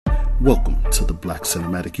Welcome to the Black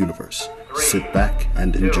Cinematic Universe. Sit back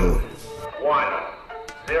and enjoy. 1,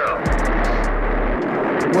 0.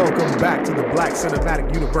 Welcome back to the Black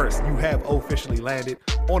Cinematic Universe. You have officially landed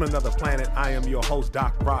on another planet. I am your host,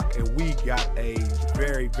 Doc Rock, and we got a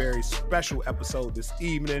very, very special episode this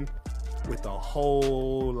evening with a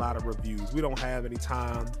whole lot of reviews. We don't have any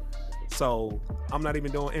time, so I'm not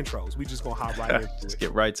even doing intros. We just gonna hop right into it. Just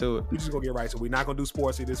get right to it. We just gonna get right to it. We're not gonna do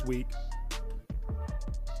sportsy this week.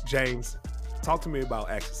 James, talk to me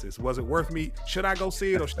about Exorcist. Was it worth me? Should I go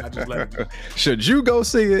see it or should I just let it go? Should you go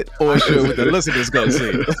see it or should the listeners go see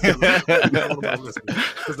it? Because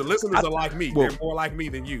the listeners are like me. They're more like me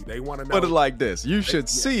than you. They want to know. Put it like this. You should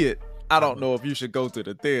see it. I don't know if you should go to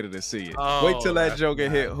the theater to see it. Wait till that Joker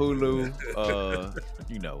hit Hulu.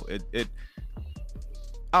 It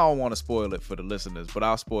I don't want to spoil it for the listeners, but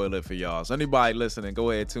I'll spoil it for y'all. So anybody listening,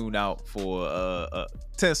 go ahead, tune out for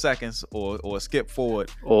 10 seconds or skip forward,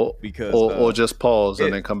 or just pause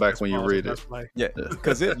and then come back when you read it. Yeah,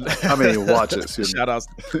 because watch it. Shout out.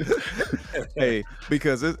 Hey,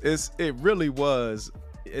 because it really was.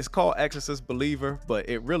 It's called Exorcist Believer, but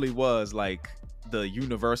it really was like the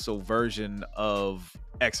universal version of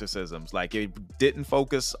exorcisms. Like, it didn't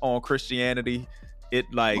focus on Christianity. It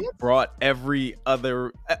brought every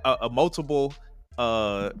other multiple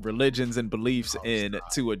religions and beliefs in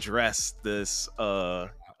to address this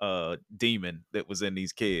demon that was in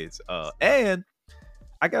these kids. And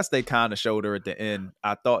I guess they kind of showed her at the end.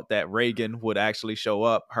 I thought that Reagan would actually show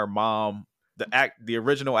up. Her mom, the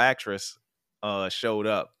original actress, showed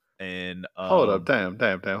up. And hold up, damn.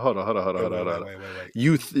 Hold on. Wait.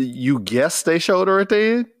 You guessed they showed her at the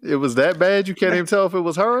end? It was that bad? You can't even tell if it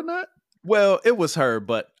was her or not? Well, it was her,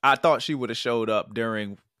 but I thought she would have showed up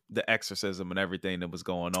during the exorcism and everything that was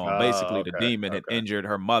going on. Basically, the demon had injured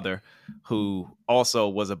her mother, who also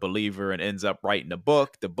was a believer, and ends up writing a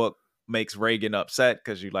book. The book makes Reagan upset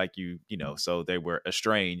because so they were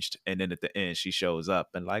estranged. And then at the end, she shows up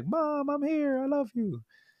and like, "Mom, I'm here. I love you.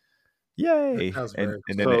 Yay!" And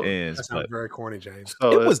then it ends. That sounds very corny, James.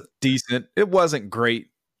 It was decent. It wasn't great.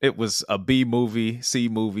 It was a B movie, C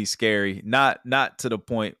movie, scary. Not to the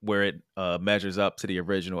point where it measures up to the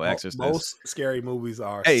original Exorcist. Most scary movies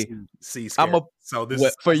are C scary.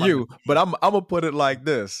 But I'm gonna put it like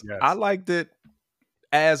this. Yes. I liked it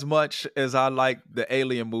as much as I liked the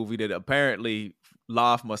Alien movie that apparently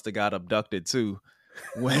Loth must have got abducted too.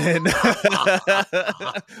 When the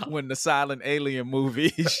silent alien movie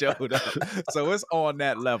showed up. So it's on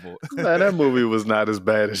that level. Man, that movie was not as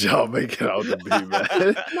bad as y'all make it out to be,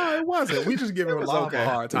 man. No, it wasn't. We just give him a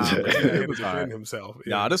hard time. He was defending himself.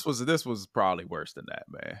 Yeah. This was probably worse than that,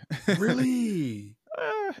 man. Really?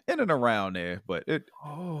 In and around there, but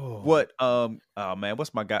what's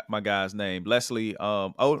my guy's name? Leslie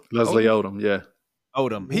Odom, yeah.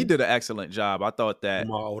 Odom. He did an excellent job. I thought that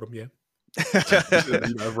Odom, yeah. I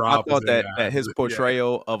thought that his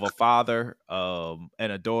portrayal of a father and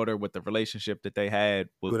a daughter with the relationship that they had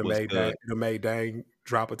was good. It made Dang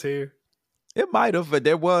drop a tear. It might have, but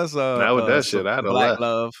there was black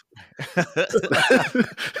love.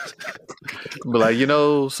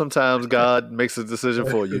 But sometimes God makes a decision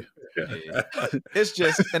for you. Yeah. It's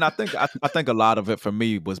just, and I think a lot of it for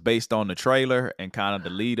me was based on the trailer and kind of the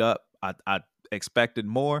lead up. I expected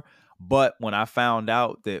more. But when I found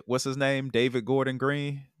out that, what's his name? David Gordon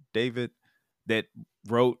Green, that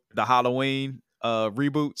wrote the Halloween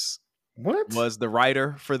reboots, was the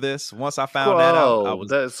writer for this. Once I found that out, I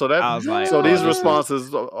was like, so these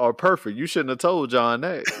responses are perfect. You shouldn't have told John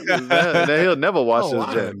that. He'll never watch this.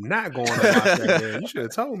 I'm not going to watch that, man. You should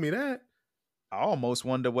have told me that. I almost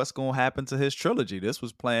wonder what's going to happen to his trilogy. This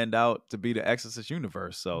was planned out to be the Exorcist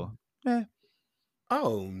universe. So,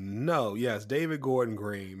 Oh no! Yes, David Gordon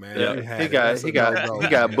Green, man. Yeah. He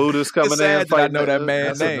got Buddhists coming in. I know that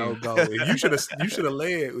man's name. You should have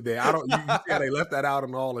led there. I don't. You see how they left that out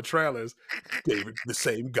in all the trailers. David, the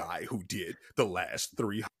same guy who did the last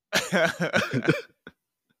 3.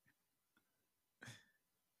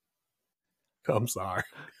 I'm sorry.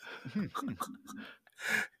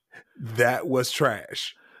 That was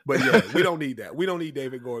trash. But yeah, we don't need that. We don't need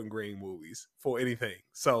David Gordon Green movies for anything.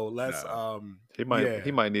 So let's he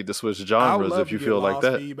might need to switch genres if you feel like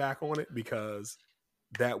that. Feedback on it, because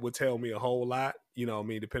that would tell me a whole lot.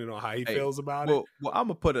 Depending on how he feels about it. Well, I'm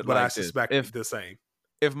gonna put it but like I suspect it's the same.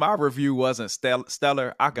 If my review wasn't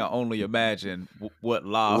stellar, I can only imagine what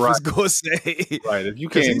Loth was going to say. Right, if you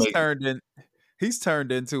can't He's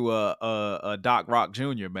turned into a Doc Rock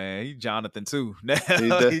Jr., man. He's Jonathan too.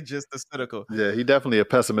 He's just a cynical. Yeah, he definitely a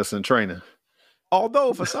pessimist in training.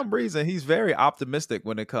 Although for some reason he's very optimistic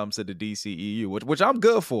when it comes to the DCEU, which I'm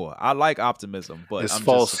good for. I like optimism, but It's I'm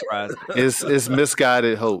false. just surprised. It's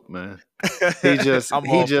misguided hope, man. He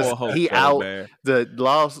out man. the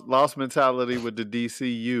lost mentality with the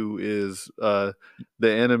DCU is the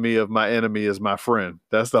enemy of my enemy is my friend.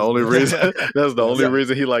 That's the only reason. That's the only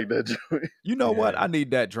reason he liked that joint. You know what? I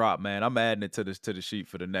need that drop, man. I'm adding it to the sheet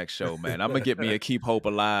for the next show, man. I'm gonna get me a Keep Hope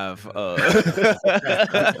Alive.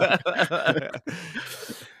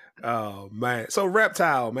 Oh man, so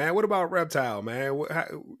Reptile, man. What about Reptile, man?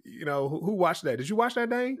 Who watched that? Did you watch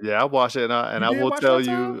that, Dane? Yeah, I watched it, and I will tell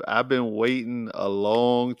you, I've been waiting a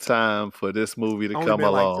long time for this movie to come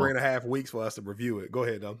along. Like 3.5 weeks for us to review it. Go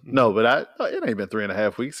ahead, though. No, but it ain't been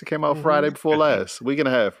 3.5 weeks. It came out Friday before last, week and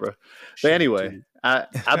a half, bro. But anyway,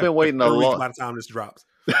 I've been waiting a long. By the time this drops,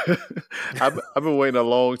 I've been waiting a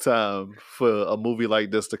long time for a movie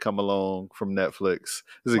like this to come along from Netflix.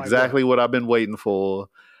 This is exactly what I've been waiting for.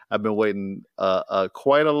 I've been waiting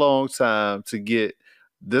quite a long time to get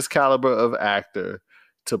this caliber of actor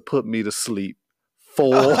to put me to sleep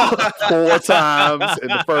four times in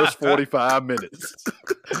the first 45 minutes.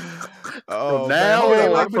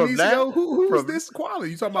 Who's this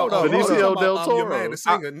quality? You talking about Benicio del Toro? Your man, the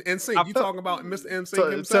singer, NSYNC. You talking about Mr.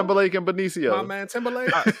 NSYNC himself? Timberlake and Benicio. My man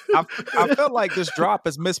Timberlake. I feel like this drop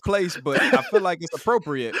is misplaced, but I feel like it's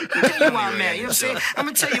appropriate. I'm gonna tell you why I'm mad. You know what I'm saying? I'm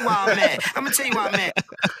gonna tell you why I'm mad.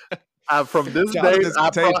 From this day,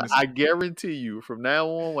 I guarantee you, from now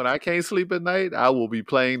on, when I can't sleep at night, I will be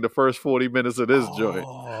playing the first 40 minutes of this joint.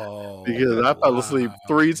 Because I fell asleep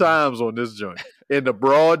 3 times on this joint in the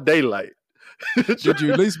broad daylight. Did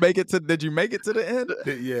you at least make it to? Did you make it to the end?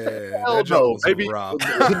 Yeah, no,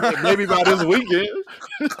 maybe by this weekend.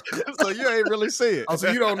 So you ain't really see it. Oh,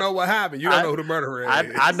 so you don't know what happened. You don't know who the murderer is.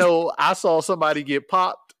 I know. I saw somebody get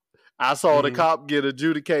popped. I saw the cop get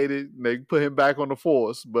adjudicated. And they put him back on the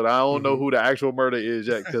force, but I don't know who the actual murder is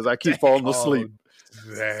yet because I keep falling asleep.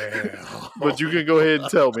 Damn. But you can go ahead and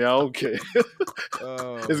tell me. I don't care.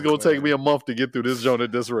 It's gonna take me a month to get through this joint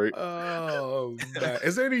at this rate. Oh, man.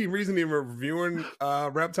 Is there any reason in reviewing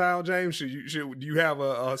Reptile, James? Do you have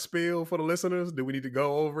a spiel for the listeners? Do we need to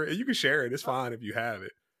go over it? You can share it. It's fine if you have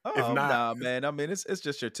it. If not, nah, man. I mean, it's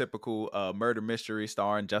just your typical murder mystery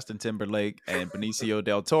starring Justin Timberlake and Benicio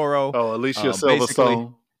del Toro. Oh, Alicia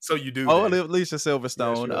Silverstone. So you do. Oh, Alicia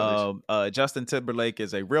Silverstone. Yeah, sure, Justin Timberlake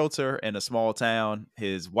is a realtor in a small town.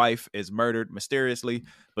 His wife is murdered mysteriously.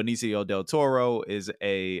 Benicio del Toro is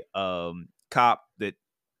a cop that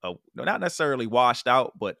not necessarily washed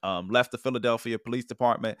out, but left the Philadelphia Police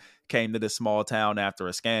Department, came to this small town after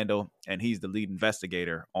a scandal, and he's the lead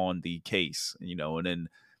investigator on the case. And then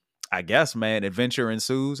I guess, man, adventure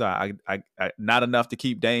ensues. I not enough to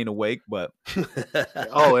keep Dane awake, but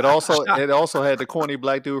it also had the corny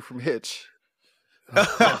black dude from Hitch.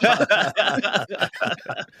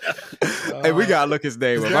 Hey, we gotta look his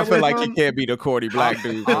name up. I feel like he can't be the corny black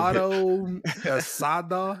dude. Asado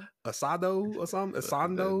or something.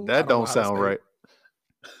 Asando. That don't sound right.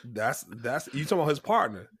 That's you talking about his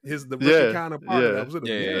partner, the Richard kind of partner. That was it.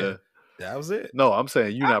 Yeah. That was it. No, I'm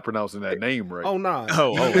saying you're not pronouncing that name right. Oh, no.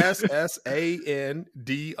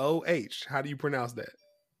 USSANDOH. How do you pronounce that?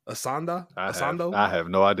 Asando? I have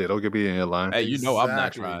no idea. Don't get me in here line. Hey, I'm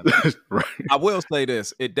not trying. Right. I will say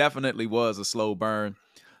this. It definitely was a slow burn,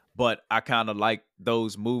 but I kind of like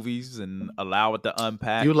those movies and allow it to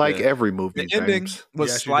unpack. You like every movie, The ending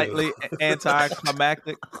was slightly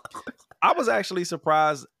anticlimactic. I was actually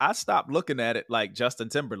surprised. I stopped looking at it like Justin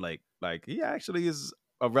Timberlake. Like, he actually is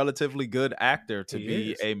a relatively good actor to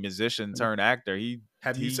be a musician turned actor.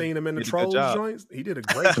 Have you seen him in the Trolls joints? He did a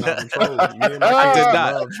great job in Trolls. I did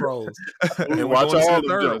not love Trolls. And watch all of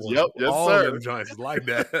them joints. Yep, yes, all sir. All them joints is like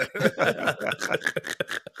that.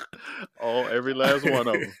 Every last one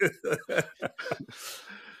of them.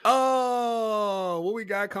 Oh, what we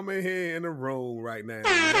got coming here in the room right now?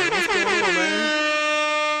 Man? What's going on,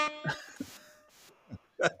 man?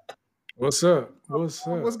 What's up?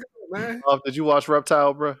 What's good, man? Did you watch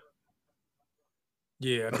Reptile, bro?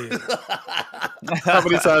 Yeah, I did. How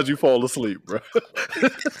many times you fall asleep, bro?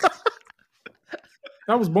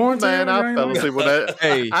 I was born to man. I fell asleep with that.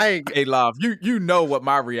 Hey, Love, you know what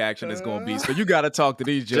my reaction is going to be, so you got to talk to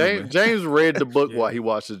these gentlemen. James read the book while he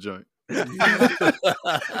watched the joint.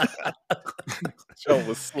 Show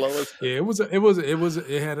was slow as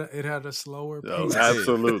it had a slower pace.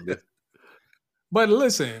 Absolutely. But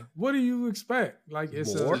listen, what do you expect? Like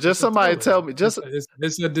somebody tell me.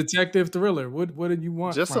 It's a detective thriller. What did you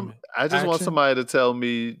want? I just want somebody to tell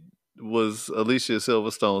me, was Alicia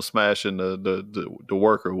Silverstone smashing the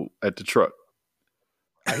worker at the truck?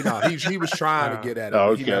 He was trying to get at it,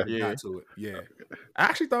 but he never Okay. got to it. Yeah. I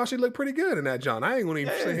actually thought she looked pretty good in that John. I ain't gonna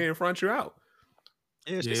even sit here and front you out.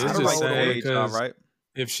 Yeah, Yeah, she it's seems just like sad the age, because all right.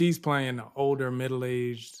 if she's playing the older,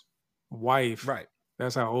 middle-aged wife, Right.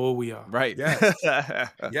 that's how old we are. Right. Yes.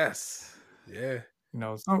 Yes. Yeah. You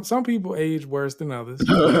know, some people age worse than others.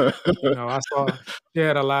 But, you know, I saw she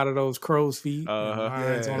had a lot of those crow's feet and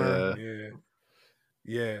lines on her.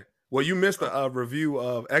 Yeah. Well, you missed a review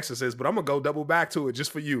of Exorcist, but I'm gonna go double back to it just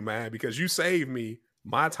for you, man, because you saved me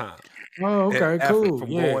my time. Oh, okay, and effort cool. from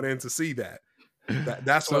Yeah. going in to see that.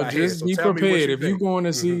 That's So what I hear. just So be tell me what prepared. you If you're think. going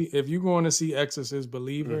to see, if you're going to see Exorcist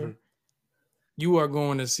Believer, you are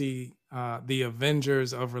going to see the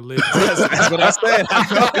Avengers of religion. That's what I said.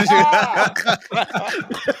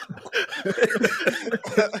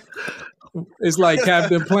 It's like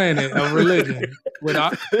Captain Planet of religion. With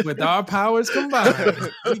our powers combined,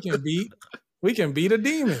 we can beat a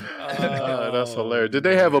demon. That's hilarious. Did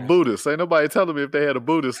they have a Buddhist? Ain't nobody telling me if they had a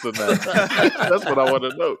Buddhist or not. That's what I want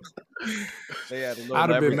to know. They had a little I'd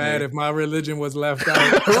have been everything. mad if my religion was left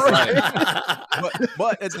out.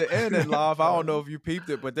 But at the end in Love, I don't know if you peeped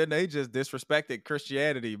it, but then they just disrespected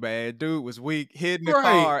Christianity, man. Dude was weak, hid in the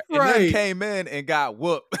car, and then came in and got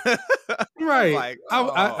whooped. Right. Like,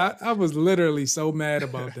 I was literally so mad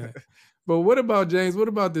about that. But what about, James? What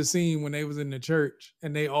about the scene when they was in the church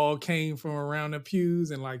and they all came from around the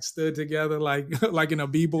pews and like stood together like in a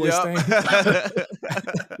b-boy stand?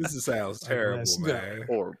 This sounds terrible, man.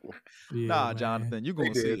 Horrible. Yeah, nah, man. Jonathan, you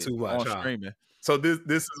gonna see it too much on streaming. So this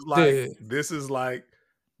is like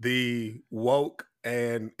the woke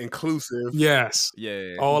and inclusive. Yes.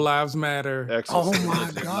 Yeah. All lives matter. Exorcist. Oh my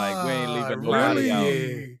Like, god! we ain't leaving nobody Really?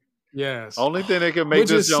 out. Yes. Only thing that can make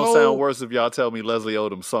Which this is joint so- sound worse if y'all tell me Leslie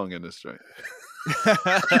Odom sung in this joint.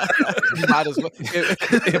 You might as well.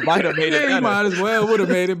 It might have made it Yeah, better. you might as well would have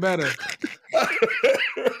made it better.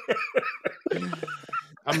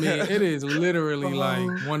 I mean, it is literally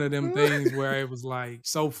like one of them things where it was like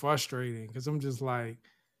so frustrating because I'm just like,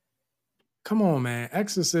 come on, man,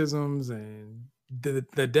 exorcisms and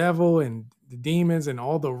the devil and the demons and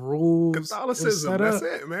all the rules. Catholicism. That's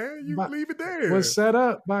it, man. You leave it there. Was set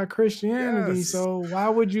up by Christianity. Yes. So why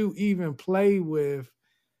would you even play with,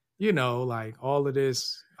 you know, like all of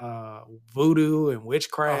this voodoo and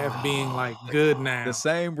witchcraft being like good now? The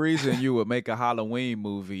same reason you would make a Halloween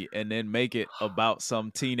movie and then make it about some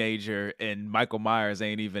teenager and Michael Myers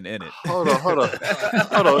ain't even in it. Hold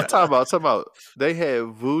on. Time out. They had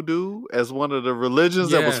voodoo as one of the religions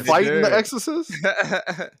that was Yes, fighting the Exorcist,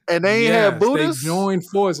 and they ain't had Buddhists. They joined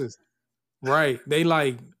forces. Right. They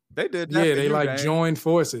like They did that. yeah, for they you, like gang. joined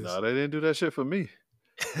forces. No, they didn't do that shit for me.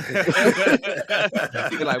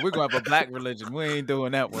 You're like, we're gonna have a black religion. We ain't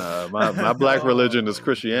doing that one. My black religion is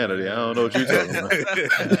Christianity. I don't know what you're talking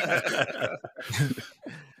about.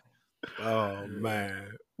 Oh man.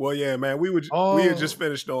 Well, yeah, man. We had just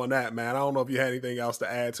finished on that, man. I don't know if you had anything else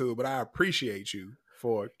to add to it, but I appreciate you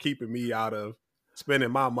for keeping me out of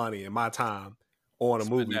spending my money and my time on a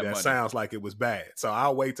movie that sounds like it was bad. So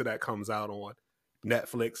I'll wait till that comes out on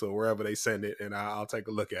Netflix or wherever they send it, and I'll take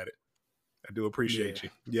a look at it. I do appreciate you.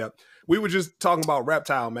 Yep. We were just talking about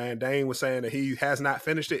Reptile, man. Dane was saying that he has not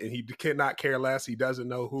finished it and he cannot care less. He doesn't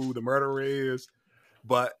know who the murderer is.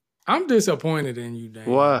 But I'm disappointed in you, Dan.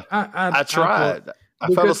 Why? I tried. I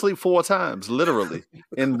fell asleep 4 times, literally,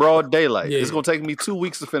 in broad daylight. Yeah. It's gonna take me 2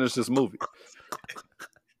 weeks to finish this movie.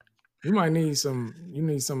 You might need some. You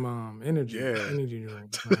need some energy. Yeah. Energy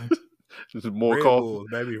drinks, man. Just more Red coffee, Bulls,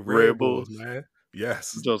 baby. Red Bulls, man.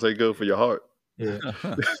 Yes. It's gonna say good for your heart. Yeah.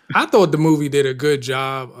 I thought the movie did a good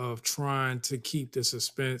job of trying to keep the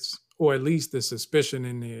suspense, or at least the suspicion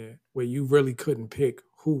in there, where you really couldn't pick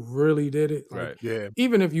who really did it. Like, Right. Yeah.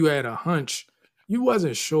 even if you had a hunch, you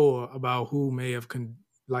wasn't sure about who may have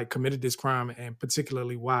committed this crime and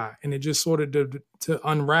particularly why. And it just sort of the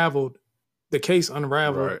case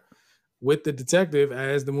unraveled Right. with the detective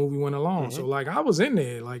as the movie went along. So like I was in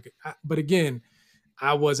there, but again,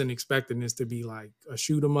 I wasn't expecting this to be like a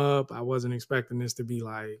shoot 'em up. I wasn't expecting this to be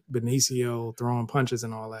like Benicio throwing punches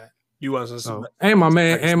and all that. You wasn't So, and my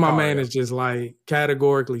man yeah. is just like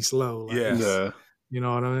categorically slow. Like, Yes. Yeah. you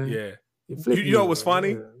know what I mean? Yeah. It flipped You know what's like,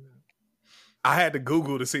 funny? yeah. I had to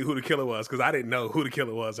Google to see who the killer was because I didn't know who the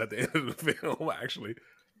killer was at the end of the film, actually.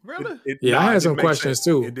 Really? Yeah, I had it some didn't make questions sense.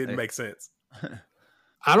 too. It didn't make sense.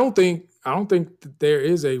 I don't think that there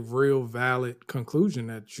is a real valid conclusion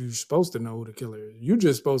that you're supposed to know who the killer is. You're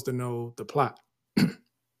just supposed to know the plot.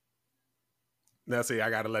 Now, see, I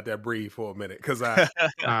got to let that breathe for a minute because All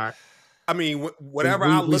right. I mean, whatever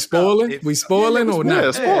we I looked spoiling? up, We spoiling or not?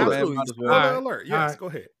 Yeah, spoil it. Absolutely. Might as Spoiler well. All right. alert. All Yes, right. go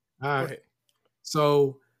ahead. All Go right. ahead.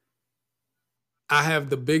 So I have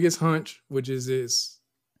the biggest hunch, which is this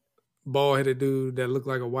bald-headed dude that looked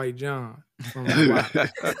like a white John from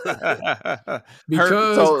because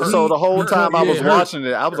so the whole time I was Hurt. watching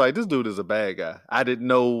it, I was like, this dude is a bad guy. I didn't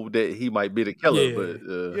know that he might be the killer, but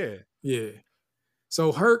yeah.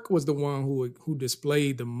 So Herc was the one who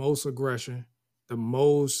displayed the most aggression, the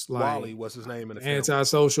most like Wally was his name in the film.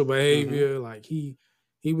 Antisocial behavior. Like he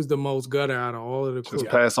was the most gutter out of all of the crew.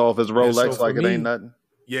 Just pass off his Rolex like it ain't nothing.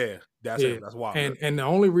 Yeah, that's it. That's why. And the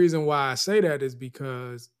only reason why I say that is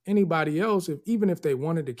because anybody else, even if they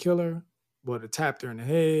wanted to kill her, would have tapped her in the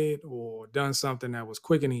head or done something that was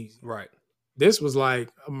quick and easy. Right. This was like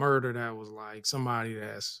a murder that was like somebody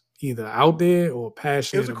that's either out there or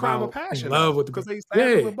passionate. It was a crime of passion. In love with because they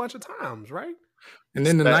stabbed him a bunch of times, right? And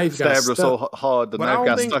then the knife got stabbed her so hard, the knife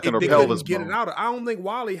got stuck in her pelvis bone. Get it out. I don't think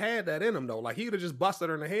Wally had that in him though. Like he'd have just busted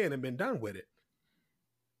her in the head and been done with it.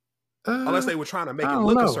 Unless they were trying to make it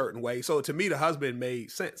look a certain way. So to me, the husband made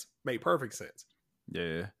perfect sense.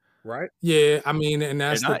 Yeah. Right? Yeah, I mean, and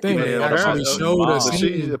that's the thing. They actually showed us.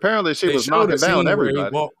 Apparently, she was knocking down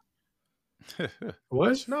everybody.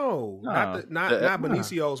 What? No, not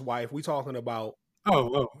Benicio's wife. We talking about.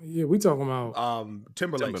 Oh, yeah, we talking about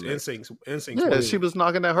Timberlake's instincts. Yeah, she was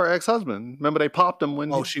knocking at her ex-husband. Remember they popped him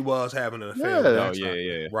when? She was having an affair. Yeah. Oh,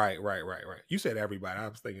 yeah. Right. You said everybody. I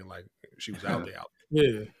was thinking like she was out there.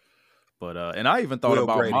 Yeah. But and I even thought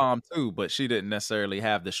about Mom too, but she didn't necessarily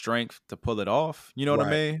have the strength to pull it off. You know what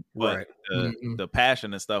I mean? But the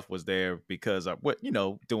passion and stuff was there because of what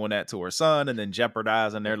doing that to her son and then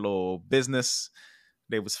jeopardizing their little business.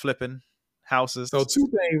 They was flipping houses. So two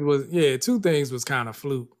things was kind of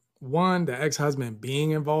fluke. One, the ex-husband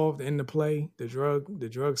being involved in the play, the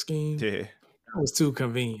drug scheme. Yeah, that was too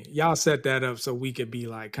convenient. Y'all set that up so we could be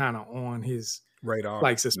like kind of on his radar,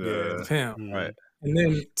 like suspicious of him, right? And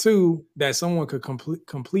then two, that someone could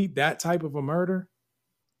complete that type of a murder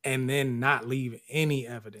and then not leave any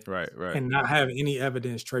evidence. Right. And not have any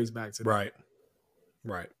evidence traced back to that.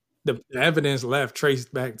 Right. The evidence left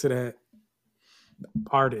traced back to that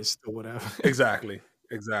artist or whatever. Exactly.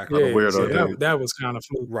 Yeah, weirdo that was kind of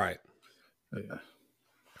fluke. Right.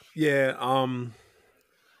 Yeah.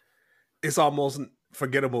 It's almost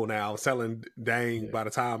forgettable now. I was telling Dane by the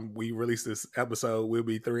time we release this episode, we'll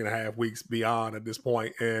be 3.5 weeks beyond at this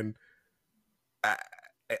point, and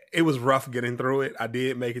it was rough getting through it. I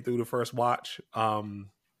did make it through the first watch. I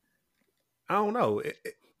don't know.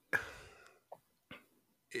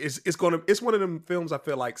 It's one of them films I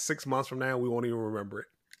feel like 6 months from now we won't even remember it.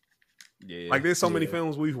 Yeah, like there's so many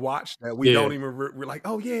films we've watched that we don't even we're like,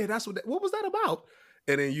 oh yeah, that's what was that about?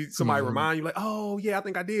 And then somebody remind you like, oh yeah, I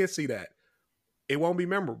think I did see that. It won't be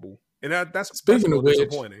memorable, and that's speaking of which,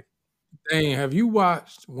 disappointing. Dang, have you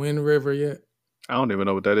watched Wind River yet? I don't even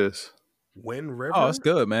know what that is. Wind River? Oh, it's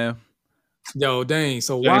good, man. Yo, dang.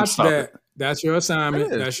 So watch that. That's your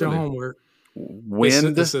assignment. That's your homework.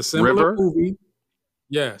 Wind it's a similar River? Movie.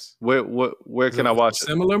 Yes. Where can I watch it?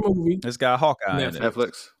 Similar movie. It's got Hawkeye in it.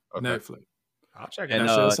 Netflix. Okay. Netflix. I'll check it and,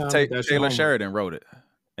 out. Taylor Sheridan wrote it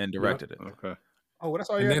and directed it. Okay. Oh,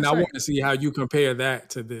 that's all you And had then to I say. want to see how you compare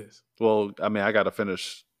that to this. Well, I mean, I got to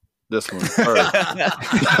finish this one first.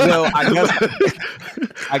 Well,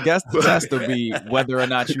 I guess the test will be whether or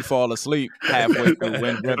not you fall asleep halfway through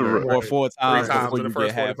Wind River or 4 times before in the you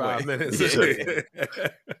first get 45 halfway. minutes.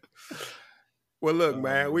 Well, look,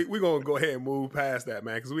 man, we're going to go ahead and move past that,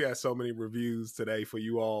 man, because we had so many reviews today for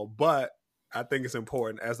you all. But I think it's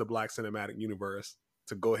important as the Black Cinematic Universe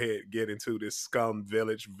to go ahead and get into this Scum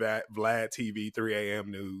Village Vlad TV 3 a.m.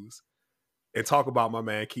 news and talk about my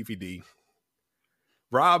man Keefe D.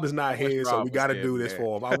 Rob is not here, so we got to do this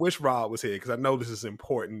for him. I wish Rob was here because I know this is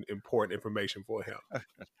important information for him.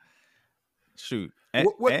 Shoot.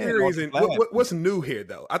 What's new here,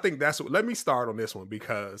 though? I think let me start on this one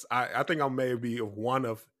because I think I may be one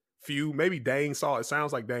of few. Maybe Dane saw it.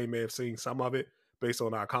 Sounds like Dane may have seen some of it based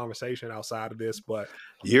on our conversation outside of this, but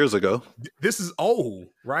years ago. This is old,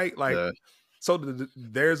 right? Like, so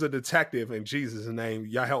there's a detective in Jesus' name.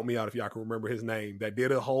 Y'all help me out if y'all can remember his name that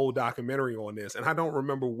did a whole documentary on this. And I don't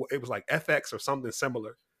remember it was like FX or something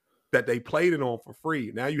similar that they played it on for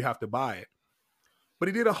free. Now you have to buy it. But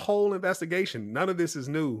he did a whole investigation. None of this is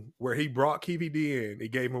new where he brought Keefe D in. He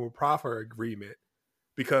gave him a proffer agreement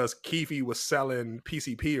because Keefe was selling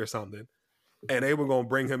PCP or something. And they were going to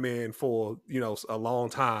bring him in for, a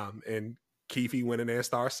long time. And Keefe went in there and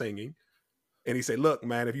started singing. And he said, look,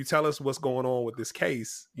 man, if you tell us what's going on with this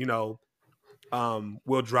case, we'll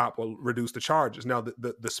drop or reduce the charges. Now,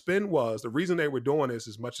 the spin was, the reason they were doing this,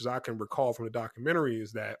 as much as I can recall from the documentary,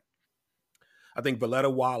 is that I think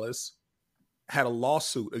Valletta Wallace had a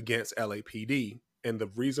lawsuit against LAPD And the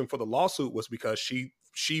reason for the lawsuit was because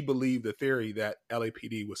she believed the theory that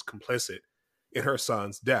LAPD was complicit in her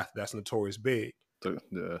son's death. That's Notorious Big.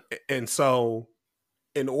 Yeah. And so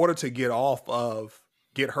in order to get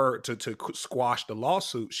her to squash the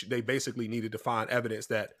lawsuit, they basically needed to find evidence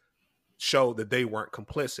that showed that they weren't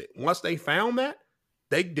complicit. Once they found that,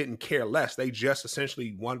 they didn't care less. They just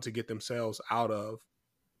essentially wanted to get themselves out of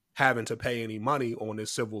having to pay any money on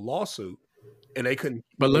this civil lawsuit, and they couldn't.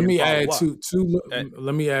 But let me add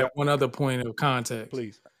Let me add one other point of context.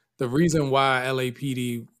 Please. The reason why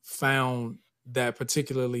LAPD found that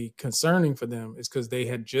particularly concerning for them is because they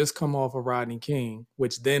had just come off of Rodney King,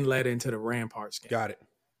 which then led into the Rampart scandal. Got it.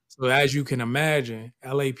 So as you can imagine,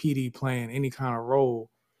 LAPD playing any kind of role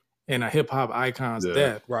in a hip hop icon's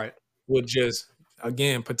death, right, would just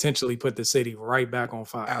again potentially put the city right back on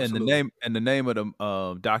fire. Absolutely. And the name of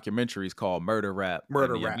the documentary is called Murder Rap.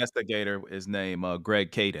 Murder and the Rap. investigator is named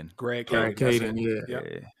Greg Caden. Greg Caden,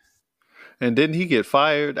 yeah. And didn't he get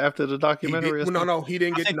fired after the documentary? No, he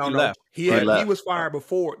didn't get. He No, left. he was fired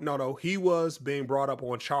before. No, he was being brought up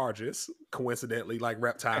on charges, coincidentally, like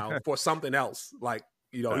Reptile, for something else. Like,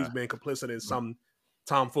 you know, he's been complicit in some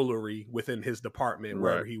tomfoolery within his department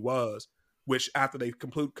where he was. Which after they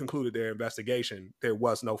concluded their investigation, there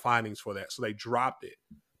was no findings for that, so they dropped it.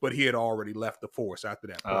 But he had already left the force after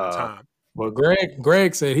that point in time. Well,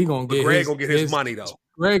 Greg said he gonna get his money though.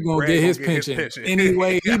 Greg gonna get his pension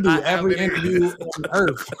anyway. He do every interview on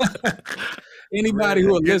earth. Anybody who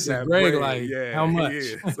will listen, Greg, like how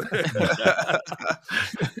much?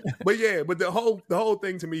 But the whole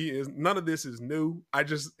thing to me is none of this is new.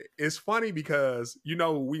 It's funny because we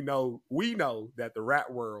know that the rap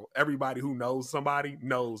world, everybody who knows somebody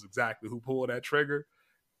knows exactly who pulled that trigger.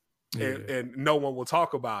 And no one will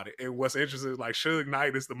talk about it. And what's interesting is like Suge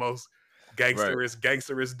Knight is the most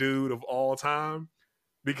gangsterous dude of all time,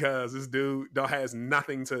 because this dude has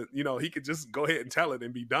nothing to, he could just go ahead and tell it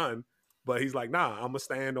and be done. But he's like, nah, I'm gonna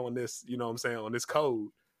stand on this, on this code.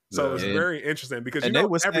 So it's very interesting because they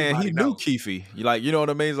were saying he knew Keefe. Like, you know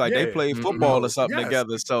what I mean? It's like they played football or something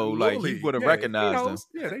together. So like he would have recognized him.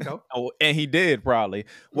 Yeah, they know. Oh, and he did probably.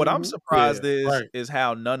 What I'm surprised is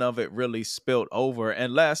how none of it really spilt over,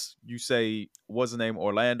 unless you say what's the name,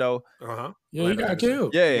 Orlando. Yeah, he got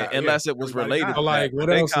killed. Yeah, unless it was related. Like what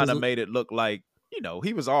they else? Kind of made it look like,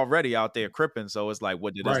 he was already out there cripping. So it's like,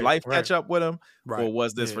 what did his life catch up with him? Or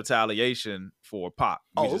was this retaliation for Pop?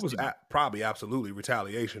 It was probably absolutely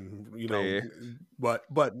retaliation, but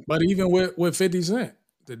even with 50 Cent,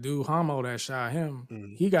 the dude Homo that shot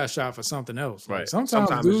him, he got shot for something else. Like,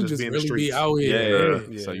 sometimes dudes just really be out here.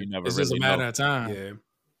 Yeah. So you never it's really just a matter of time.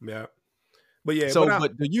 Yeah. But yeah. So,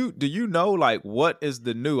 but do you know, like, what is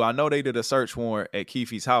the new? I know they did a search warrant at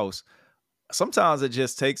Keefe's house. Sometimes it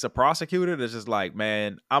just takes a prosecutor that's just like,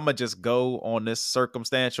 man, I'm going to just go on this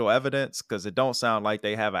circumstantial evidence because it don't sound like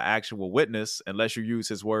they have an actual witness unless you use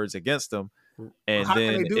his words against them. And how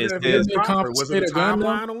then can they do that? Was it a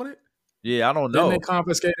timeline on it? Yeah, I don't know. Didn't they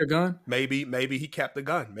confiscate a gun? Maybe he kept the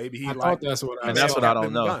gun. Maybe he thought that's what I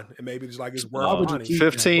don't know. Gun. And maybe it's like it's worth money.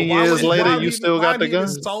 15 years later, you still got the gun?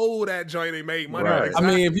 Sold that joint and made money. Right. I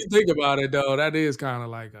mean, if you think about it, though, that is kind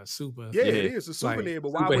of like a super. Yeah, it is a souvenir,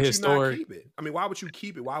 but why would you not keep it? I mean, why would you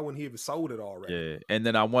keep it? Why wouldn't he have sold it already? Yeah, and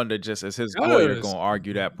then I wonder, just as his lawyer going to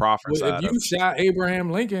argue that profit side. If you shot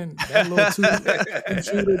Abraham Lincoln, that little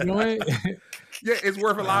two-shooter joint. Yeah, it's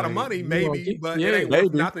worth a lot of money, maybe, but it ain't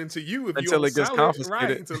worth nothing to you until it gets confiscated.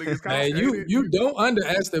 Right, until it gets confiscated. Man, you don't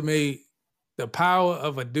underestimate the power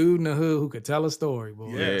of a dude in the hood who could tell a story,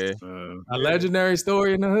 boy. Yes. A legendary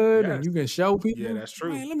story in the hood, and you can show people. Yeah, that's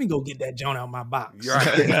true. Man, let me go get that joint out my box.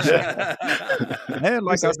 Right. Man,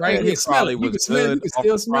 like I said, he probably was good. You can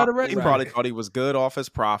still smell the He probably thought he was good off his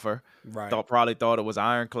proffer. Right. Probably thought it was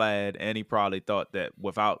ironclad, and he probably thought that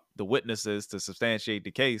without the witnesses to substantiate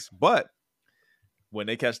the case, but when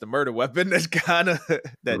they catch the murder weapon, that's kind of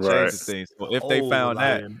changes things. So if they found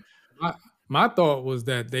that, my thought was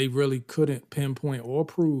that they really couldn't pinpoint or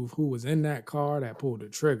prove who was in that car that pulled the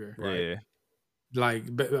trigger. Right. Yeah. Like,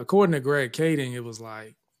 according to Greg Caden, it was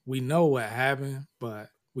like, we know what happened, but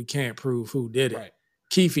we can't prove who did it. Right.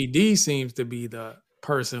 Keefe D seems to be the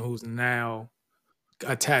person who's now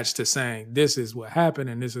attached to saying this is what happened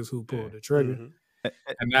and this is who pulled the trigger. Mm-hmm.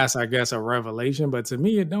 And that's, I guess, a revelation. But to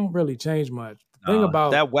me, it don't really change much. The thing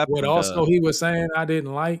about that weapon, what also he was saying I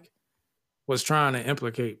didn't like was trying to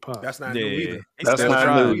implicate Puff. That's not new either. That's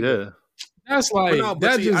not new, yeah. That's like I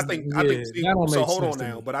think so hold on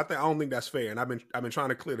now, but I don't think that's fair. And I've been trying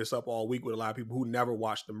to clear this up all week with a lot of people who never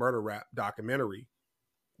watched the Murder Rap documentary.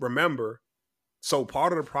 Remember, so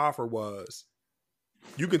part of the proffer was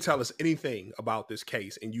you can tell us anything about this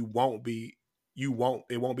case and you won't be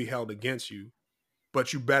it won't be held against you,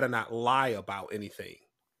 but you better not lie about anything,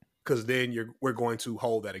 because then we're going to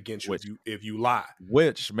hold that against you if you lie.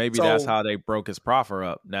 Which maybe that's how they broke his proffer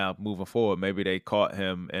up. Now moving forward, maybe they caught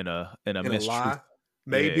him in a lie.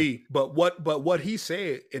 Maybe, yeah. but what he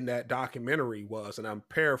said in that documentary was, and I'm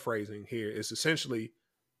paraphrasing here, is essentially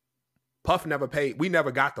Puff never paid. We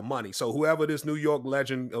never got the money. So whoever this New York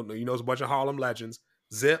legend, it's a bunch of Harlem legends,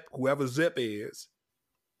 Zip, whoever Zip is,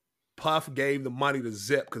 Puff gave the money to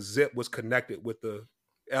Zip because Zip was connected with the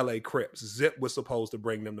LA Crips. Zip was supposed to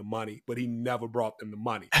bring them the money, but he never brought them the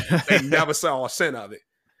money. They never saw a cent of it.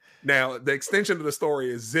 Now, the extension of the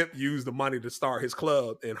story is Zip used the money to start his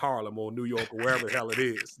club in Harlem or New York or wherever the hell it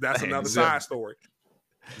is. That's another side story.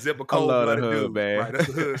 Zip a cold-blooded dude. Man. Right, that's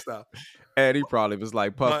the hood stuff. And he probably was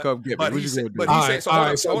like, Puff, come get me. What you gonna do? But he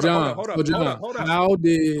said, hold up. How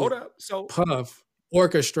did Puff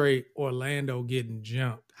orchestrate Orlando getting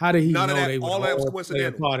jumped? How did he know they would all that was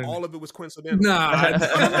coincidental? All of it was coincidental. Nah,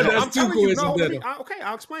 that's too coincidental.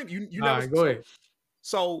 I'll explain. You all right, go ahead.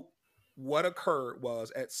 So what occurred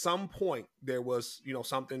was at some point there was,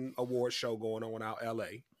 something award show going on out LA.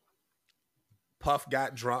 Puff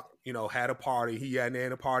got drunk, had a party. He had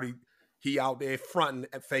a party. He out there fronting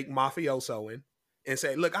at fake mafiosoing and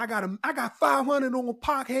said, "Look, I got 500 on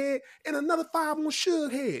Pac head and another 5 on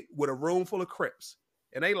Suge head," with a room full of Crips.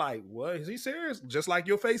 And they like, "What? Is he serious? Just like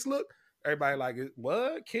your face look?" Everybody like,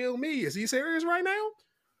 "What? Kill me? Is he serious right now?"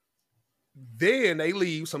 Then they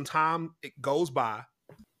leave. Some time it goes by.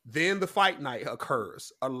 Then the fight night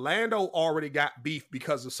occurs. Orlando already got beef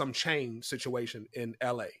because of some chain situation in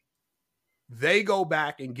LA. They go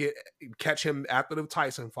back and catch him after the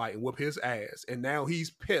Tyson fight and whoop his ass. And now he's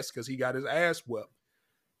pissed because he got his ass whooped.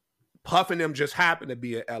 Puff and them just happen to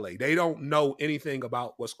be in LA. They don't know anything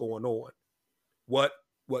about what's going on. What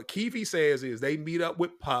Keefe says is they meet up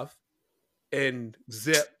with Puff and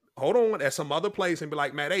Zip, hold on, at some other place and be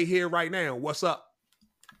like, "Man, they here right now. What's up?"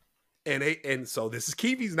 And so this is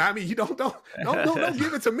Keefe's, not me. You don't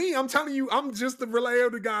give it to me. I'm telling you, I'm just the relayer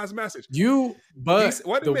of the guy's message. The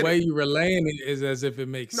way you relaying it is as if it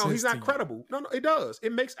makes sense. No, he's not credible. No, it does.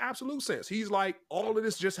 It makes absolute sense. He's like, all of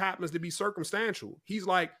this just happens to be circumstantial. He's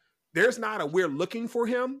like, there's not a we're looking for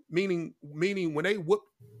him, meaning when they whooped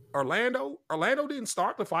Orlando didn't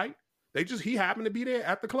start the fight. He happened to be there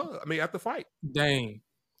at the club. I mean, at the fight. Dang.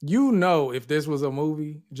 If this was a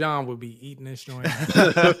movie, John would be eating this joint.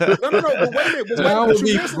 No, but wait a minute. John would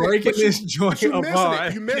be breaking this joint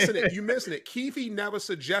apart. You missing it. Keefe never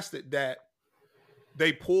suggested that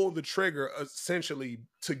they pulled the trigger essentially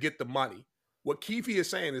to get the money. What Keefe is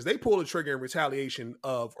saying is they pulled the trigger in retaliation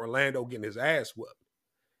of Orlando getting his ass whooped.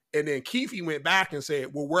 And then Keefe went back and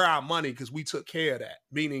said, "Well, where our money? Because we took care of that."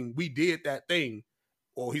 Meaning we did that thing.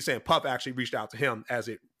 Well, he's saying Puff actually reached out to him as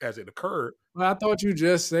it occurred. Well, I thought you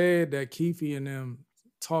just said that Keefe and them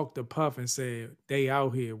talked to Puff and said, "They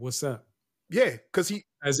out here. What's up?" Yeah, because he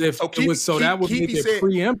as if it was so that would make it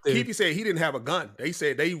preemptive. Keefe said he didn't have a gun. They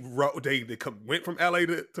said they went from LA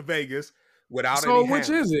to Vegas without any. So which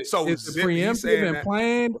is it? So is it preemptive and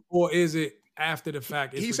planned, or is it after the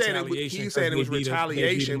fact? He said it was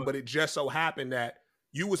retaliation, but it just so happened that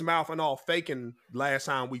you was mouthing off faking last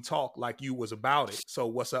time we talked like you was about it. So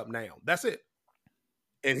what's up now? That's it.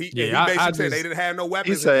 And he basically said they didn't have no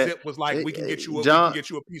weapons. Said, and Zip was like, we can get you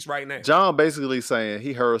a piece right now. John basically saying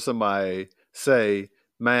he heard somebody say,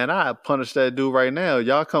 "Man, I punish that dude right now.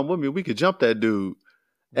 Y'all come with me. We could jump that dude."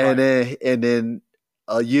 Right. And then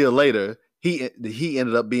a year later, he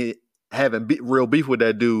ended up having real beef with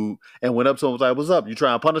that dude and went up to him and was like, "What's up? You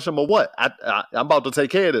trying to punish him or what? I'm about to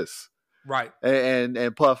take care of this." Right.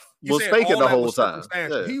 And Puff was faking the whole time.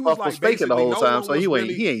 Yeah. He was Puff was faking the whole time, so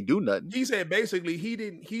he ain't do nothing. He said basically he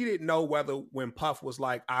didn't know whether when Puff was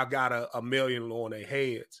like, "I got a million on their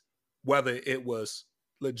heads," whether it was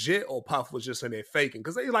legit or Puff was just in there faking.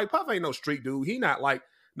 Because they like, Puff ain't no street dude. He not like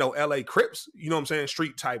no LA Crips, you know what I'm saying?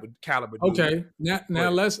 Street type of caliber dude. Okay.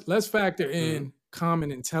 Now let's factor in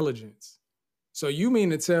common intelligence. So you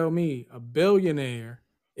mean to tell me a billionaire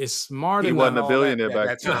is smart enough? He wasn't a billionaire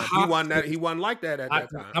back then. He wasn't like that at that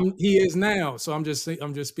time. He is now. So I'm just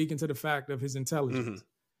speaking to the fact of his intelligence.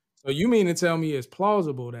 Mm-hmm. So you mean to tell me it's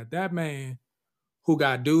plausible that man who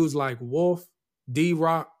got dudes like Wolf,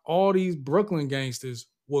 D-Rock, all these Brooklyn gangsters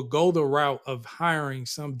will go the route of hiring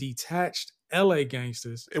some detached LA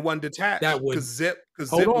gangsters? It wasn't detached. That would Zip was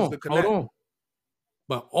the connect. Hold on.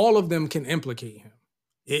 But all of them can implicate him.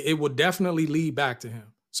 It would definitely lead back to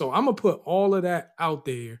him. So I'm gonna put all of that out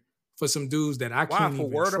there for some dudes that I can't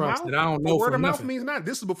even trust, that I don't know. Word of mouth means not.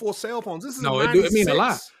 This is before cell phones. This is it mean a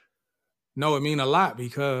lot. No, it mean a lot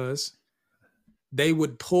because they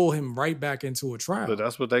would pull him right back into a trial. But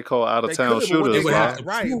that's what they call out of They town could, but what shooters. they got, to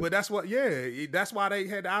right? prove- But that's what, yeah, that's why they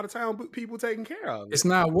had the out of town people taken care of. It's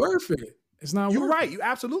not worth it. It's not You're worth right. it. You're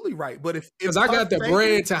absolutely right. But if Because I got the Puff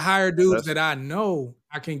bread to hire dudes That's- that I know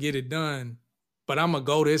I can get it done, but I'm gonna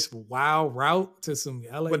go this wild route to some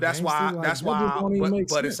LA. But that's why. gangsters, like, That's that why. just don't even make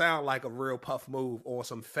But it sense. sounds like a real Puff move or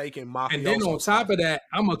some faking mafioso. And then on top stuff. of that,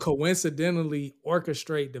 I'm gonna coincidentally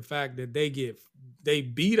orchestrate the fact that they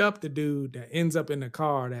beat up the dude that ends up in the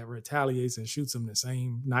car that retaliates and shoots him the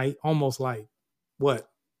same night, almost like what,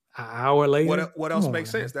 an hour later. What else Come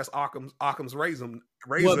makes on, sense? That's Occam's razor.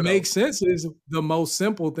 What makes sense is the most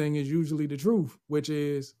simple thing is usually the truth, which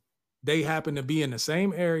is they happen to be in the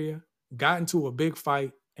same area, got into a big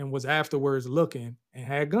fight, and was afterwards looking and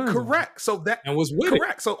had guns. on Correct. So that and was with it.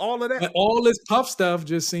 correct. So all of that. But all this Puff stuff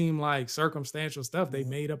just seemed like circumstantial stuff they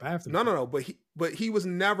made up after. No. But he was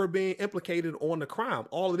never being implicated on the crime.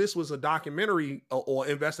 All of this was a documentary or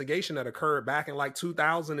investigation that occurred back in like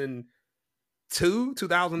 2002,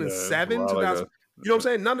 2007, Yeah, 2000. You know what I'm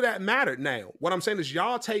saying? None of that mattered now. What I'm saying is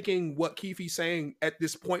y'all taking what Keefe's saying at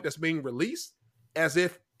this point that's being released as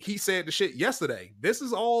if he said the shit yesterday. This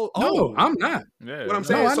is all No, old. I'm not. Yeah. What I'm No,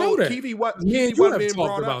 saying, I so know that. Keefe Me wasn't and you being have talked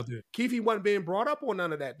brought about up. this. Keefe wasn't being brought up on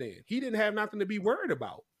none of that then. He didn't have nothing to be worried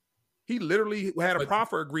about. He literally had a But-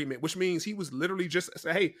 proffer agreement, which means he was literally just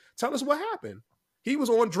say, hey, tell us what happened. He was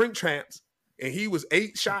on Drink Champs and he was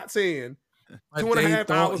 8 shots in, But 2.5 they hours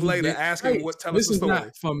thought later, he did- asking Hey, what tell this us the is story.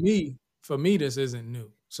 not for me. For me, this isn't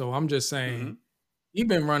new. So I'm just saying Mhm. he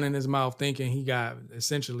been running his mouth thinking he got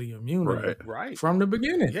essentially immunity Right. Right. from the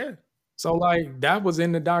beginning. Yeah. So like that was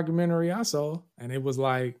in the documentary I saw, and it was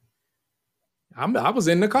like I was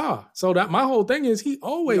in the car. So that my whole thing is he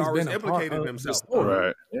always always been a part implicated of himself. the story.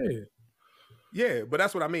 Right. Yeah. Yeah, but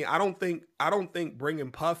that's what I mean. I don't think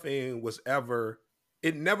bringing Puff in was ever.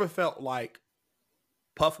 It never felt like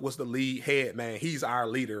Puff was the lead head man. He's our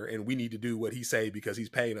leader, and we need to do what he say because he's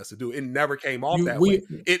paying us to do it. It never came off that way.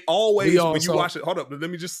 It always all when you saw- watch it. Hold up, let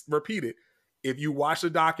me just repeat it. If you watch the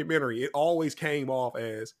documentary, it always came off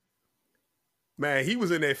as, man, he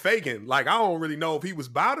was in there faking. Like I don't really know if he was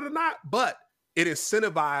about it or not, but it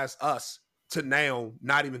incentivized us to now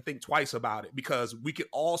not even think twice about it because we could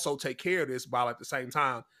also take care of this while at the same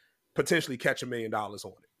time potentially catch $1 million on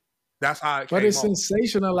it. That's how it But came it's off.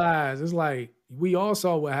 sensationalized. It's like we all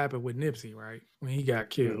saw what happened with Nipsey, right? When he got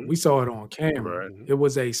killed. Mhm. We saw it on camera. Right. It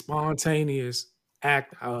was a spontaneous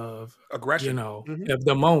act of, Aggression. of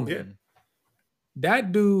the moment. Yeah.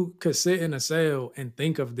 That dude could sit in a cell and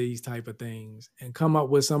think of these type of things and come up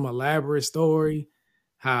with some elaborate story,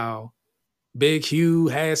 how Big Hugh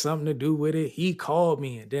had something to do with it. He called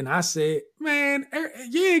me and then I said, man,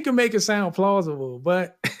 you can make it sound plausible,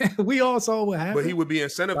 but we all saw what happened. But he would be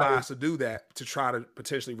incentivized to do that to try to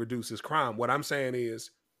potentially reduce his crime. What I'm saying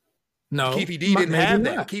is no, Keefe D didn't maybe have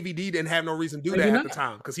not. that. Keefe D didn't have no reason to do Maybe that at the not.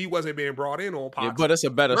 time because he wasn't being brought in on Yeah, Pox. but it's a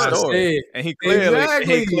better I story. said- And he clearly I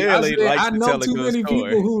said, likes I to know tell a too good many story.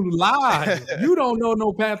 people who lie. You don't know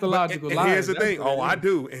no But- pathological and lies. here's the That's thing. what Oh, it I is.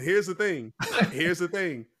 do. And here's the thing. Here's the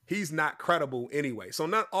thing. He's not credible anyway. So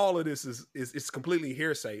not all of this is completely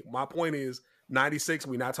hearsay. My point is 96,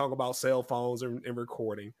 we're not talking about cell phones and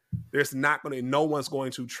recording. No one's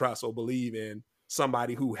going to trust or believe in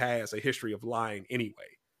somebody who has a history of lying anyway.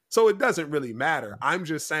 So it doesn't really matter. I'm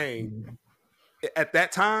just saying at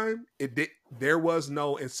that time, there was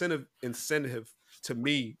no incentive to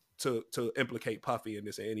me to implicate Puffy in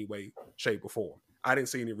this in any way, shape, or form. I didn't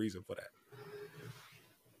see any reason for that.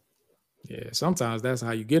 Yeah, sometimes that's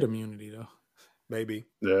how you get immunity, though. Maybe.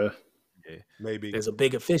 Yeah. Maybe. There's a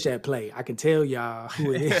bigger fish at play. I can tell y'all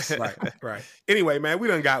who it is. Right. Anyway, man, we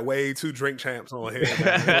done got way too drink champs on here.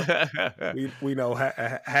 Man. we know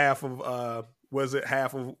half of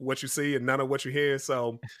half of what you see and none of what you hear.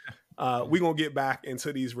 So we're gonna get back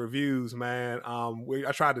into these reviews, man.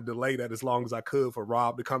 I tried to delay that as long as I could for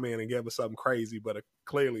Rob to come in and give us something crazy, but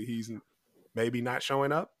clearly he's maybe not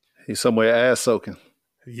showing up. He's somewhere ass soaking.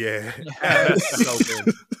 Yeah.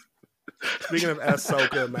 Ahsoka. Speaking of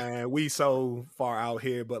Ahsoka, man, we so far out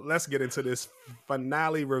here, but let's get into this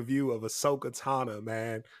finale review of Ahsoka Tano,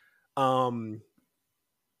 man.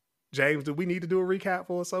 James, do we need to do a recap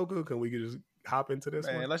for Ahsoka? Can we just hop into this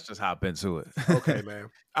Man, one? let's just hop into it. Okay, man.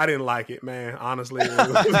 I didn't like it, man. Honestly, You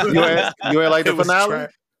ain't like the it was finale?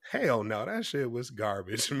 Hell no, that shit was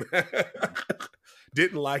garbage, man.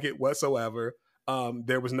 Didn't like it whatsoever.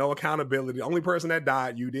 There was no accountability. The only person that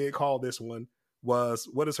died, you did call this one, was,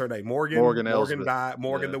 what is her name? Morgan Elsbeth. died.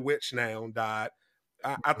 Morgan Yeah. the witch now died.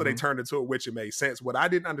 After they turned into a witch, it made sense. What I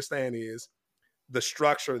didn't understand is the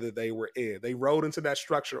structure that they were in. They rode into that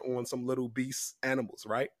structure on some little beast animals,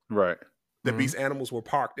 right? Right. The beast animals were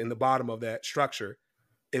parked in the bottom of that structure,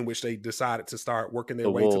 in which they decided to start working their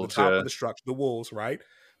way to the top of the structure. The wolves, right,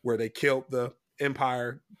 where they killed the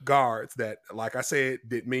Empire guards. That, like I said,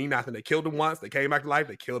 didn't mean nothing. They killed them once. They came back to life.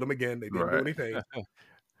 They killed them again. They didn't do anything.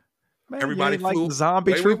 Man, Everybody like flew. the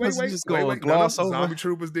zombie troopers. Wait. Just None gloss of the over. zombie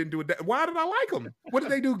troopers didn't do it. Why did I like them? What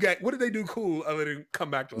did they do? What did they do cool other than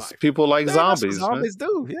come back to life? People like zombies. Zombies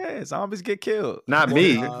do. Yeah, zombies get killed. Not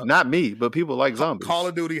me, but people like zombies. Call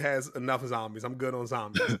of Duty has enough zombies. I'm good on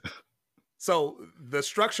zombies. So the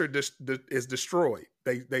structure is destroyed.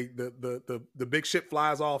 The big ship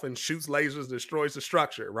flies off and shoots lasers, destroys the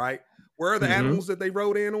structure. Right? Where are the animals that they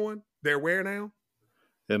rode in on? They're where now?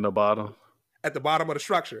 In the bottom. At the bottom of the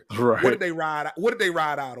structure. Right. What did they ride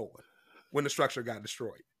out on when the structure got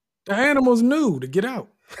destroyed? The animals knew to get out.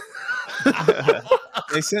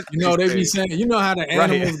 They said, they be saying, you know how the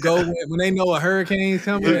animals go when they know a hurricane's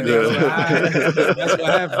coming. That's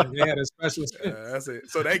what happened. They had a special sense. That's it.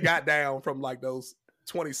 So they got down from like those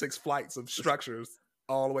 26 flights of structures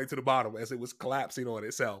all the way to the bottom as it was collapsing on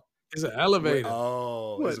itself. It's an elevator.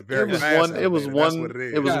 Oh, it's a It very was fast one. It was elevator. That's one. what it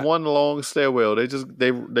is. It was one long stairwell.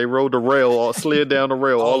 They rode the rail, or slid down the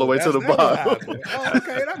rail all the way to the bottom. Oh,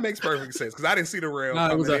 okay, that makes perfect sense because I didn't see the rail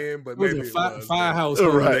coming in, but maybe it was firehouse.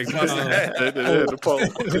 Right.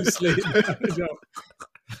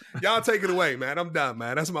 Y'all take it away, man. I'm done,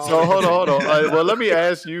 man. That's my. So hold on. All right, well, let me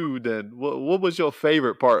ask you then. What was your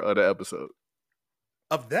favorite part of the episode?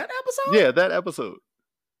 Of that episode? Yeah, that episode.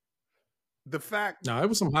 The fact. No, it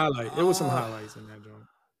was some highlight. It was some highlights in that joint.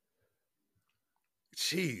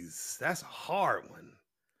 Jeez, that's a hard one.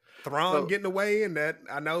 Thrawn getting away, and that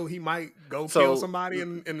I know he might go kill somebody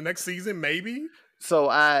in the next season, maybe. So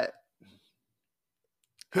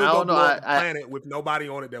He'll go blow up a planet with nobody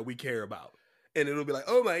on it that we care about. And it'll be like,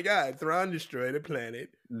 oh my God, Thrawn destroyed a planet.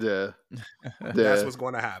 Yeah. That's what's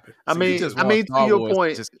going to happen. I mean, to your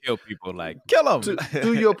point, just kill people, like kill them.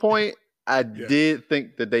 To your point, I did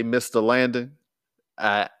think that they missed the landing.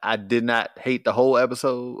 I did not hate the whole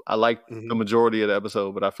episode. I liked the majority of the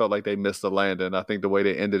episode, but I felt like they missed the landing. I think the way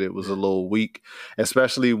they ended it was a little weak,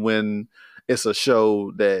 especially when it's a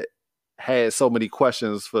show that had so many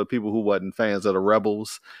questions for people who wasn't fans of the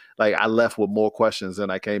Rebels. Like, I left with more questions than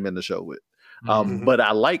I came in the show with. But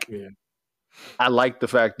I like the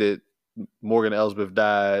fact that Morgan Elsbeth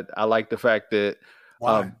died. I like the fact that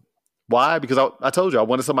why? Because I told you I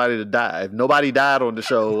wanted somebody to die. If nobody died on the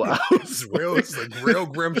show, it's a real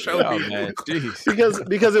grim show. Oh, man.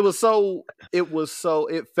 because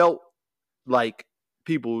it felt like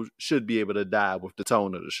people should be able to die with the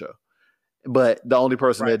tone of the show. But the only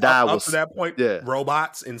person that died was up to that point.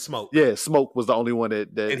 Robots and Smoke. Yeah, Smoke was the only one that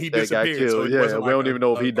and he that got killed. So we don't even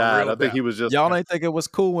know if he died. I think he was just. Y'all ain't think it was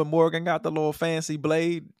cool when Morgan got the little fancy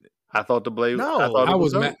blade? I thought the blade. No, I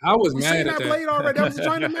was mad at that blade already. That was the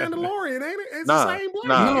joint of Mandalorian, ain't it? It's the same blade.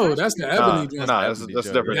 No, that's the ebony joint. That's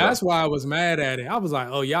different. That's why I was mad at it. I was like,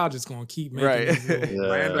 oh, y'all just gonna keep making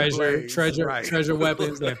treasure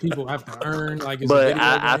weapons that people have to earn. Like, but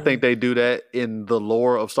I think they do that in the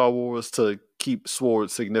lore of Star Wars to keep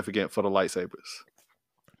swords significant for the lightsabers.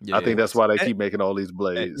 Yeah, I think that's why they keep making all these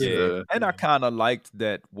blades. And I kind of liked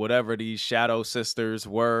that whatever these Shadow Sisters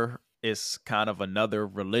were, it's kind of another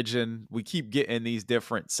religion. We keep getting these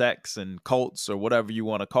different sects and cults or whatever you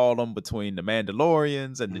want to call them between the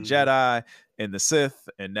Mandalorians and the Jedi and the Sith.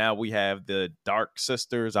 And now we have the Dark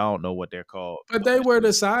Sisters. I don't know what they're called. But they were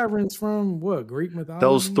the sirens from what? Greek mythology?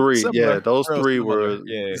 Those three. Similar. Those three were.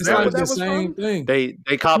 Yeah. It's like the same thing. They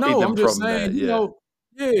copied them I'm just from saying, that.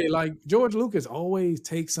 Yeah, like George Lucas always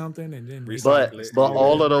takes something and then but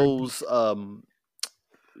all of those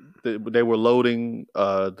they were loading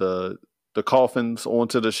the coffins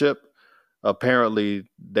onto the ship. Apparently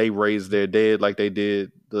they raised their dead like they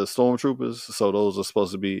did the stormtroopers. So those are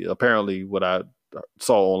supposed to be, apparently what I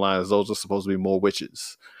saw online is those are supposed to be more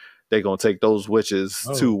witches. They're going to take those witches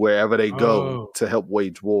to wherever they go to help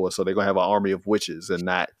wage war. So they're going to have an army of witches and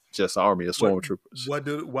not just an army of stormtroopers.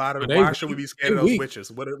 Why should we be scared of those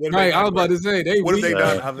witches? What I was about to say, what have they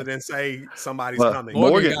done other than say somebody's coming?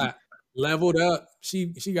 Morgan got leveled up. She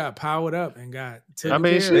got powered up and got. I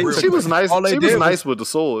mean, she was nice. She was nice with the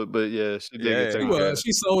sword, but yeah, she did.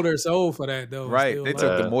 She sold her soul for that though. Right, they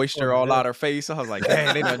took the moisture all out her face. I was like,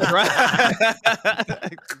 dang, they done dried.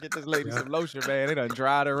 Get this lady some lotion, man. They done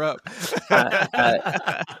dried her up.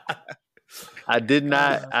 I did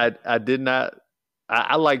not.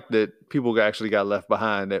 I like that people actually got left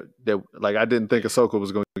behind. That like I didn't think Ahsoka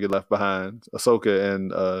was going to get left behind. Ahsoka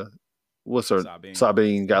and what's her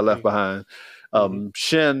Sabine got left behind.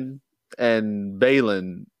 Shin and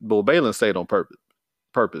Balin. Well, Balin stayed on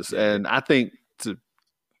purpose, and I think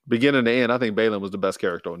beginning to end, I think Balin was the best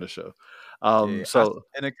character on this show. And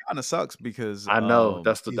it kind of sucks because I know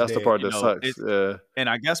that's the dead. part that sucks. And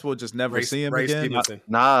I guess we'll just never see him again.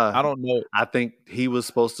 I don't know. I think he was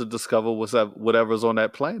supposed to discover whatever's on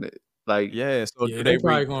that planet. Like, so they're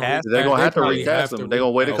gonna have to recast him. They're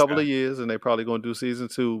gonna wait a couple of years, and they're probably gonna do season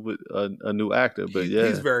 2 with a new actor. But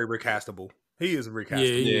he's very recastable. He is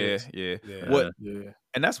recastable. Yeah.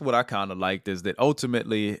 And that's what I kind of liked, is that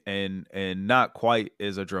ultimately, and not quite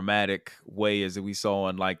as a dramatic way as we saw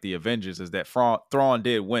in like the Avengers, is that Thrawn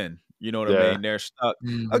did win. You know what I mean? They're stuck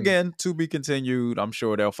again, to be continued. I'm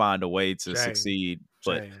sure they'll find a way to succeed.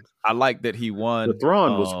 But I like that he won. The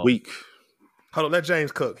Thrawn was weak. Hold on, let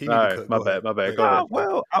James cook. He need to cook. My bad. Go ahead.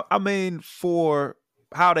 Well, I mean, for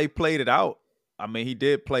how they played it out, I mean, he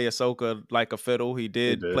did play Ahsoka like a fiddle. He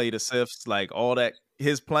did play the Siths, like all that.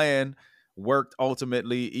 His plan worked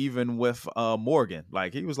ultimately, even with Morgan.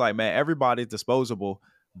 Like, he was like, man, everybody's disposable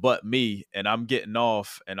but me, and I'm getting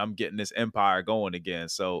off, and I'm getting this empire going again.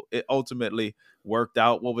 So it ultimately worked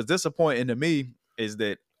out. What was disappointing to me is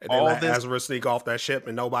that Ezra sneak off that ship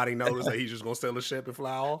and nobody noticed that he's just gonna steal a ship and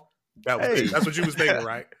fly off. That's what you was thinking,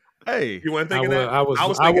 right? You weren't thinking that? I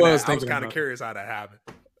was kind of curious how that happened.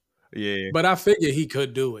 Yeah, but I figured he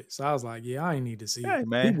could do it, so I was like, "Yeah, I ain't need to see it."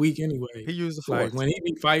 Man, he weak anyway. He used the force. Like when he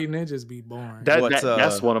be fighting, it just be boring.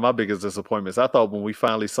 That's one of my biggest disappointments. I thought when we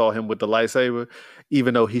finally saw him with the lightsaber,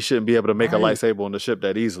 even though he shouldn't be able to make a lightsaber on the ship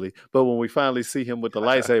that easily, but when we finally see him with the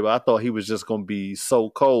lightsaber, I thought he was just going to be so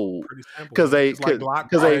cold because they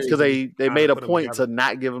made a point to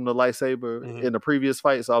not give him the lightsaber in the previous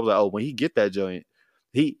fight. So I was like, oh, when he get that joint.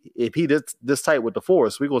 If he did this tight with the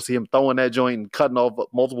force, we're gonna see him throwing that joint and cutting off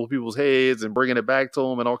multiple people's heads and bringing it back to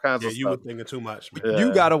him and all kinds of stuff. You were thinking too much.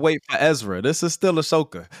 You gotta wait for Ezra. This is still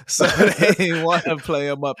Ahsoka, so they ain't want to play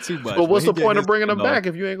him up too much. But what's the point of bringing him back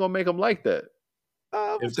if you ain't gonna make him like that?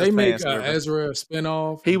 If they make Ezra a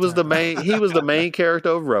spinoff, he was the main character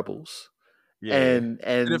of Rebels. Yeah. And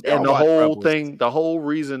the whole thing, the whole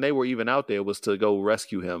reason they were even out there was to go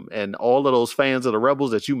rescue him. And all of those fans of the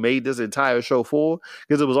Rebels that you made this entire show for,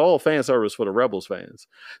 because it was all fan service for the Rebels fans.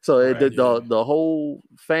 So the whole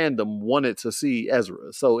fandom wanted to see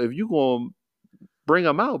Ezra. So if you gonna bring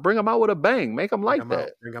him out with a bang, make him like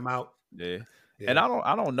that. Bring him out. Yeah. And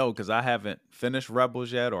I don't know, because I haven't finished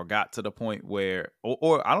Rebels yet, or got to the point where,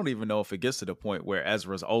 or I don't even know if it gets to the point where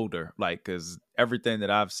Ezra's older. Like, because everything that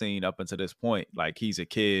I've seen up until this point, like, he's a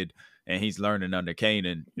kid and he's learning under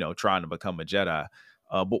Kanan, trying to become a Jedi.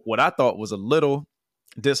 But what I thought was a little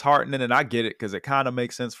disheartening, and I get it because it kind of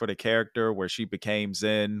makes sense for the character, where she became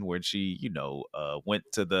Zen, where she, went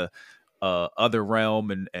to the other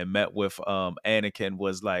realm and met with Anakin,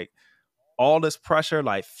 was like, all this pressure.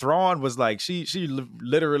 Like, Thrawn was like, she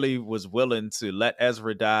literally was willing to let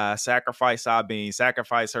Ezra die, sacrifice Sabine,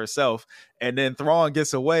 sacrifice herself, and then Thrawn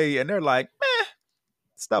gets away, and they're like, meh,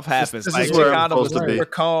 stuff happens. This like, is where she kind of was super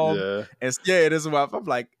calm. Yeah. And this is what I'm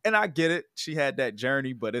like, and I get it. She had that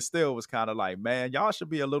journey, but it still was kind of like, man, y'all should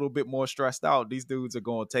be a little bit more stressed out. These dudes are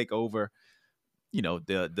going to take over,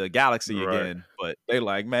 the galaxy again. But they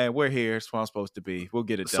like, man, we're here. It's where I'm supposed to be. We'll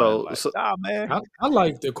get it done. Man. I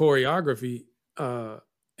like the choreography, and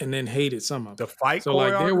then hated some of it. The fight so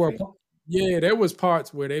choreography? Like there was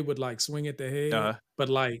parts where they would like swing at the head, but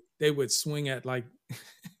like they would swing at like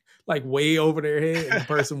like way over their head, and the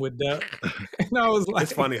person would duck. And I was like,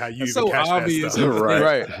 it's funny how you so catch obvious, that stuff.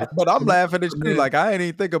 Right? But I'm laughing at you, like, I ain't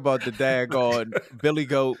even think about the daggone Billy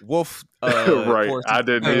Goat Wolf. Right, I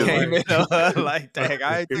didn't either. Like, dang,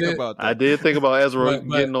 I ain't think about that. I did think about Ezra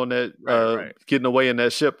getting on that, getting away in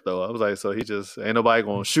that ship, though. I was like, so he just ain't nobody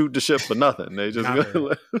gonna shoot the ship for nothing. They just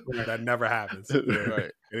that never happens.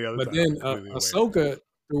 Right. But then Ahsoka,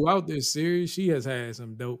 throughout this series, she has had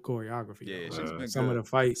some dope choreography. Yeah, she's been some good. of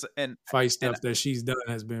the fight stuff that she's done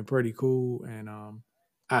has been pretty cool. And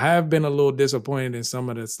I have been a little disappointed in some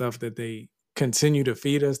of the stuff that they continue to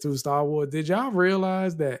feed us through Star Wars. Did y'all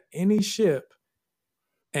realize that any ship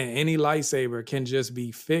and any lightsaber can just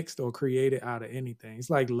be fixed or created out of anything? It's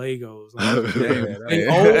like Legos. Like, they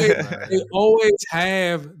always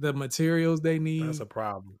have the materials they need. That's a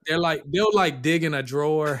problem. They'll like dig in a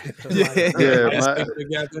drawer. They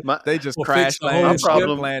just crash My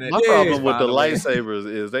problem with the lightsabers lightsabers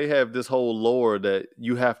is they have this whole lore that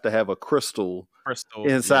you have to have a crystal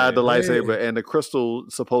inside the lightsaber, and the crystal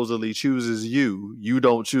supposedly chooses you. You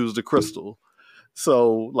don't choose the crystal.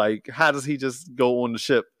 So, like, how does he just go on the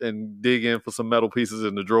ship and dig in for some metal pieces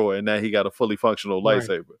in the drawer, and now he got a fully functional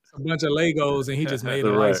lightsaber? A bunch of Legos, and he just made a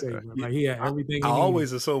lightsaber. Like, he had everything. I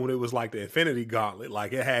always assumed it was like the Infinity Gauntlet.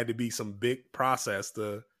 Like, it had to be some big process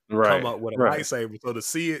to come up with a lightsaber. So to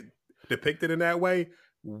see it depicted in that way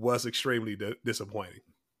was extremely disappointing.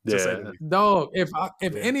 To say the least. Dog,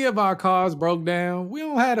 if any of our cars broke down, we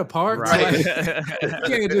don't have the parts. Right. Like, you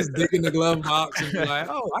can't just dig in the glove box and be like,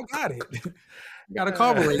 "Oh, I got it. Got a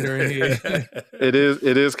carburetor in here." It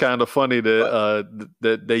is kind of funny that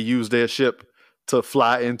that they use their ship to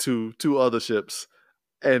fly into 2 other ships,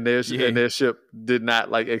 and their ship did not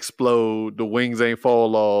like explode. The wings ain't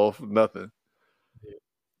fall off. Nothing.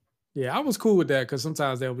 Yeah, I was cool with that because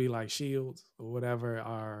sometimes they'll be like shields or whatever.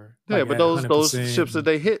 Or like but those ships that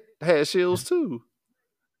they hit had shields too.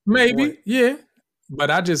 Maybe, yeah. But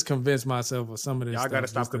I just convinced myself of some of this. Y'all stuff got to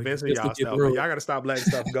stop convincing just to y'all get stuff. through Y'all it. got to stop letting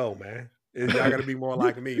stuff go, man. Y'all got to be more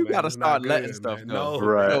like me, You man. got to It's start not letting good, stuff man. go. No,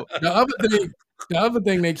 Right. The other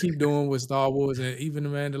thing they keep doing with Star Wars and even the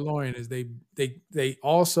Mandalorian is they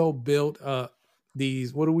also built up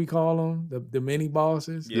these, what do we call them? The mini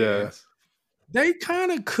bosses. Yes. They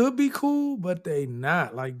kind of could be cool, but they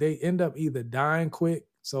not. Like they end up either dying quick.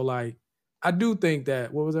 So like I do think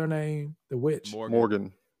that, what was her name? The witch.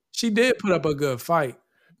 Morgan. She did put up a good fight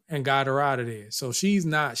and got her out of there. So she's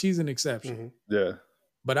an exception. Mm-hmm. Yeah.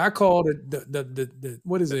 But I called it the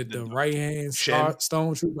what is it? The right hand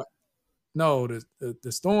stone trooper. No, the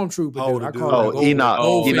stormtrooper. Oh, dude. I the call dude. it Enoch.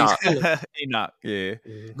 Goldface Killer. Enoch, yeah.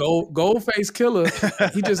 Goldface Killer.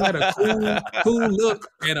 He just had a cool look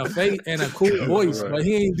and a face and a cool voice, Right. but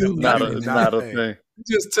he ain't do Not nothing. a thing. He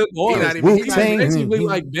just took orders. even- He was basically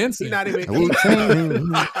like Benson. He not even.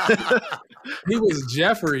 He was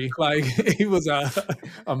Jeffrey, like he was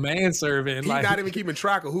a manservant. He's Like not even keeping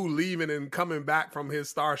track of who leaving and coming back from his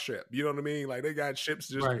starship. You know what I mean? Like they got ships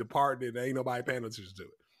just departing. Ain't nobody paying attention to it.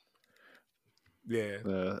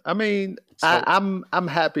 Yeah. I mean, I'm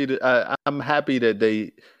happy that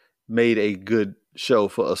they made a good show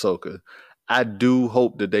for Ahsoka. I do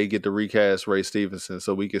hope that they get to recast Ray Stevenson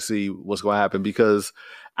so we can see what's going to happen, because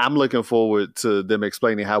I'm looking forward to them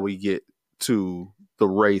explaining how we get to the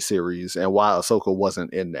Ray series and why Ahsoka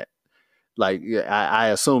wasn't in that. Like, I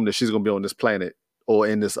assume that she's going to be on this planet or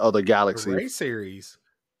in this other galaxy. The Ray series.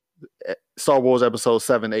 Star Wars episode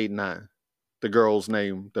 7, 8, 9. The girl's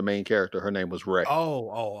name, the main character, her name was Ray.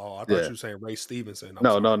 Oh! I thought you were saying Ray Stevenson.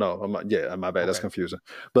 No. My bad. That's confusing.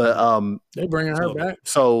 But they bringing her back.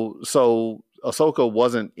 So Ahsoka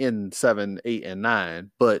wasn't in 7, 8, and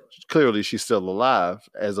 9, but clearly she's still alive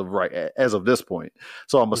as of this point.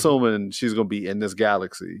 So I'm assuming she's going to be in this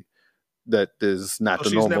galaxy that is not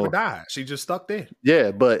the normal. She's never died. She just stuck there.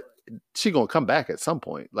 Yeah, but she's going to come back at some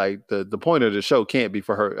point. Like the point of the show can't be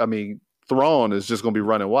for her. I mean, Thrawn is just going to be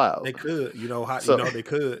running wild. They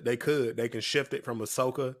could, they can shift it from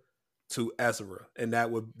Ahsoka to Ezra, and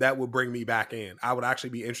that would bring me back in. I would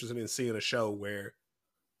actually be interested in seeing a show where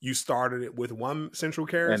you started it with one central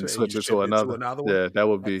character and switch it to another one. Yeah, that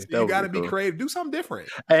would be. You got to be creative. Do something different.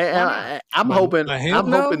 And I'm hoping that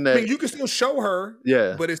I mean, you can still show her.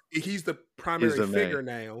 Yeah, but he's the primary figure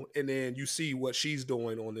now, and then you see what she's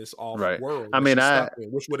doing on this off world. I mean,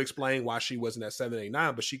 which would explain why she wasn't at 7, 8,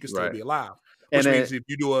 9, but she could still be alive. And Which means if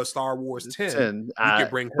you do a Star Wars 10 you can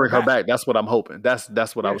bring her back. That's what I'm hoping.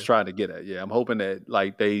 That's what I was trying to get at. Yeah, I'm hoping that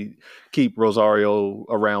like they keep Rosario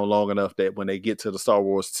around long enough that when they get to the Star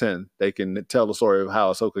Wars 10, they can tell the story of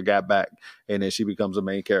how Ahsoka got back, and then she becomes a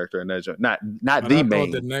main character in that joint. Not the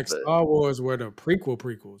main. The next Star Wars were the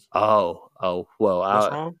prequels. Oh, well,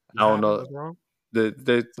 I don't know. What's wrong?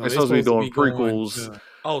 They're supposed to be doing prequels.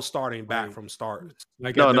 Starting back from start.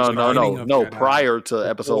 Like no. Prior to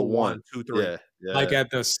episode 1, 2, 3. Yeah. Like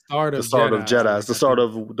at the start of Jedi, the start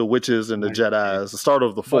of the witches and the Jedis, the start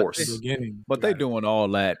of the Force. But they're doing all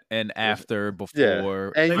that and after,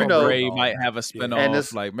 before, and Ray might have a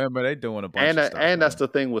spinoff. Like, remember, they're doing a bunch of stuff. And that's the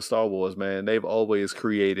thing with Star Wars, man. They've always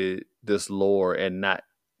created this lore and not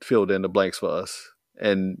filled in the blanks for us.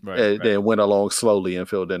 And then went along slowly and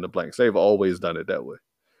filled in the blanks. They've always done it that way.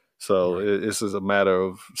 So this is a matter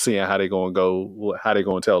of seeing how they're going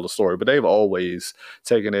to tell the story. But they've always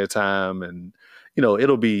taken their time, and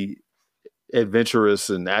it'll be adventurous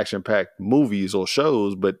and action-packed movies or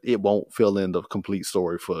shows, but it won't fill in the complete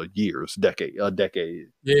story for years, a decade.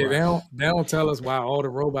 Yeah, they don't tell us why all the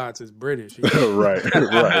robots is British. right.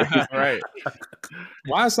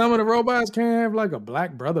 Why some of the robots can't have like a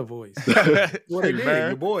black brother voice? What they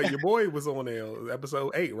did? Your boy was on there,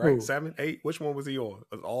 episode 8, right? Who? 7, 8. Which one was he on?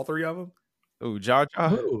 All 3 of them? Oh, Jar Jar.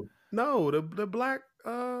 Who? No, the black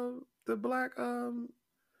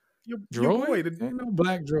your droid? boy, Ain't no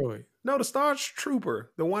black droid. No, the Star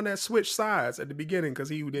Trooper, the one that switched sides at the beginning because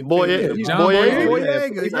he didn't. Boyega. He's talking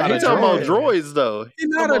about droids, though. He's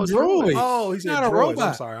not a droid. Oh, he's not a droids. robot.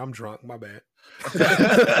 I'm sorry, I'm drunk. My bad.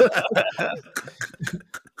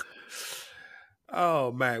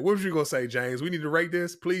 Oh man, what was you gonna say, James? We need to rate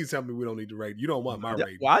this. Please tell me we don't need to rate. You don't want my Yeah,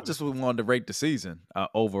 rating. well, I just wanted to rate the season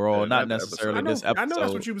overall, Yeah, not not the episode. necessarily this I know that's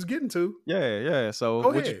episode. what you was getting to. Yeah. So, Go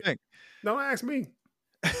what you ahead. think? Don't ask me.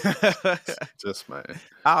 Just man.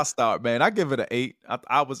 I'll start, man. I give it an 8.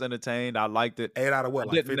 I was entertained. I liked it. 8 out of what?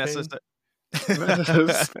 I Like didn't 15?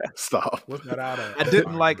 Stop. What's that out of? I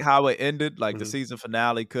didn't like how it ended. Like the Mhm. season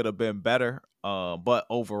finale could have been better. But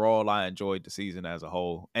overall, I enjoyed the season as a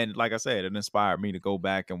whole. And like I said, it inspired me to go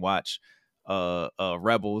back and watch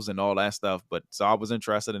Rebels and all that stuff. But so I was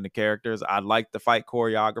interested in the characters. I liked the fight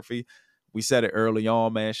choreography. We said it early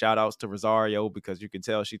on, man. Shout outs to Rosario because you can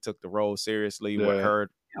tell she took the role seriously with Yeah. her,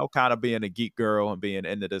 kind of being a geek girl and being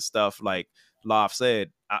into this stuff. Like Lof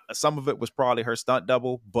said, some of it was probably her stunt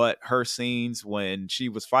double, but her scenes when she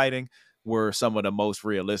was fighting were some of the most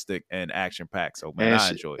realistic and action packed. So man,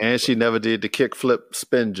 I enjoyed it. And she never did the kickflip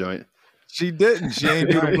spin joint. She didn't. She ain't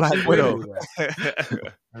do the Black She Widow. didn't do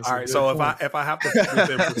That's All a right, good so point. if I have to put this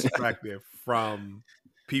in perspective from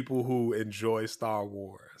people who enjoy Star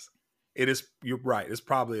Wars, you're right. It's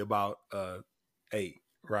probably about 8,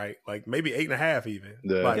 right? Like maybe 8.5 even.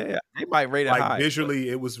 Yeah. Like, Yeah, they might rate it like high. visually,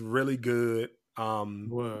 it was really good.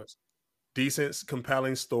 Was. Decent,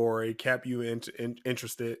 compelling story, kept you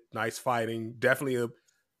interested. Nice fighting. Definitely an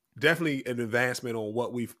advancement on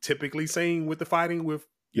what we've typically seen with the fighting with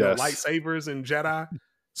Yes. lightsabers and Jedi.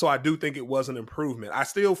 So I do think it was an improvement. I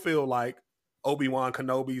still feel like Obi-Wan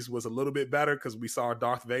Kenobi's was a little bit better because we saw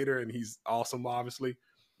Darth Vader and he's awesome, obviously.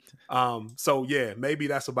 So yeah, maybe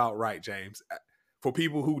that's about right, James. For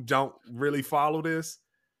people who don't really follow this,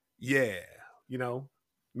 yeah,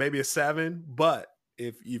 maybe a 7. But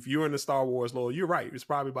if you're in the Star Wars lore, you're right. It's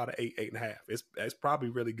probably about an 8, 8.5. It's probably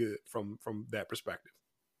really good from that perspective.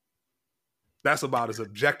 That's about as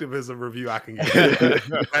objective as a review I can get.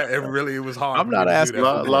 It was hard. I'm for me not to do asking.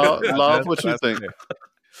 that. Love what you think.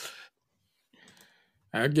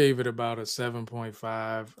 I gave it about a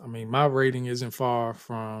 7.5. I mean, my rating isn't far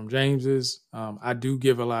from James's. I do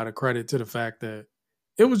give a lot of credit to the fact that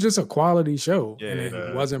it was just a quality show and it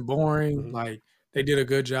Yeah. wasn't boring. Mhm. Like they did a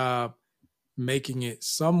good job making it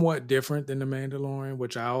somewhat different than The Mandalorian,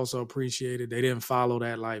 which I also appreciated. They didn't follow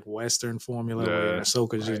that like Western formula where Yeah.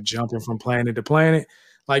 Ahsoka's Right. just jumping from planet to planet.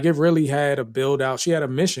 Like it really had a build out. She had a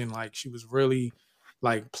mission. Like she was really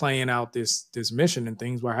like playing out this mission and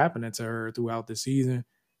things were happening to her throughout the season.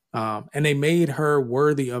 And they made her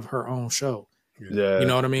worthy of her own show. Yeah. You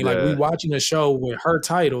know what I mean? Like we watching a show with her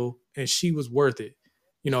title and she was worth it.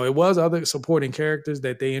 It was other supporting characters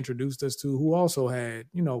that they introduced us to who also had,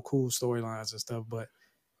 cool storylines and stuff. But,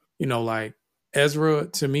 like Ezra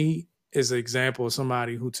to me is an example of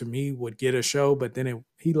somebody who to me would get a show, but then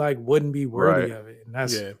he like wouldn't be worthy Right. of it. And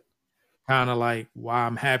that's Yeah. kind of like why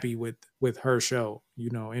I'm happy with her show,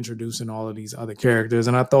 introducing all of these other characters.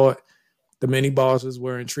 And I thought the mini bosses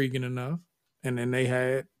were intriguing enough. And then they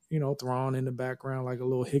had, Thrawn in the background like a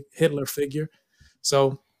little Hitler figure.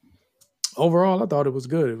 So overall, I thought it was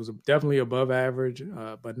good. It was definitely above average,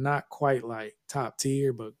 but not quite like top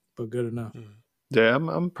tier, but good enough. Yeah,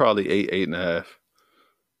 I'm probably 8, 8.5.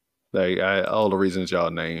 Like all the reasons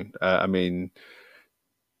y'all named. I mean,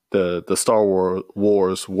 the Star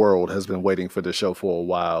Wars world has been waiting for the show for a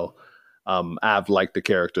while. I've liked the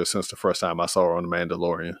character since the first time I saw her on The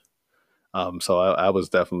Mandalorian. So I was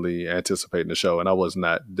definitely anticipating the show, and I was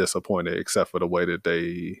not disappointed except for the way that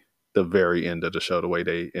the very end of the show, the way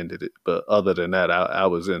they ended it. But other than that, I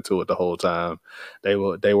was into it the whole time. They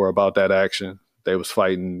were about that action. They was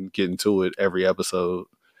fighting, getting to it every episode.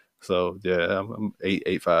 So yeah, I'm 8,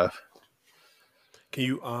 8.5. Can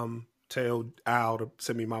you tell Al to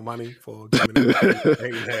send me my money for giving it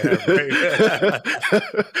 8.5?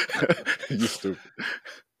 You stupid.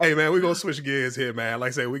 Hey man, we're gonna switch gears here, man. Like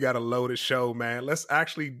I said, we got a loaded show, man. Let's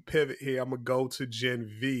actually pivot here. I'm gonna go to Gen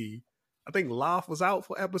V. I think Lof was out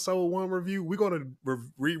for episode 1 review. We're gonna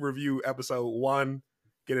re-review episode 1,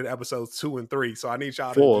 get into episodes 2 and 3. So I need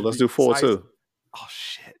y'all 4. to Let's do 4 precise. too. Oh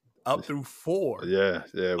shit, up through 4. Yeah,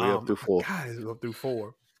 we up through 4. God, it's up through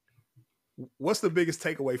 4. What's the biggest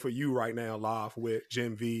takeaway for you right now, Lof, with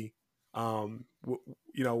Gen V?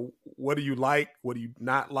 What do you like? What do you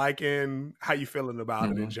not liking? How you feeling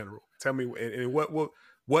about it in general? Tell me, and what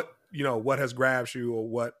has grabbed you,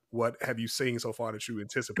 or what have you seen so far that you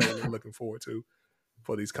anticipate and looking forward to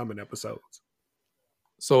for these coming episodes?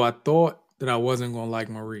 So I thought that I wasn't going to like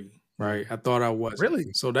Marie, right? I thought I wasn't. Really?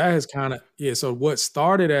 So that has kind of, so what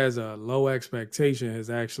started as a low expectation has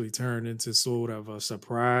actually turned into sort of a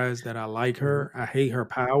surprise that I like her. I hate her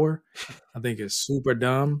power. I think it's super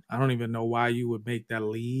dumb. I don't even know why you would make that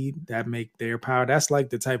lead, that make their power. That's like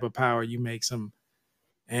the type of power you make some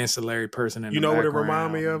ancillary person in You the know what it background.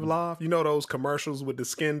 remind me of, Love? You know those commercials with the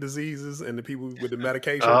skin diseases and the people with the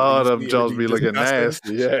medication? Oh, and you them see it Jones be be looking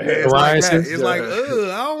disgusting? nasty. Yeah, Yeah. it's like that. Psoriasis? It's like, ugh,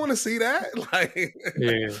 I don't want to see that. Like,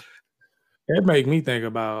 Yeah. It make me think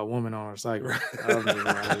about a woman on her cycle. I'm just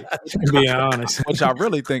like, to be honest. Which I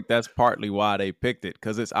really think that's partly why they picked it,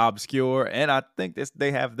 because it's obscure, and I think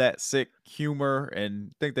they have that sick humor,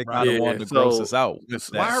 and think they kind of Yeah. wanted to gross us So- out with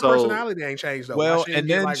why that. her So- personality ain't changed though? Well, Why she didn't and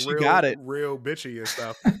get then like she real, got it. real bitchy and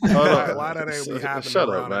stuff? Hold Why that ain't be happening Shut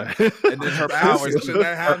around up, her? man. And then her That's powers, the shit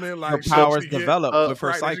that happening. her Like powers she get- develop with her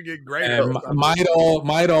right, cycle. she get greater. And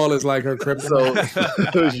Might all is like her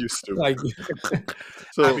kryptonite. So you stupid. like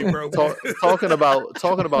So I be broke. talking about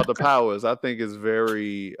the powers, I think is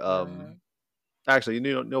very actually,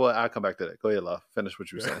 you know what? I'll come back to that. Go ahead, Love. Finish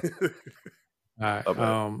what you were saying. all right.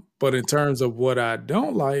 Okay. But in terms of what I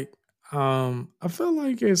don't like, I feel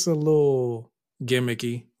like it's a little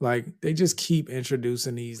gimmicky. Like they just keep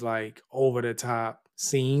introducing these like over the top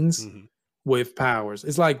scenes Mhm. with powers.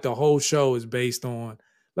 It's like the whole show is based on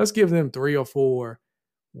let's give them 3 or 4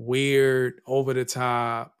 weird, over the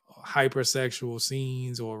top, hypersexual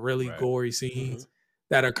scenes or really Right. gory scenes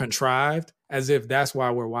that are contrived as if that's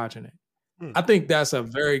why we're watching it. Hmm. I think that's a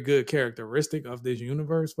very good characteristic of this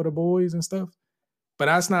universe for the boys and stuff. But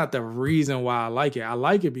that's not the reason why I like it. I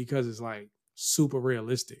like it because it's like super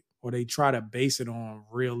realistic, or they try to base it on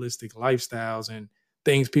realistic lifestyles and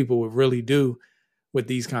things people would really do with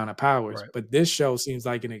these kind of powers. Right. But this show seems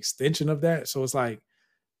like an extension of that. So it's like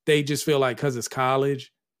they just feel like because it's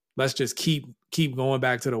college, let's just keep going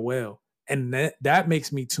back to the well. And that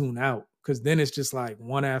makes me tune out because then it's just like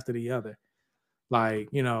one after the other. Like,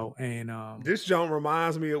 you know, and This joint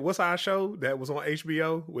reminds me of what's our show that was on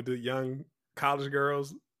HBO with the young college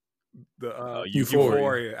girls, the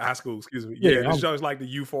Euphoria. High School. Excuse me. Yeah, Yeah, this I'm- show is like the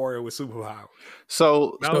Euphoria with superpower.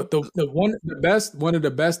 So No, one of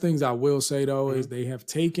the best things I will say though is they have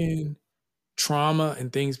taken trauma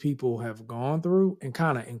and things people have gone through and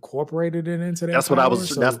kind of incorporated it into their that's what I power. was.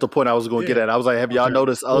 So- That's the point I was going to get Yeah. at. I was like, have y'all Okay.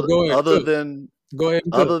 noticed Well, go ahead, other cook. than Go ahead.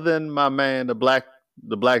 And other cook. than my man, the black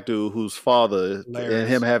dude whose father and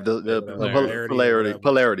him have the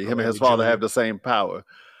polarity. Him and his father have the same power.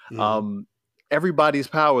 Mhm. Everybody's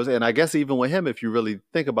powers, and I guess even with him, if you really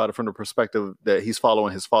think about it from the perspective that he's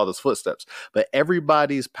following his father's footsteps, but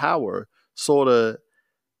everybody's power sort of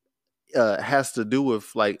has to do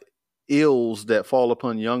with like ills that fall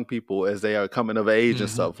upon young people as they are coming of age and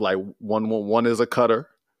Mhm. stuff. Like one is a cutter.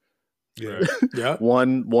 Yeah. Yeah.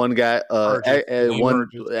 One got Urges. one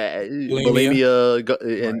Bulimia.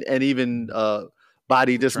 bulimia and even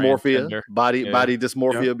body dysmorphia, Transgender. body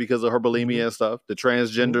dysmorphia Yeah. because of her bulimia and stuff, the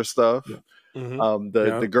transgender stuff. Yeah. Mhm.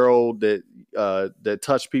 The girl that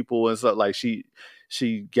touched people and stuff, like she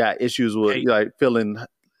got issues with Hate. like feeling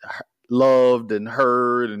loved and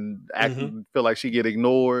heard and acting feel like she get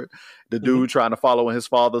ignored. The dude trying to follow in his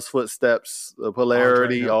father's footsteps,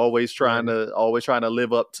 polarity, Andre, always trying to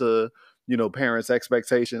live up to, you know, parents'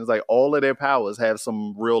 expectations. Like all of their powers have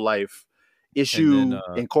some real life issue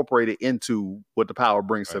incorporated into what the power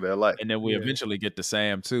brings to their life. And then we Yeah. eventually get to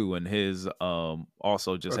Sam too, and his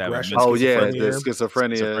also just having Aggression. Oh yeah, Schizophrenia. the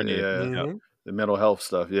schizophrenia, yeah. Mhm. The mental health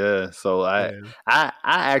stuff, yeah. So Yeah. I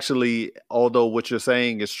actually, although what you're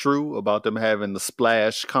saying is true about them having the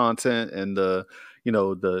splash content and the, you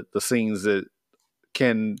know, the scenes that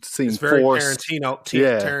can seem It's very forced,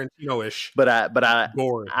 Tarantino-ish. but I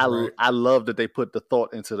Gory, right? I love that they put the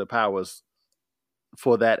thought into the powers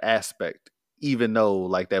for that aspect, even though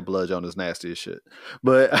like that blood on is nasty as shit.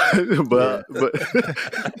 But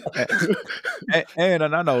and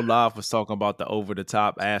I know Love was talking about the over the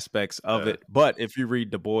top aspects of it, but if you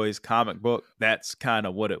read the boys comic book, that's kind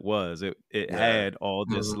of what it was. It had all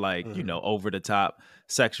this like, you know, over the top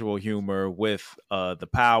sexual humor with the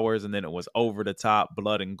powers, and then it was over the top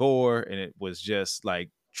blood and gore, and it was just like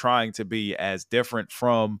trying to be as different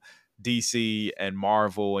from DC and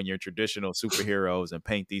Marvel and your traditional superheroes and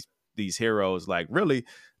paint these heroes like really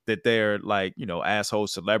that they're like, you know, asshole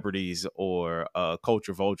celebrities or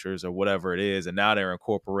culture vultures or whatever it is. And now they're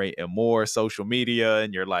incorporating more social media,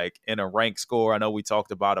 and you're like in a rank score. I know we talked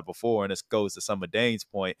about it before, and this goes to some of Dane's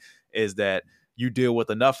point, is that you deal with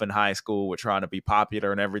enough in high school with trying to be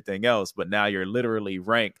popular and everything else, but now you're literally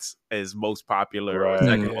ranked as most popular or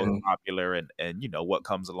second most popular, and you know what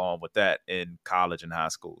comes along with that in college and high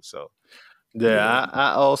school. So yeah,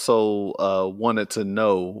 I also wanted to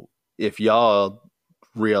know if y'all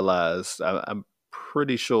realized, I'm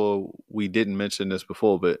pretty sure we didn't mention this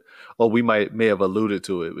before, but we may have alluded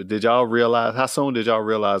to it. But did y'all realize, how soon did y'all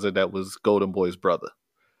realize that was Golden Boy's brother?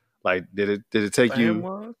 Like, did it take Sam you?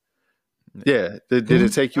 was? Yeah. Did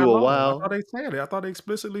it take you Not a long. I while? thought they said it. I thought they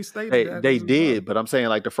explicitly stated that. They this is his did, brother. but I'm saying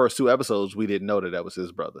like the first 2 episodes, we didn't know that was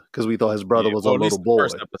his brother because we thought his brother was well, a at least little the boy.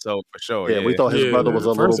 first episode for sure. Yeah, we thought his Yeah, brother was the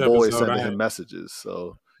a little first boy episode, sending I- him messages.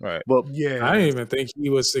 So, Right. but Yeah. I didn't even think he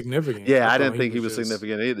was significant. yeah, I thought didn't think he was just-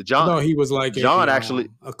 significant either. I John thought he was like John a, actually-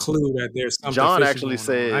 a clue that there's something. John fishy actually going on.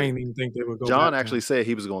 said- I didn't even think they would go. John back to actually him. said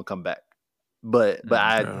he was going to come back. But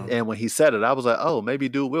Yeah. and when he said it, I was like, oh, maybe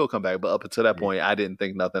dude will come back. But up until that point, I didn't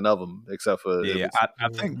think nothing of him except for Yeah, I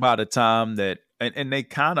think by the time that and they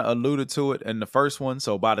kind of alluded to it in the first one.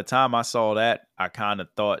 So by the time I saw that, I kind of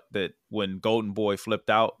thought that when Golden Boy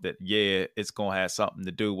flipped out, that it's gonna have something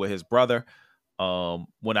to do with his brother.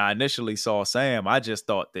 When I initially saw Sam, I just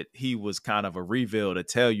thought that he was kind of a reveal to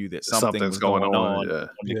tell you that something was going on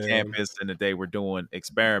the campus and that they were doing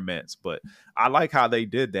experiments. But I like how they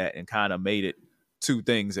did that and kind of made it 2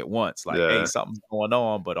 things at once. Like, hey, something's going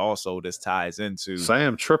on, but also this ties into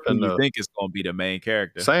Sam tripping who you though. think is going to be the main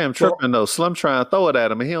character. Sam tripping though. Slim trying to throw it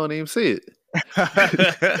at him and he don't even see it.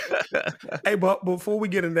 Hey, but before we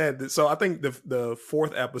get into that, so I think the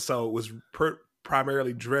 4th episode was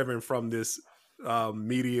primarily driven from this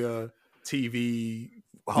media TV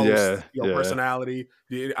host personality.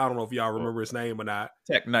 I don't know if y'all remember his name or not.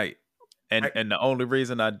 Tech Knight. And the only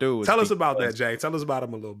reason I do is tell us about that, Jay. Tell us about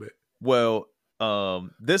him a little bit. Well,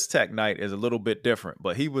 this Tech Knight is a little bit different,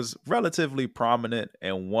 but he was relatively prominent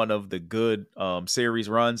in one of the good series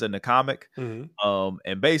runs in the comic. Mm-hmm.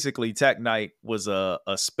 And basically Tech Knight was a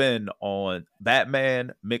spin on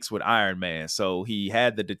Batman mixed with Iron Man. So he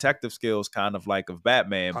had the detective skills kind of like of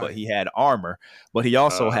Batman, but he had armor, but he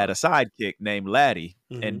also had a sidekick named Laddie.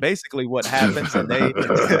 Mm-hmm. And basically what happens, and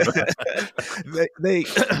they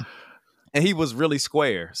and he was really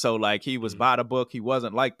square. So like he was by the book. He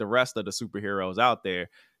wasn't like the rest of the superheroes out there.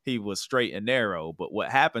 He was straight and narrow. But what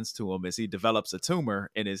happens to him is he develops a tumor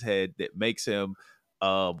in his head that makes him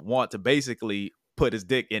want to basically put his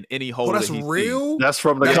dick in any hole. That's that he real? sees. That's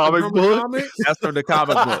from the comic book? That's from the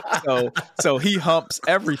comic book. So he humps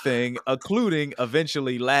everything, including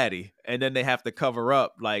eventually Laddie. And then they have to cover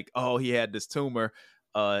up like, oh, he had this tumor.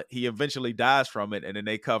 He eventually dies from it, and then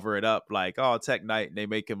they cover it up like, oh, Tech Knight, and they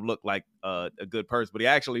make him look like a good person, but he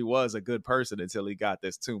actually was a good person until he got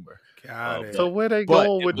this tumor. So where they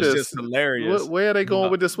going with this? Just hilarious. Where are they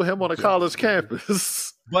going with this with him on a college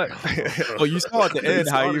campus? But well, you saw at the end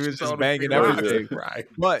how he was just banging everything. Right.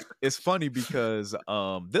 But it's funny because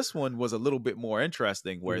this one was a little bit more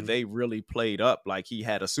interesting, where they really played up like he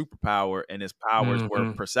had a superpower and his powers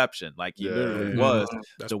were perception. Like he literally was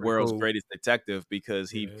the world's greatest detective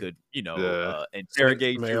because he could,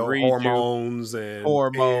 interrogate you, read hormones you, and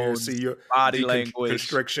hormones, see your body language,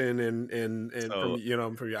 constriction, and So,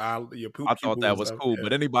 from your poop. I thought that was cool.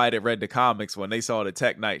 But anybody that read the comics, when they saw the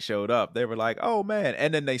Tech Knight showed up, they were like, "Oh man!"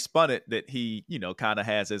 And then they spun it that he, kind of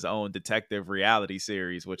has his own detective reality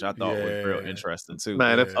series, which I thought was real interesting too.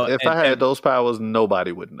 Man, if I had those powers,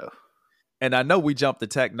 nobody would know. And I know we jumped to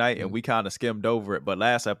Tech Knight and we kind of skimmed over it, but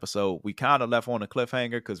last episode we kind of left on a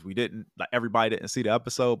cliffhanger because we didn't, like, everybody didn't see the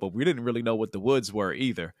episode, but we didn't really know what the woods were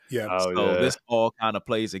either. Yeah. So this all kind of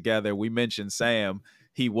plays together. We mentioned Sam.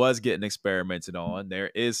 He was getting experimented on. There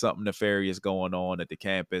is something nefarious going on at the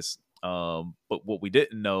campus. But what we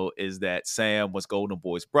didn't know is that Sam was Golden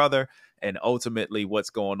Boy's brother, and ultimately what's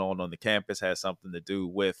going on the campus has something to do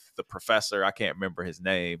with the professor. I can't remember his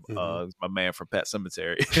name. It's my man from Pet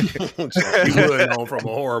Cemetery. You would know from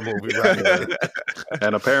a horror movie, right?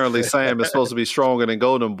 And apparently Sam is supposed to be stronger than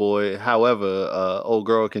Golden Boy. However, old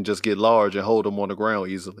girl can just get large and hold him on the ground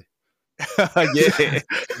easily. Yeah.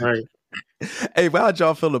 Right. Hey, how'd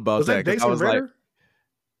y'all feel about Was that that? 'Cause Jason Ritter? like,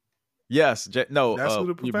 yes, no. That's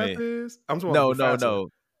who the you mean- professor is? I'm talking No, about the professor.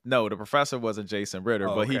 no. The professor wasn't Jason Ritter,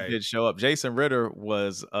 Oh, but he okay. did show up. Jason Ritter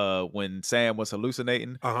was when Sam was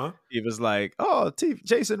hallucinating. Uh-huh. He was like, "Oh,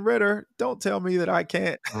 Jason Ritter, don't tell me that I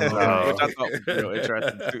can't," which I thought was real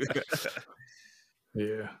interesting too.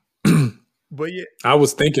 Yeah. But yeah. I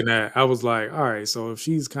was thinking that. I was like, all right, so if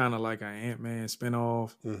she's kind of like an Ant-Man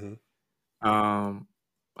spinoff,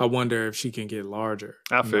 I wonder if she can get larger.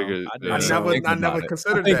 I figured. I never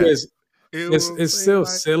considered I think that. it's still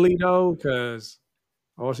silly though, because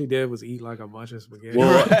all she did was eat like a bunch of spaghetti.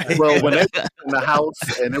 Well, when they were in the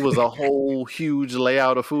house and it was a whole huge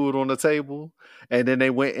layout of food on the table, and then they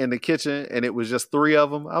went in the kitchen and it was just 3 of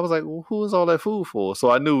them, I was like, well, who is all that food for?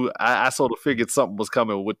 So I knew, I sort of figured something was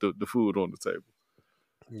coming with the food on the table.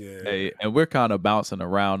 Yeah. Hey, and we're kind of bouncing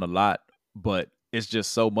around a lot, but it's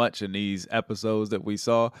just so much in these episodes that we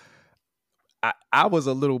saw. I was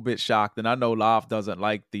a little bit shocked, and I know Love doesn't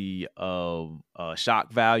like the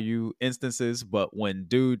shock value instances, but when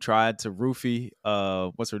dude tried to roofie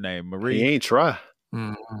what's her name, He Marie, ain't try.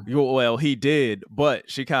 well, he did, but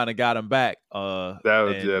she kind of got him back. That I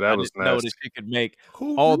was didn't know that nasty. she could make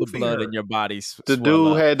Who all the roofied blood her? in your body The swell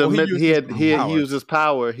dude up. had the Well, he uses had some he power. used his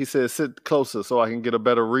power. He said, "Sit closer so I can get a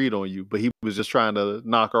better read on you." But he was just trying to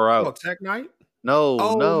knock her Oh, out. Tech Knight? No,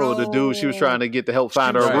 Oh, no, the dude she was trying no. to get to help She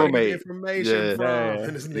find was her trying to get roommate. information Yeah. from, Yeah,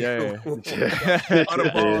 and this yeah. nigga on the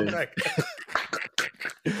ball neck.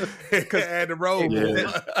 Had the robe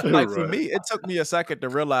on. Like for Right. me, it took me a second to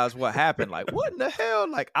realize what happened. Like, what in the hell?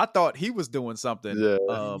 Like, I thought he was doing something Yeah.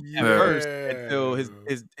 at first until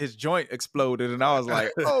his joint exploded, and I was like,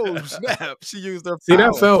 "Oh snap!" She used her See,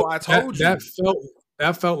 power. that felt I told you.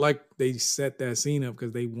 that felt like they set that scene up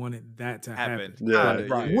because they wanted that to happen. Yeah. Like,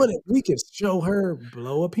 Right. what if we could show her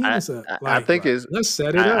blow a penis up? I Like, think it's let's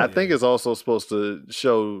set it I up. think it's also supposed to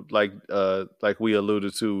show like we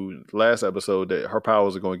alluded to last episode that her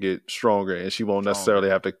powers are going to get stronger and she won't necessarily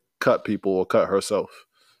have to cut people or cut herself.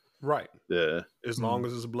 Right. Yeah. As long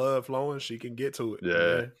as there's blood flowing, she can get to it.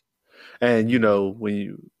 Yeah. And you know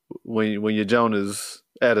when your Joan is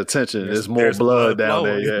at attention, there's more blood down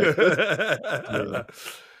there. Yeah.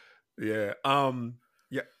 Yeah.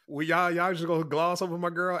 Yeah. Well, y'all just gonna gloss over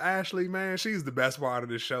my girl Ashley, man. She's the best part of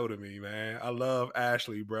this show to me, man. I love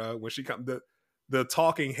Ashley, bro. When she come, the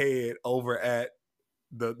talking head over at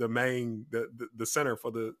the main the center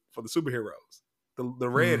for the superheroes, the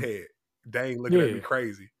redhead, dang, looking at me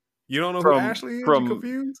crazy. You don't know who Ashley is? You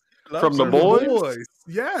confused? From the boys?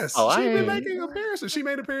 Yes. Oh, She's been making appearances. She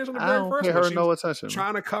made an appearance on the I very don't first pay one. her She no was attention.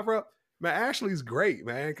 trying to cover up. Man, Ashley's great,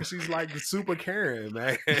 man, because she's like the super Karen,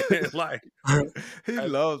 man. Like He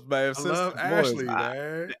loves, man. I Since love the boys, Ashley,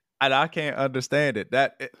 man. And I can't understand it.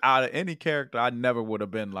 That out of any character, I never would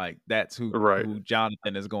have been like, that's who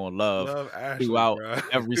Jonathan is going to love Ashley, throughout bro.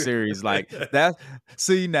 every series. Like that.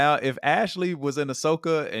 See, now if Ashley was in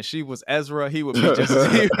Ahsoka and she was Ezra, he would be just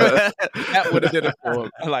that would have did it for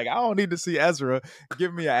him. Like, I don't need to see Ezra.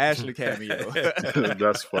 Give me an Ashley cameo.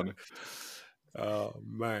 That's funny. Oh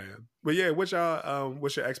man, but yeah, what's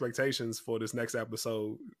your expectations for this next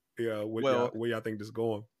episode? Yeah, where y'all think this is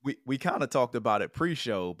going? We kind of talked about it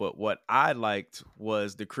pre-show, but what I liked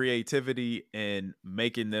was the creativity in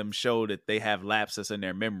making them show that they have lapses in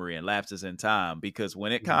their memory and lapses in time. Because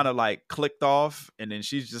when it kind of like clicked off, and then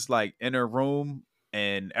she's just like in her room,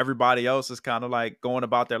 and everybody else is kind of like going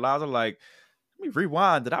about their lives, I'm like, let me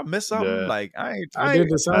rewind. Did I miss something? Yeah. Like I did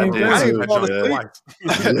the same thing. I ain't fall Yeah. asleep.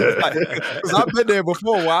 Because I've been there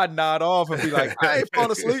before where I nod off and be like, I ain't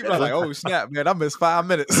fall asleep. And I'm like, oh snap, man, I missed 5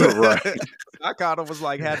 minutes. Right. I kind of was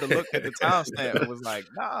like, had to look at the timestamp and was like,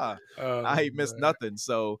 nah, I ain't missed nothing.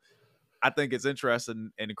 So I think it's interesting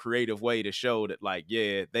in a creative way to show that, like,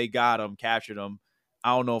 yeah, they got them, captured them.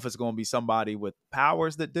 I don't know if it's going to be somebody with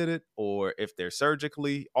powers that did it or if they're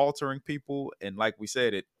surgically altering people. And like we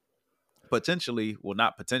said, it potentially, well,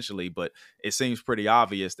 not potentially, but it seems pretty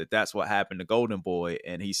obvious that that's what happened to Golden Boy,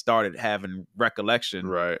 and he started having recollection,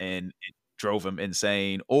 and it drove him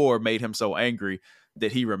insane or made him so angry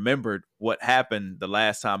that he remembered what happened the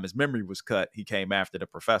last time his memory was cut. He came after the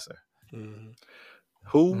professor.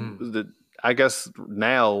 I guess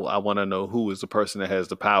now I want to know who is the person that has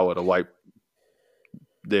the power to wipe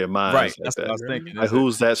their minds. Right, like that's that. what I was thinking. Like,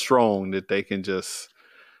 who's that strong that they can just,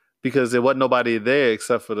 because there wasn't nobody there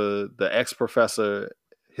except for the ex-professor,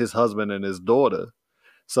 his husband, and his daughter.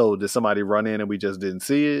 So did somebody run in and we just didn't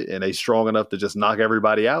see it, and they strong enough to just knock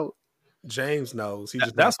everybody out? James knows.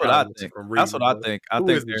 That's what I think. That's what I think. I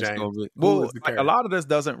think there's James? going to be, well, like a lot of this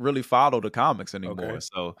doesn't really follow the comics anymore. Okay.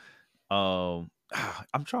 So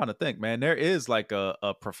I'm trying to think, man. There is like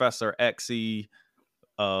a Professor XE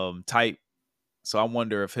type. So I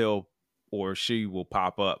wonder if he'll or she will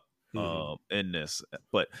pop up in this.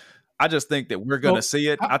 But I just think that we're going to see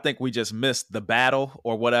it. I think we just missed the battle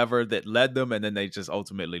or whatever that led them, and then they just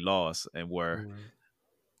ultimately lost and were.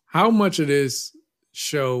 How much of this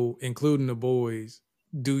show, including the boys,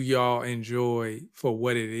 do y'all enjoy for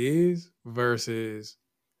what it is versus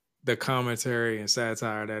the commentary and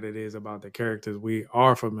satire that it is about the characters we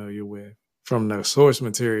are familiar with from the source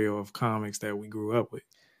material of comics that we grew up with?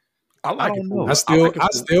 I like it. I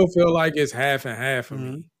still feel like it's half and half for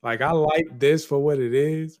me. Like, I like this for what it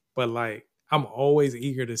is, but like I'm always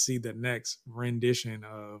eager to see the next rendition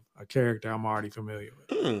of a character I'm already familiar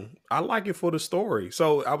with. I like it for the story.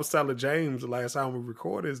 So I was telling James the last time we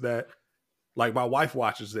recorded is that, like, my wife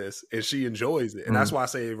watches this and she enjoys it, and that's why I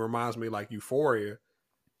say it reminds me like Euphoria.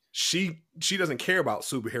 She doesn't care about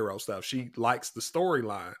superhero stuff. She likes the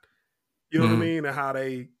storyline. You know what I mean, and how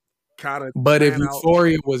they kind of. But if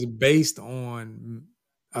Euphoria was based on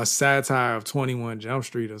a satire of 21 Jump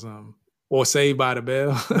Street or something, or Saved by the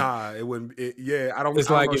Bell, nah, it wouldn't. I don't. It's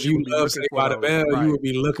I don't like know if you love Saved by the Bell, right. you would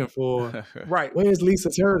be looking for right. Where's Lisa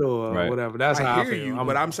Turtle or whatever. That's how I hear feel. you,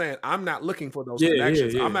 but I'm saying I'm not looking for those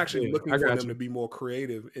connections. I'm actually looking for them to be more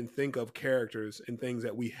creative and think of characters and things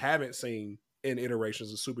that we haven't seen in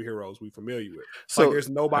iterations of superheroes we're familiar with. So like, there's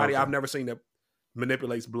nobody I've never seen that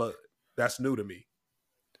manipulates blood. That's new to me.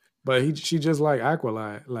 But she just like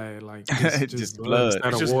Aqualad, like just blood.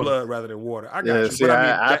 It's just blood rather than water. I got you. See, but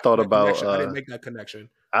I thought about. I didn't make that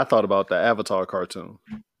connection. I thought about the Avatar cartoon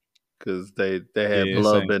because they had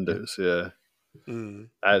blood benders. Yeah,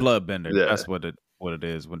 blood bender. Yeah. That's what it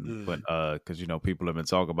is. When because people have been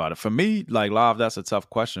talking about it. For me, like Live, that's a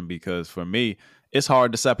tough question because for me, it's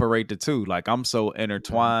hard to separate the two. Like I'm so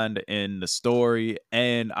intertwined in the story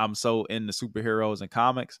and I'm so in the superheroes and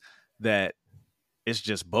comics that it's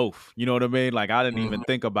just both. You know what I mean? Like I didn't even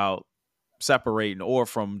think about separating, or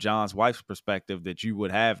from John's wife's perspective, that you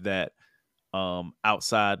would have that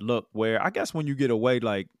outside look where I guess when you get away,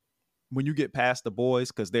 like when you get past the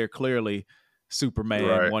boys, because they're clearly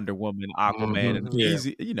Superman, Wonder Woman, Aquaman, and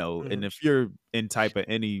easy, and if you're in type of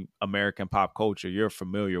any American pop culture, you're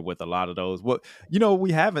familiar with a lot of those. What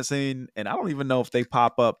we haven't seen, and I don't even know if they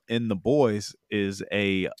pop up in the boys, is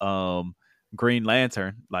a Green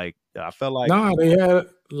Lantern. Like I felt like they had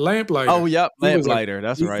Lamplighter. Oh, yep, Lamplighter.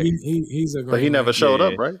 That's right. He's a. But he never showed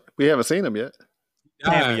up, right? We haven't seen him yet.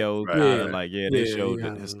 Cameo, they showed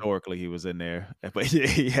that historically he was in there, but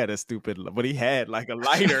he had a stupid, but he had like a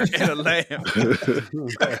lighter and a lamp.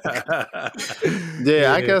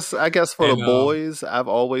 I guess for the boys, I've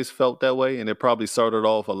always felt that way, and it probably started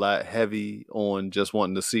off a lot heavy on just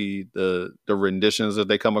wanting to see the renditions that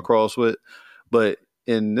they come across with, but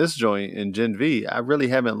in this joint in Gen V, I really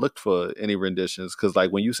haven't looked for any renditions because, like,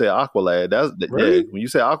 when you say Aqualad, when you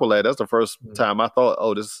say Aqualad, that's the first time I thought,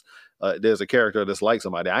 oh, this. There's a character that's like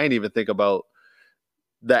somebody. I ain't even think about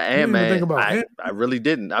the Ant-Man. I really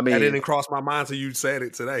didn't. I mean, that didn't cross my mind until you said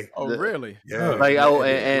it today. Oh, really? Yeah. Like,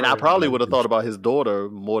 and I probably would have thought about his daughter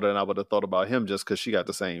more than I would have thought about him, just because she got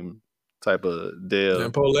the same type of deal.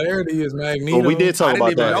 And polarity is Magneto. Well, we did talk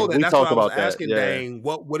about that. We talked about that. Dang,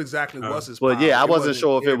 what exactly was his power? But I wasn't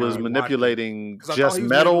sure if it was manipulating just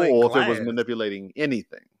metal or if it was manipulating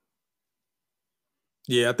anything.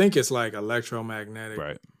 Yeah, I think it's like electromagnetic.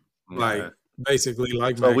 Right. Like basically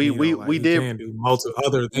like so Magneto, we did do multiple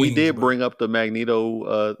other things. We did bring up the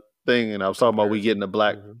Magneto thing, and I was talking about we getting the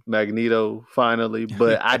black Magneto finally,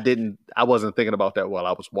 but I wasn't thinking about that while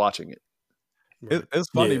I was watching it. It's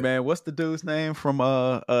funny, man. What's the dude's name from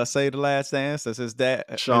Say the Last Dance? That's his dad.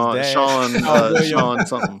 Sean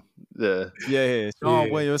something. Yeah. Sean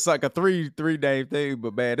Williams. It's like a three name thing,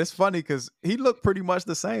 but man, it's funny because he looked pretty much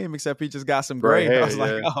the same, except he just got some gray hair. I was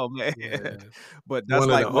like, oh man. Yeah. But that's one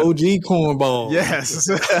like of the OG cornballs. Yes.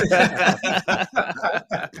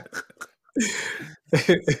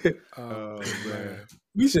 Oh man.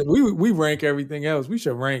 We rank everything else. We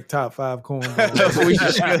should rank top 5 cornballs. We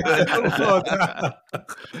should.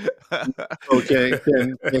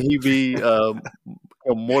 Can he be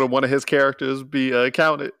more than one of his characters be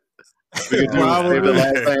counted? We could do Save the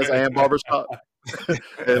Last Dance and Barbershop.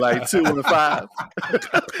 And like 2 and 5.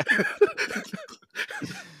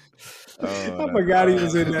 I forgot he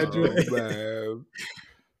was in that joint.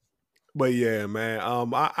 But yeah, man,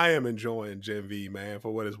 I am enjoying Gen V, man,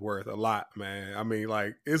 for what it's worth, a lot, man. I mean,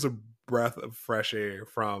 like, it's a breath of fresh air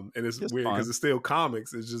and it's weird because it's still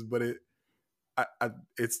comics. It's just, but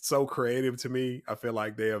it's so creative to me. I feel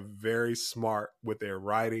like they are very smart with their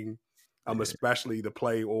writing, especially the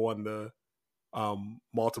play on the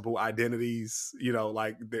multiple identities.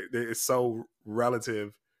 Like it's so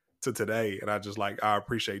relative to today, and I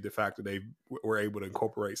appreciate the fact that they were able to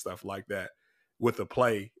incorporate stuff like that with the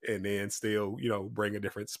play and then still, bring a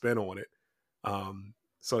different spin on it.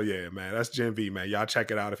 So yeah, man, that's Gen V, man. Y'all check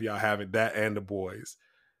it out if y'all haven't, that and the boys.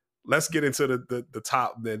 Let's get into the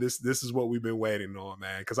top, man. This is what we've been waiting on,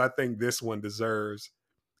 man, because I think this one deserves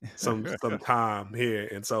some time here.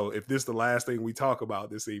 And so if this is the last thing we talk about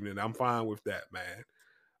this evening, I'm fine with that, man.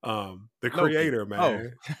 The creator,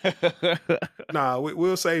 man. Nah,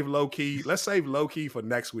 we'll save low key. Let's save low key for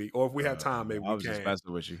next week, or if we have time, maybe we can. Just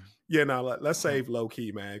messing with you. Yeah, no, let's save low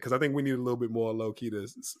key, man, because I think we need a little bit more low key to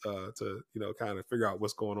kind of figure out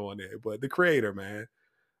what's going on there. But the creator, man,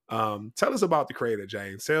 tell us about the creator,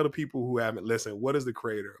 James. Tell the people who haven't listened, what is the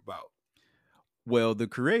creator about? Well, the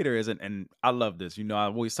creator isn't, and I love this. I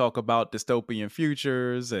always talk about dystopian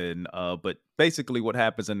futures, and but basically, what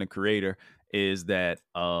happens in the creator is that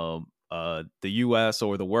the U.S.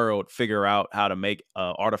 or the world figure out how to make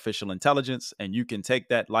artificial intelligence, and you can take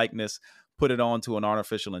that likeness, put it onto an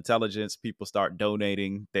artificial intelligence. People start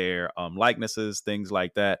donating their likenesses, things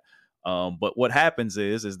like that. But what happens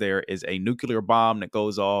is there is a nuclear bomb that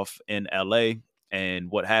goes off in LA.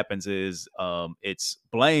 And what happens is it's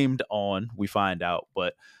blamed on, we find out,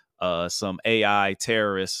 but some AI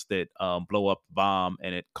terrorists that blow up the bomb,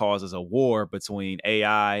 and it causes a war between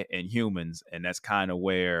AI and humans. And that's kind of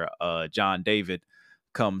where John David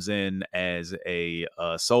comes in as a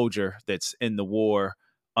soldier that's in the war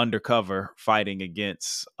undercover, fighting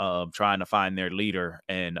against trying to find their leader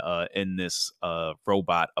and in this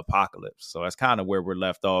robot apocalypse. So that's kind of where we're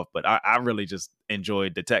left off. But I really just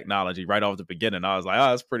enjoyed the technology right off the beginning. I was like, oh,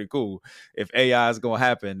 that's pretty cool. If AI is going to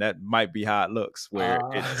happen, that might be how it looks, where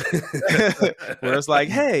where it's like,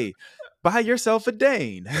 hey, buy yourself a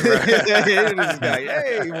Dane. This guy,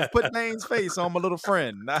 hey, put Dane's face on my little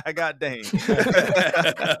friend. I got Dane.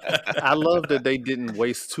 I love that they didn't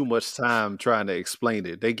waste too much time trying to explain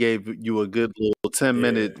it. They gave you a good little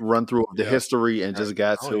 10-minute run through of the history and just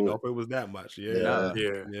got I don't to even it. know if it was that much.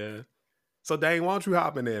 Yeah. So Dane, why don't you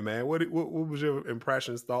hop in there, man? What was your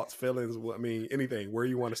impressions, thoughts, feelings? I mean, anything. Where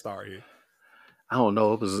you want to start here? I don't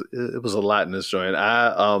know. It was a lot in this joint.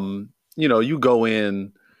 You go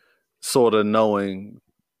in sort of knowing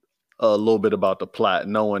a little bit about the plot,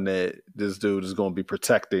 knowing that this dude is going to be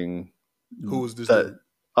protecting. Who is this dude?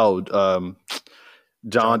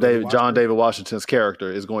 John David Washington's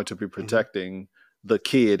character is going to be protecting the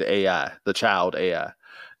kid AI, the child AI.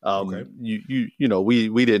 Okay.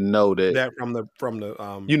 We didn't know that from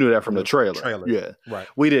the you knew that from the trailer. Yeah, right.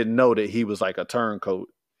 We didn't know that he was like a turncoat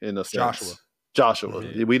in a sense. Joshua.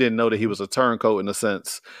 Mm-hmm. We didn't know that he was a turncoat in a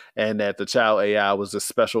sense, and that the child AI was this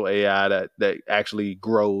special AI that actually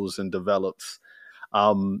grows and develops.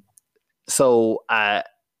 So I,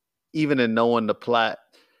 even in knowing the plot,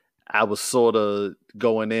 I was sort of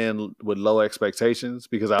going in with low expectations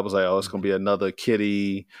because I was like, oh, it's going to be another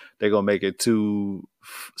kiddie. They're going to make it too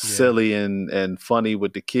silly and funny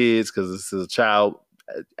with the kids because this is a child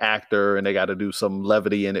actor and they got to do some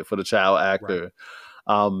levity in it for the child actor. Right.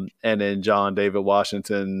 And then John David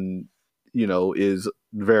Washington, is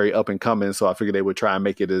very up and coming. So I figured they would try and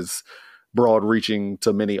make it as broad reaching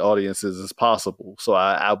to many audiences as possible. So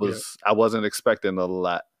I wasn't expecting a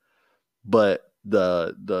lot, but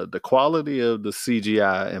the quality of the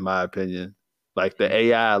CGI, in my opinion, like the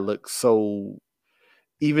AI looks so,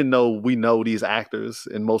 even though we know these actors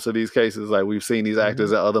in most of these cases, like we've seen these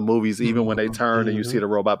actors in other movies, even when they turn and you see the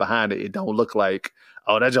robot behind it, it don't look like,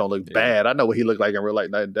 oh, that don't look bad. I know what he looked like in real life.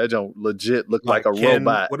 That don't legit look like a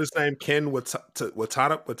robot. What is his name? Ken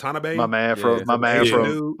Watanabe? My man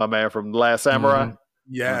from Last Samurai. Mm-hmm.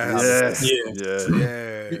 Yes.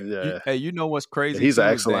 Hey, you know what's crazy? He's an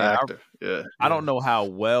excellent actor. I don't know how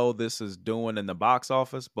well this is doing in the box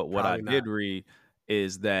office, but what I did read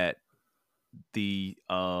is that the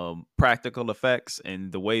practical effects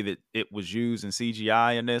and the way that it was used in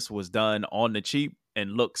CGI in this was done on the cheap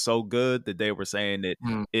and looked so good that they were saying that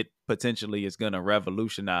it potentially is going to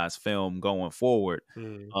revolutionize film going forward,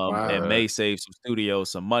 and may save some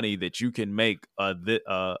studios some money, that you can make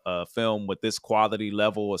a film with this quality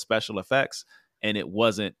level of special effects and it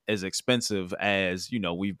wasn't as expensive as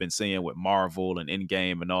we've been seeing with Marvel and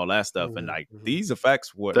Endgame and all that stuff. And like these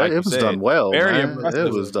effects were, like it was done well. Very impressive.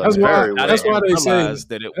 It was done that's very why, well. That's why they say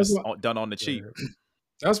that it was done on the cheap.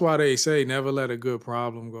 That's why they say never let a good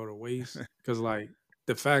problem go to waste. Because like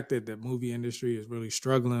the fact that the movie industry is really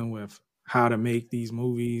struggling with how to make these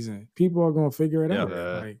movies, and people are going to figure it out.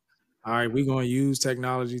 Like, all right, we're going to use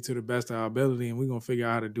technology to the best of our ability, and we're going to figure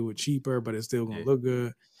out how to do it cheaper, but it's still going to look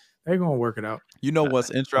good. They're going to work it out. You know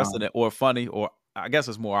what's interesting or funny, or I guess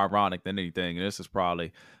it's more ironic than anything, and this is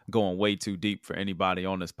probably going way too deep for anybody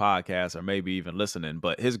on this podcast or maybe even listening,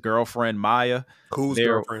 but his girlfriend, Maya. Whose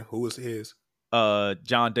girlfriend? Who was his?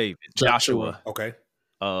 John David. Joshua. Okay.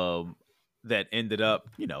 That ended up,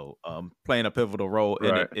 playing a pivotal role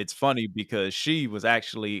in it. It's funny because she was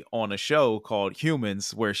actually on a show called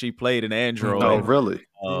Humans where she played an android. Oh, really?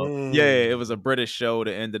 Yeah, it was a British show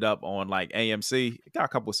that ended up on like AMC. It got a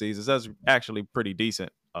couple seasons. That's actually pretty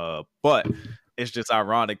decent. But it's just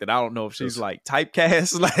ironic that I don't know if she's like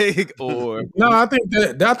typecast, like, or no. I think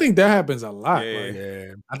that happens a lot.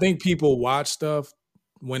 I think people watch stuff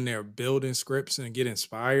when they're building scripts and get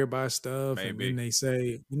inspired by stuff, and then they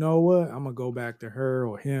say, you know what, I'm gonna go back to her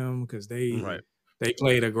or him because they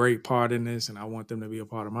played a great part in this, and I want them to be a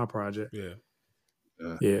part of my project.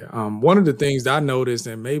 One of the things that I noticed,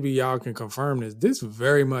 and maybe y'all can confirm this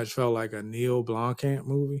very much felt like a Neil Blomkamp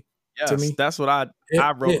movie. to me. That's what I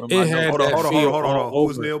wrote in It my had notes. Hold on, that hold on, feel hold on. all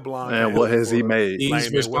Who's over. Neil Blomkamp? And what has he made? He's Layman, what has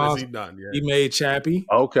he responsible. done? Yeah. He made Chappie,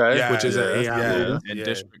 Okay. which is an yeah, AI yeah. movie. And Yeah,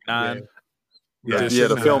 District 9. Yeah, District Yeah,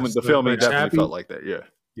 the 9. filming So, definitely Chappie, felt like that. Yeah.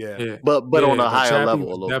 yeah. yeah, But yeah, on a higher Chappie level a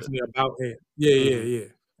was little bit. definitely about it. Yeah,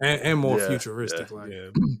 and more Yeah, futuristic, yeah. like. Yeah.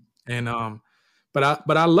 And but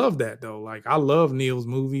I love that though. Like I love Neil's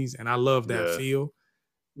movies, and I love that Yeah. feel.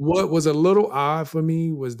 What was a little odd for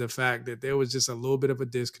me was the fact that there was just a little bit of a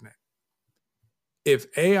disconnect. If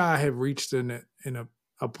AI had reached in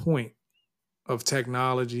a point of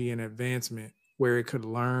technology and advancement where it could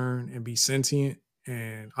learn and be sentient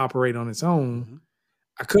and operate on its own, Mhm.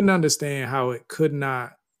 I couldn't understand how it could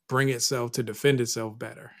not bring itself to defend itself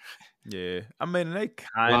better. Yeah. I mean, they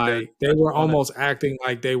kind of Like they were almost acting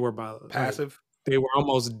like they were Passive. they were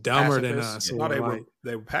almost dumber than Pacifists. us. No, Or they like,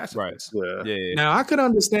 were pacifists. Yeah. Yeah. now I could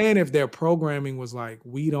understand if their programming was like,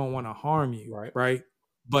 we don't want to harm you, Right.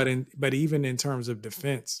 But even in terms of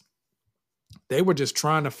defense, they were just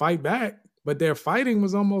trying to fight back. But their fighting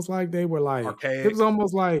was almost like they were like, Archaic. it was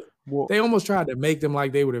almost like Well, they almost tried to make them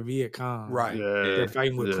like they were the Viet Cong. Right. Yeah. They're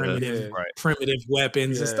fighting with Yeah. primitive Right. primitive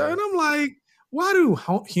weapons and stuff. Yeah. And I'm like, why do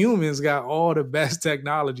humans got all the best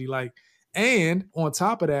technology? Like, and on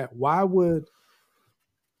top of that, why would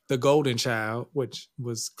the golden child, which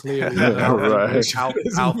was clearly Right.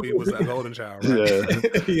 Alfie was a golden child,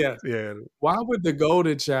 right? Yeah. yeah. Why would the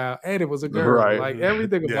golden child, and it was a girl, Right. like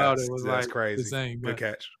everything about Yes, it was that's like crazy. the same. Good But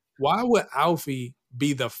catch. why would Alfie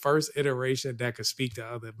be the first iteration that could speak to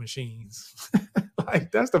other machines?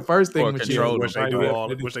 Like that's the first thing Or machines control would Which they probably do be able all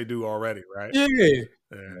to do. which they do already, right? Yeah.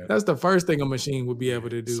 Yeah. That's the first thing a machine would be able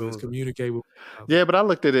to do Soon is as- communicate with. Yeah, but I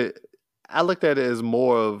looked at it as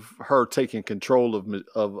more of her taking control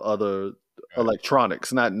of other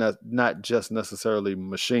electronics, not just necessarily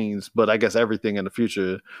machines, but I guess everything in the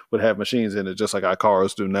future would have machines in it, just like our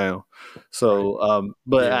cars do now. So,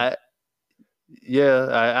 but Yeah.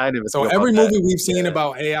 I didn't even. So think every about that. movie we've seen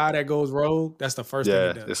about AI that goes rogue, that's the first thing Yeah,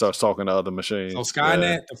 it does. it starts talking to other machines. So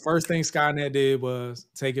Skynet, the first thing Skynet did was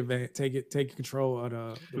take control of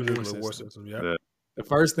the war system. Yeah. The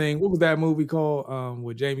first thing, what was that movie called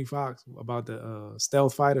with Jamie Foxx about the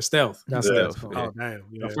stealth fighter? Stealth. That's what it's called. Oh damn.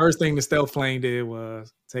 Yeah. The first thing the stealth plane did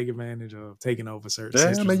was take advantage of taking over certain Yeah,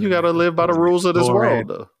 systems. man, you got to live by the rules of this world,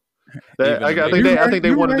 though. I think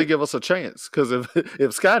they wanted to give us a chance because if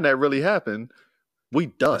Skynet really happened, we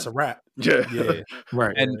done. That's a wrap. Yeah.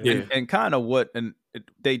 Right. And kind of what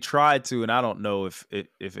they tried to, and I don't know if it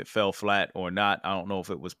fell flat or not. I don't know if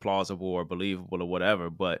it was plausible or believable or whatever,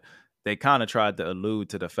 but they kind of tried to allude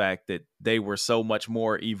to the fact that they were so much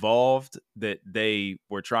more evolved that they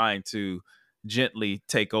were trying to gently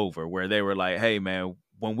take over, where they were like, hey man,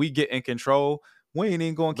 when we get in control, we ain't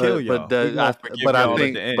even gonna kill y'all. I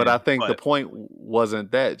think the point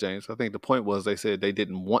wasn't that, James. I think the point was they said they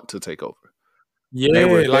didn't want to take over. Yeah,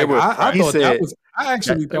 I thought that was. I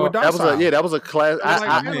actually thought that was a class.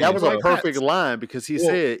 That was a like perfect cats. line because he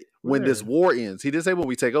said when this war ends. He didn't say when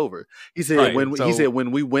we take over. He said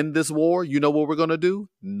when we win this war, you know what we're gonna do?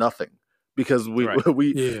 Nothing. Because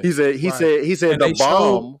he said the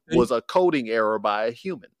bomb was a coding error by a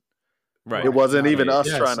human. Right. It wasn't even us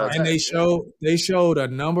trying to. And they showed a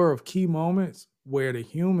number of key moments where the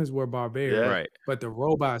humans were barbaric, right? But the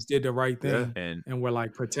robots did the right thing and were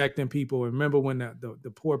like protecting people. And remember when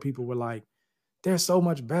the poor people were like, they're so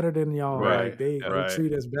much better than y'all. Right. Like they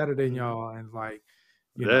treat us better than y'all. And like,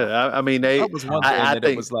 I mean, that was one thing that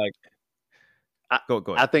it was like. Go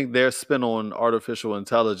ahead. I think their spin on artificial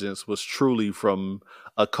intelligence was truly from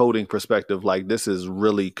a coding perspective. Like this is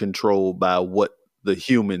really controlled by what the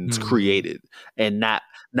humans created, and not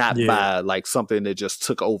by like something that just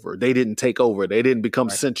took over. They didn't take over. They didn't become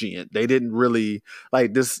sentient. They didn't really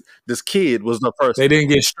like this kid was the first. They didn't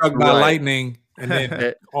get struck by lightning and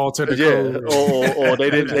then alter the code. Or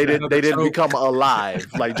they didn't become alive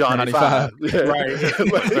like Johnny 5. Or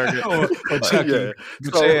Chucky.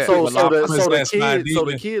 So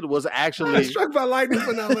the kid was actually struck by lightning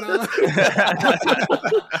phenomenon.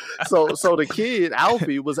 so the kid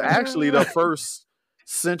Alfie was actually the first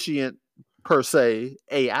sentient per se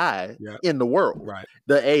AI in the world. Right.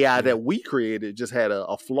 The AI that we created just had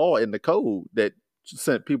a flaw in the code that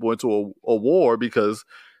sent people into a war because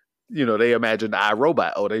they imagined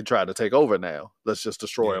iRobot. Oh, they tried to take over now. Let's just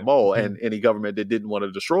destroy them all. And any government that didn't want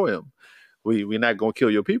to destroy them, we're not going to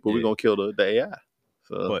kill your people. We're going to kill the AI.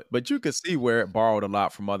 So, But you could see where it borrowed a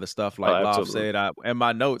lot from other stuff. Like Lob absolutely. said, in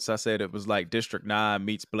my notes, I said it was like District 9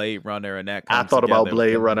 meets Blade Runner, and that I comes thought about together.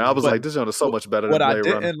 Blade Runner. I was But like, this joint is so much better what than I Blade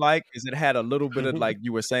Runner. didn't like is it had a little bit of, like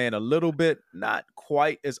you were saying, a little bit, not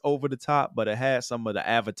quite as over the top, but it had some of the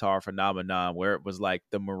Avatar phenomenon where it was like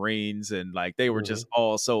the Marines and like they were just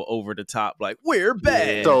all so over the top, like we're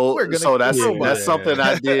bad. We're gonna So kill that's robots. something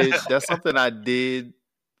I did. That's something I did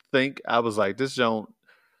think. I was like, this joint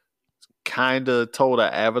kind of told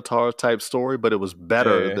an Avatar type story, but it was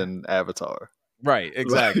better than Avatar. Right,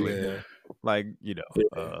 exactly. Yeah. Like, you know,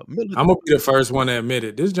 I'm gonna be the first one to admit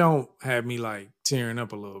it. This joint had me like tearing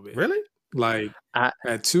up a little bit. Really? Like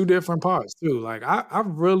at two different parts too. Like I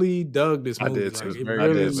really dug this movie. I did too. Like it very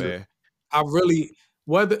really, good, man. I really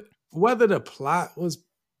whether the plot was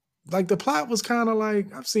like the plot was kind of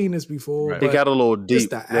like I've seen this before. Right. It But got a little deep.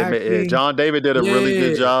 the acting, John David did a really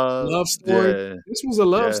good job. love story. Yeah. This was a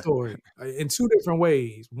love story in two different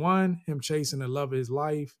ways. One, him chasing the love of his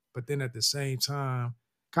life, but then at the same time,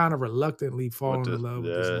 kind of reluctantly falling in love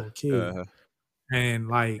with this little kid. And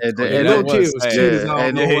like the little kid was cute as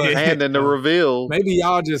I don't know what. And then the reveal. Maybe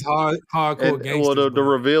y'all just hardcore gangsters. Well, the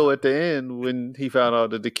reveal at the end when he found out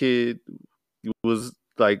that the kid was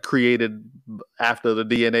like created after the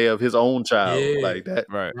DNA of his own child, like that.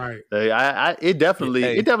 Right. It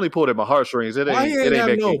definitely pulled at my heartstrings. It ain't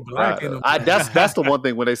make no me black cry, in him. that's the one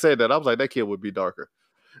thing when they said that I was like, that kid would be darker.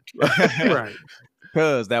 Right.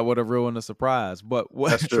 Because that would have ruined the surprise. But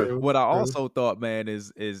That's true. what I also thought, man,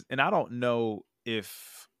 is and I don't know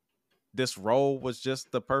if this role was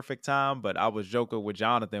just the perfect time, but I was joking with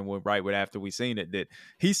Jonathan after we seen it that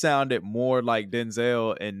he sounded more like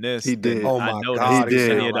Denzel in this. He did. Oh my God, he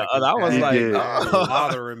did. I was like, it's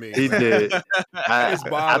bothering me. He did. It's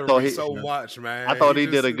bothering me so much, man. I thought he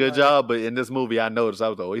did a good job, but in this movie, I noticed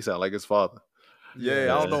he sounded like his father.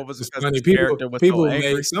 Yeah, I don't know if it's because funny. his character was so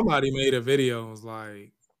angry. Somebody made a video and was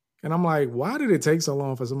like, and I'm like, why did it take so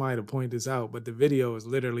long for somebody to point this out? But the video is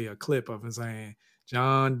literally a clip of him saying,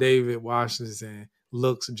 John David Washington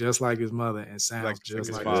looks just like his mother and sounds just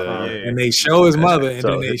like his father. Yeah. And they show his mother, and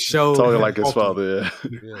then they show talking like his father.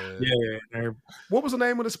 Yeah. What was the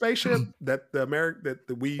name of the spaceship that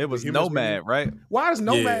It was Nomad, right? Why is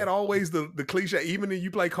Nomad always the cliche? Even when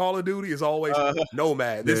you play Call of Duty, it's always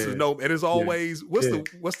Nomad. This is Nomad. It is always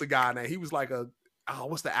what's the guy name? He was like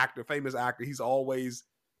what's the actor? Famous actor. He's always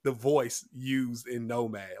the voice used in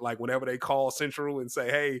Nomad. Like whenever they call Central and say,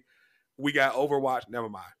 "Hey, we got Overwatch." Never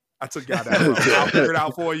mind. I took y'all down. I'll figure it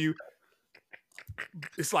out for you.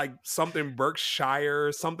 It's like something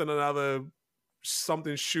Berkshire, something another,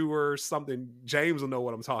 something Schuer, something. James will know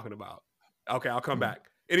what I'm talking about. Okay, I'll come back.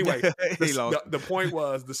 Anyway, the point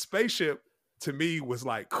was the spaceship to me was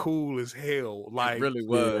like cool as hell. Like it really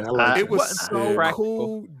was. It was so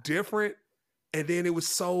cool, different. And then it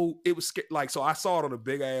was like, so I saw it on a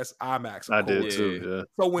big ass IMAX. I did too. Yeah.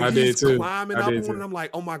 So when he's climbing up on it, I'm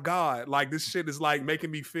like, oh my God, like this shit is like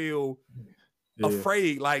making me feel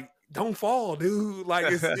afraid. Like, don't fall, dude. Like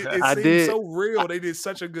it seems so real. They did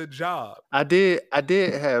such a good job. I did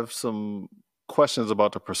have some questions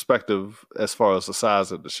about the perspective as far as the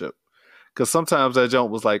size of the ship. Because sometimes that jump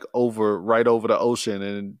was like right over the ocean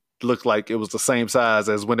and looked like it was the same size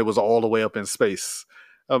as when it was all the way up in space.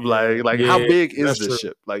 I'm like how big is this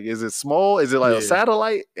ship? Like, is it small? Is it like a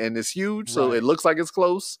satellite and it's huge, so it looks like it's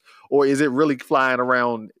close? Or is it really flying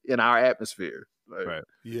around in our atmosphere? Like, right.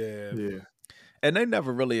 Yeah. And they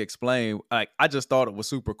never really explained. Like, I just thought it was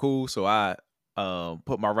super cool, so I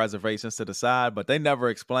put my reservations to the side. But they never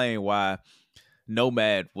explained why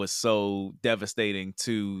Nomad was so devastating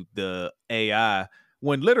to the AI.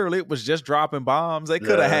 When literally it was just dropping bombs. They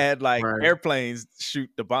could have had like airplanes shoot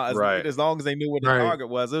the bombs. As long as they knew what the target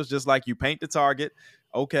was. It was just like you paint the target.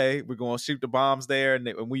 Okay, we're going to shoot the bombs there.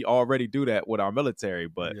 And we already do that with our military.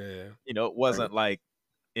 But, you know, it wasn't like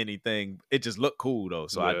anything. It just looked cool, though.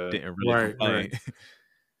 So I didn't really complain.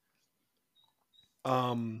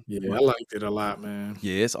 I liked it a lot, man.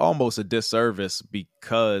 Yeah, it's almost a disservice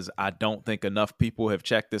because I don't think enough people have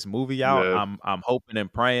checked this movie out. I'm hoping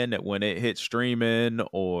and praying that when it hits streaming,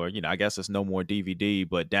 or you know, I guess it's no more DVD,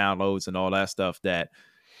 but downloads and all that stuff, that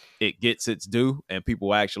it gets its due and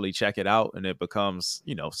people actually check it out and it becomes,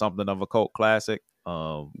 you know, something of a cult classic.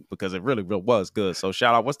 Because it really was good. So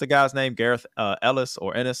shout out, what's the guy's name? Gareth Ellis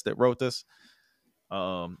or Ennis that wrote this.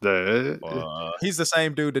 He's the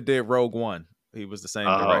same dude that did Rogue One. He was the same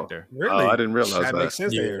director. Really? I didn't realize that. Makes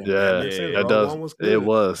sense there. That does. It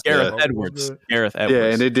was Gareth Edwards. Gareth Edwards.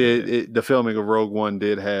 Yeah, and it did. The filming of Rogue One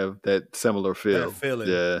did have that similar feel. That feeling.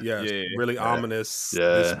 Yeah. Really ominous. Yeah.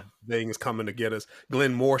 This thing is coming to get us.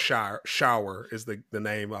 Glenn Morshower is the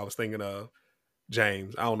name I was thinking of.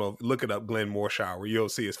 James. I don't know. Look it up, Glenn Morshower. You'll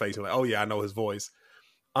see his face. You're like, oh yeah, I know his voice.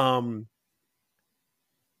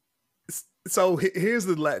 So here's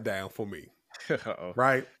the letdown for me. Uh-oh.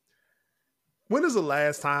 Right? When is the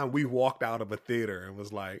last time we walked out of a theater and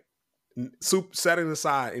was like, setting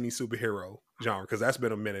aside any superhero genre, because that's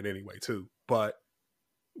been a minute anyway too. But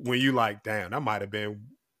when you like, damn, that might have been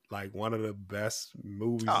like one of the best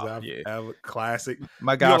movies I've ever, classic.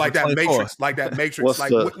 My God, like that 24. Matrix, like that Matrix.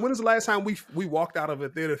 Like when is the last time we walked out of a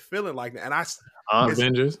theater feeling like that? And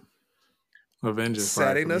Avengers.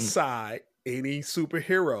 Setting aside any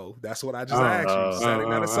superhero, that's what I just asked you. Setting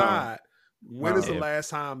that aside, when is the last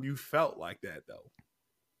time you felt like that though?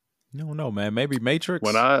 No, man. Maybe Matrix.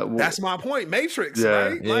 That's my point. Matrix,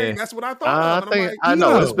 right? Yeah. Like that's what I thought. I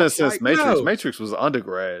know it's been since Matrix. No. Matrix was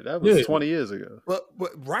undergrad. That was 20 years ago. But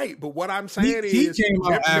what I'm saying he is, came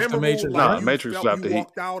out after Matrix. Like Matrix was after you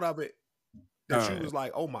walked out of it. That you was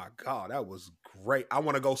like, oh my God, that was great. I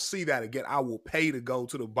want to go see that again. I will pay to go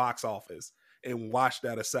to the box office and watch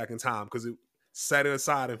that a second time because it set it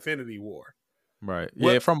aside Infinity War. Right.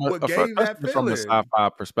 From a sci-fi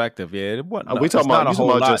perspective, it wasn't. Are we talking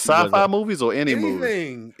about just sci-fi movies or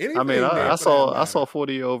anything? Anything. I mean, I saw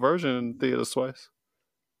 40-year-old version in theaters twice.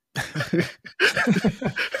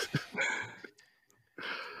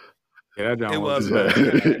 It was a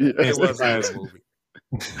movie.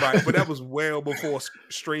 Right, but that was well before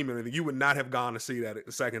streaming. You would not have gone to see that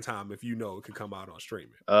the second time if you know it could come out on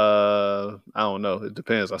streaming. I don't know. It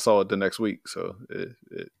depends. I saw it the next week, so it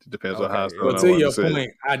depends on how it's going. But to your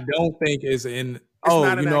point, I don't think it's in. It's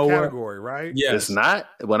not in that category, right? Yes. It's not.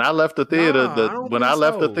 When I left the theater,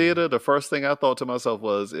 the first thing I thought to myself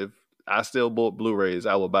was, if I still bought Blu-rays,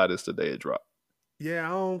 I would buy this the day it dropped. Yeah, I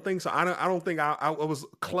don't think so. I don't think I was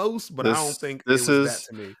close, but I don't think this is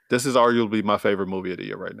that to me. This is arguably my favorite movie of the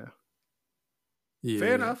year right now. Yeah.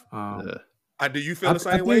 Fair enough. Do you feel the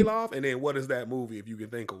same way, Love? And then what is that movie, if you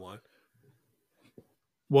can think of one?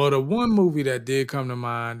 Well, the one movie that did come to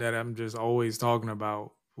mind that I'm just always talking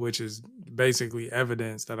about, which is basically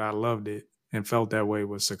evidence that I loved it and felt that way,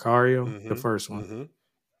 was Sicario, the first one.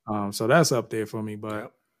 So that's up there for me,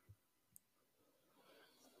 but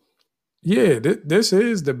this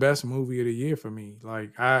is the best movie of the year for me.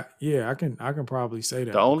 Like I can probably say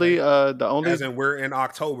that. The only as in we're in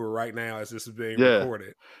October right now as this is being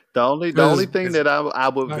recorded. The only thing that I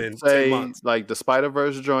would say, like the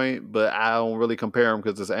Spider-Verse joint, but I don't really compare them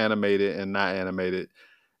because it's animated and not animated.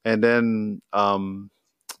 And then I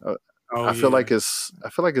feel like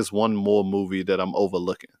it's one more movie that I'm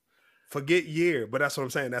overlooking. Forget year, but that's what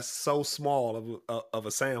I'm saying. That's so small of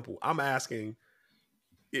a sample. I'm asking.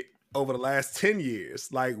 Over the last 10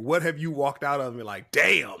 years, like what have you walked out of and like,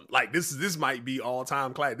 damn, like this might be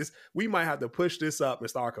all-time class. We might have to push this up and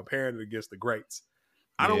start comparing it against the greats.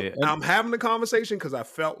 I'm having the conversation because I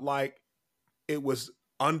felt like it was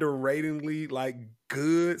underratedly like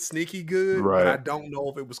good, sneaky good, right. But I don't know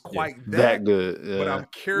if it was quite that good. Yeah. But I'm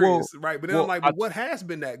curious, right? But then I'm like, but what has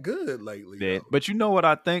been that good lately? But you know what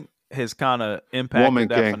I think has kind of impacted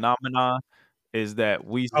that phenomenon? Is that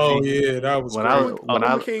we? That was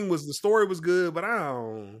Woman King the story was good, but I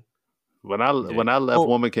don't. When I left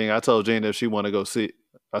Woman King, I told Gina if she want to go see, it,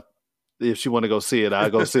 I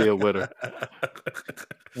go see it with her.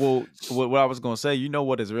 Well, what I was gonna say, you know,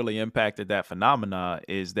 what has really impacted that phenomena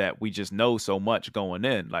is that we just know so much going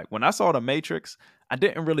in. Like when I saw The Matrix, I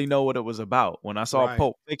didn't really know what it was about. When I saw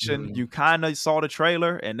Pulp Fiction, you kind of saw the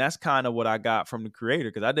trailer, and that's kind of what I got from the creator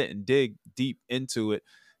because I didn't dig deep into it.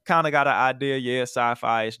 Kind of got an idea,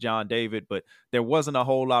 sci-fi, it's John David, but there wasn't a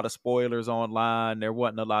whole lot of spoilers online. There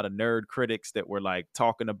wasn't a lot of nerd critics that were like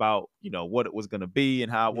talking about, you know, what it was going to be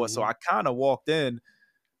and how it was. So I kind of walked in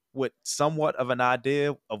with somewhat of an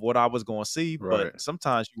idea of what I was going to see. Right. But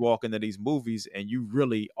sometimes you walk into these movies and you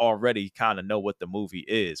really already kind of know what the movie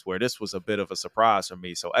is, where this was a bit of a surprise for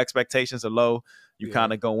me. So expectations are low. You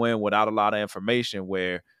kind of go in without a lot of information,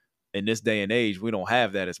 where in this day and age, we don't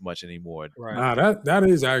have that as much anymore. Right. Nah, that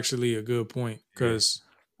is actually a good point because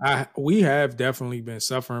we have definitely been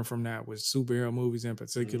suffering from that with superhero movies in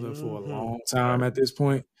particular for a long time at this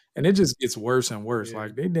point. And it just gets worse and worse.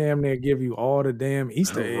 Like they damn near give you all the damn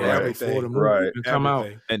Easter eggs before the movie even come out.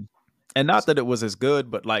 And not that it was as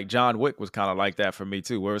good, but like John Wick was kind of like that for me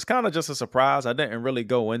too, where it's kind of just a surprise. I didn't really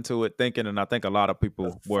go into it thinking, and I think a lot of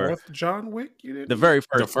people were. John Wick? You didn't? The very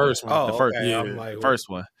first, the first one. Oh, the first, okay. The first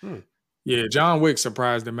one. Yeah, John Wick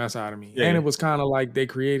surprised the mess out of me, and it was kind of like they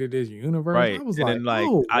created this universe. Right. I was and like,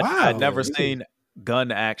 then, wow. I'd never seen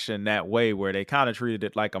gun action that way, where they kind of treated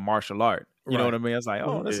it like a martial art. You know what I mean? I was like,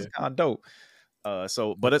 oh, this is kind of dope.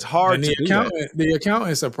 But it's hard and to do that. The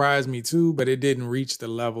accountant surprised me too, but it didn't reach the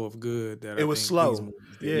level of good that It I was think slow. these movies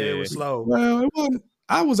did. Yeah, it was slow. Well, it wasn't.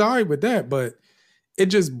 I was all right with that, but it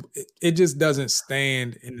just doesn't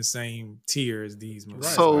stand in the same tier as these movies.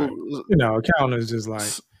 Right. So, accountant is just like.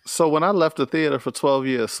 So when I left the theater for 12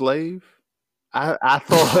 years a slave, I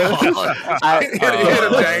thought Hit him,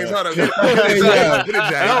 James. Hold on. Hit him,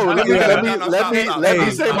 James. Let me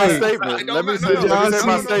say my statement. Let me say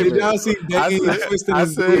my statement. Did y'all see Dane twisting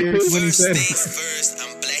his beard when he said First,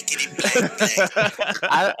 I'm blackity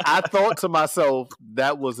black. I thought to myself,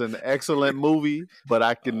 that was an excellent movie, but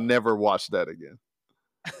I can never watch that again.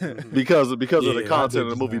 Because of the content of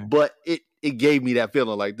the movie. But it gave me that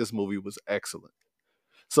feeling like this movie was excellent.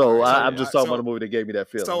 So I'm just talking about a movie that gave me that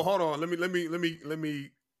feeling. So hold on, let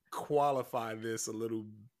me qualify this a little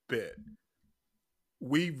bit.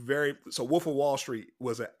 Wolf of Wall Street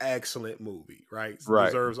was an excellent movie, right? Right.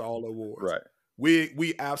 Deserves all awards. Right.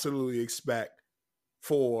 We absolutely expect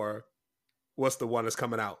for what's the one that's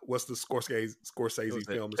coming out? What's the Scorsese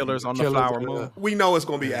film? Killers on the Flower Moon. We know it's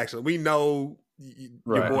going to be excellent. We know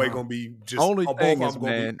your boy going to be just only thing both is, of them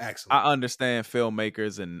man, going to be excellent. I understand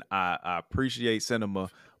filmmakers and I appreciate cinema,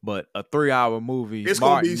 but a 3-hour movie, it's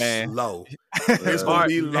going to be slow. It's going to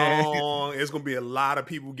be long. It's going to be a lot of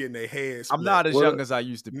people getting their heads split. I'm not as young as I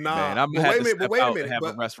used to be, man. I'm going to have to step out and have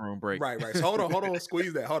a restroom break. Right. So hold on.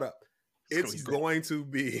 Squeeze that. Hold up. It's going to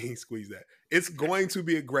be squeeze that. It's going to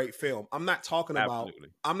be a great film. I'm not talking about.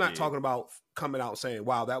 I'm not talking about coming out saying,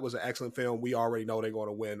 "Wow, that was an excellent film." We already know they're going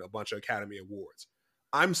to win a bunch of Academy Awards.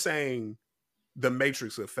 I'm saying the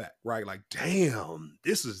Matrix effect, right? Like, damn,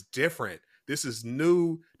 this is different. This is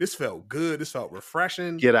new. This felt good. This felt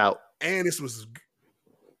refreshing. Get Out, and this was.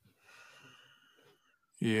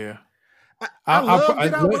 Yeah, I love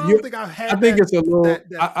Get Out, but I don't think I've had. I think it's a little.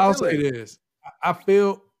 I'll say this.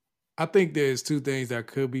 I think there's two things that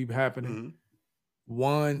could be happening. Mm-hmm.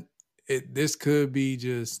 One, this could be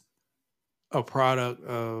just a product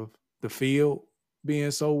of the field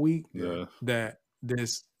being so weak that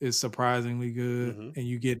this is surprisingly good, and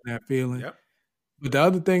you get that feeling. Yep. But the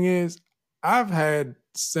other thing is, I've had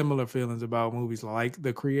similar feelings about movies like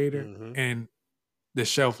The Creator, and the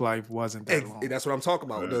shelf life wasn't that long. That's what I'm talking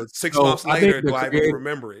about. The 6 months later, do I even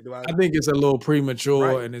remember it? I think it's a little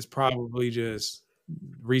premature, and it's probably just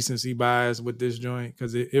recency bias with this joint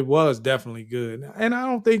because it was definitely good, and I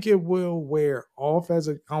don't think it will wear off I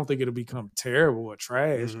don't think it'll become terrible or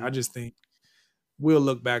trash. I just think we'll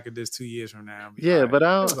look back at this 2 years from now. But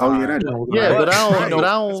I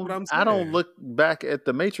don't look back at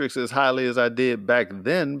the Matrix as highly as I did back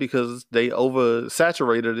then because they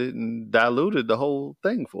oversaturated it and diluted the whole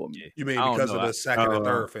thing for me. You mean because of the second and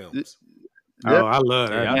third films? I love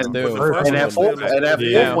that. And that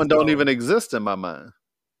fourth one don't even exist in my mind.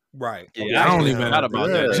 Right. Yeah, I don't even forgot about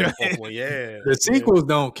that. The sequels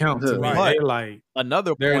don't count to me. Right. They're like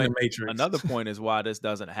another they're point. In the Matrix. Another point is why this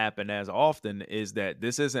doesn't happen as often is that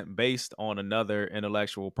this isn't based on another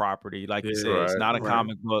intellectual property. Like you said, it's not a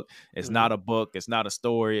comic book. It's not a book. It's not a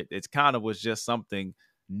story. It's kind of was just something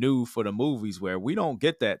new for the movies where we don't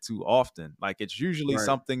get that too often. Like it's usually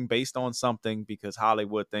something based on something because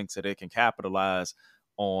Hollywood thinks that it can capitalize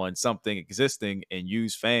on something existing and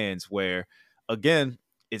use fans where again,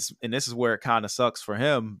 and this is where it kind of sucks for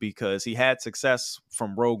him because he had success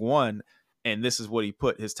from Rogue One and this is what he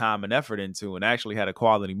put his time and effort into and actually had a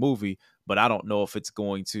quality movie, but I don't know if it's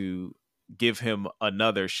going to give him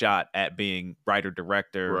another shot at being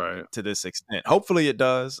writer-director to this extent. Hopefully it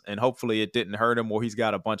does, and hopefully it didn't hurt him or he's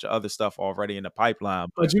got a bunch of other stuff already in the pipeline.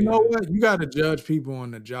 But you know what? You got to judge people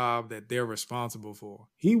on the job that they're responsible for.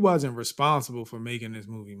 He wasn't responsible for making this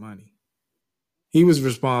movie money. He was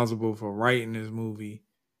responsible for writing this movie.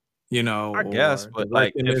 I guess, but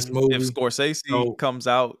like if Scorsese comes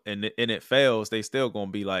out and it fails, they still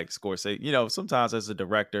gonna be like Scorsese. Sometimes as a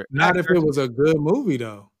director, not if it was a good movie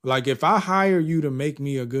though. Like if I hire you to make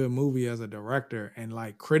me a good movie as a director, and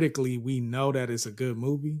like critically we know that it's a good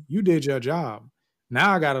movie, you did your job.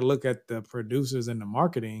 Now I got to look at the producers and the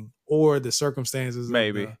marketing or the circumstances,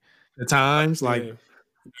 maybe the times, like.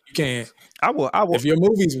 You can't. I will. If your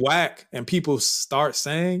movie's whack and people start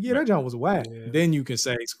saying, "Yeah, that joint was whack," then you can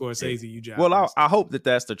say Scorsese, you job. Well, I hope that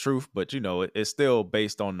that's the truth, but it's still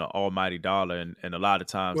based on the almighty dollar, and a lot of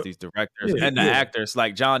times these directors and the actors,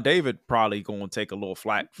 like John David, probably going to take a little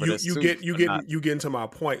flack for this. You get into my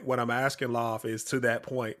point. What I'm asking, Love, is to that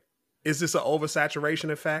point. Is this an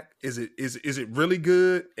oversaturation effect? Is it really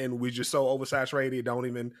good, and we just so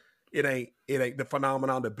oversaturated? It ain't the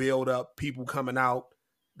phenomenon to build up people coming out.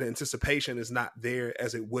 The anticipation is not there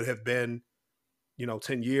as it would have been,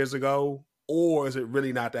 10 years ago, or is it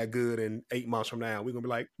really not that good? And 8 months from now, we're gonna be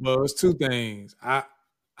like, Well, it's two things. I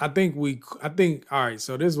think all right.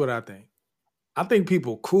 So this is what I think. I think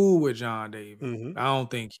people cool with John David. Mhm. I don't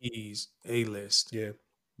think he's A-list. yeah,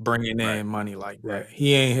 Bringing in Right. money like that. Right.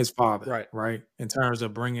 He ain't his father, Right. in terms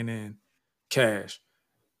of bringing in cash.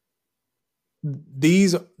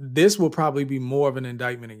 This will probably be more of an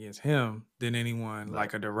indictment against him than anyone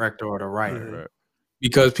like a director or the writer. Mhm. Right.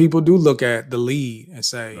 Because people do look at the lead and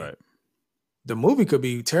say Right. the movie could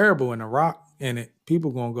be terrible and The Rock in it.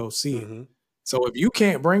 People gonna go see it. Mhm. So if you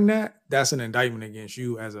can't bring that, that's an indictment against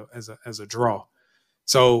you as a draw.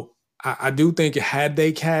 So I do think had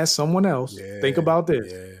they cast someone else, think Yeah, about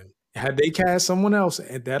this. yeah. Had they cast someone else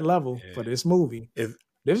at that level for this movie, If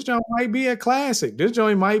this joint might be a classic. This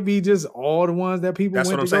joint might be just all the ones that people that's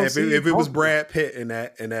went what I'm to go saying. see. If it was talk about. Brad Pitt in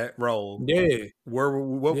that role, Yeah, what yeah,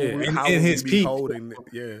 would we, and how in would we his be peak. holding?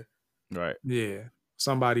 Yeah, Right. Yeah,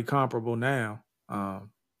 somebody comparable now.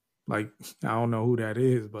 Like I don't know who that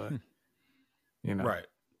is, but you know, right.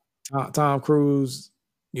 Tom Cruise,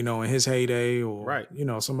 in his heyday, or Right.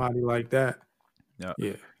 somebody like that. Yeah.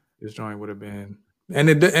 Yeah, this joint would have been, and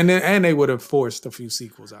they would have forced a few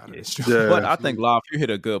sequels out of this joint. Yeah. But I think, Love, you hit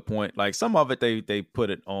a good point. Like some of it, they put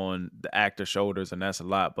it on the actor's shoulders, and that's a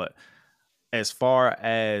lot. But as far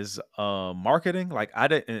as marketing, like I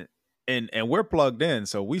didn't, and we're plugged in,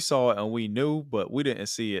 so we saw it and we knew, but we didn't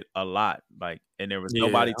see it a lot. Like, and there was Yeah,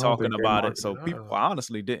 nobody I don't talking think they about it, marketed so it. people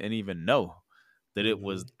honestly didn't even know that it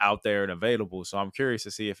was out there and available. So I'm curious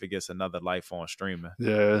to see if it gets another life on streaming.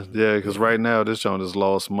 Yeah, because right now this joint has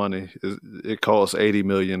lost money. It costs $80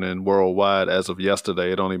 million, and worldwide as of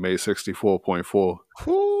yesterday, it only made 64.4.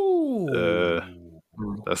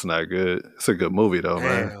 That's not good. It's a good movie though,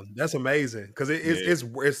 man. Damn, that's amazing because it's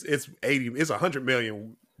 100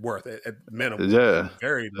 million worth at minimum. Yeah.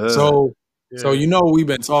 Very. So Yeah. we've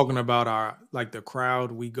been talking about our the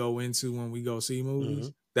crowd we go into when we go see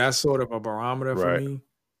movies. That's sort of a barometer for Right. me.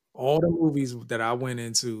 All the movies that I went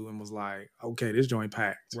into and was like, okay, this joint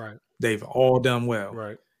packed. Right. They've all done well.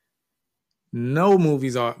 Right. No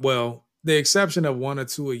movies are the exception of one or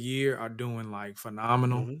two a year are doing like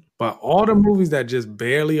phenomenal. But all the movies that just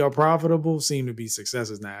barely are profitable seem to be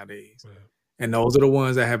successes nowadays. Yeah. And those are the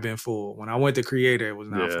ones that have been full. When I went to Creator, it was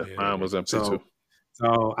not full. Mine was empty too.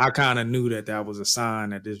 So I kind of knew that was a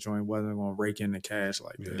sign that this joint wasn't going to rake in the cash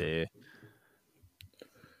like that. Yeah.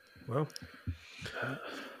 Well,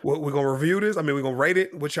 we're gonna review this. I mean, we're gonna rate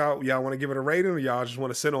it. What y'all want to give it a rating, or y'all just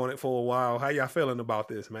want to sit on it for a while? How y'all feeling about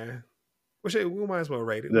this, man? We might as well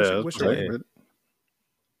rate it. What's your rating?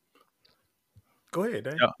 Go ahead,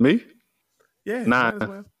 Dan. Me? Yeah, 9. might as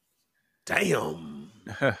well. Damn.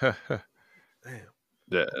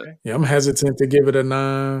 Yeah. Okay. Yeah, I'm hesitant to give it a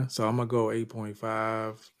 9, so I'm gonna go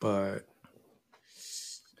 8.5. But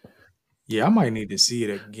yeah, I might need to see it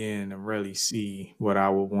again and really see what I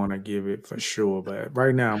would want to give it for sure. But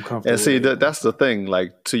right now, I'm comfortable. And see, with it. that's the thing.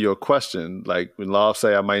 Like, to your question, like when Law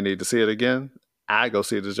say I might need to see it again, I go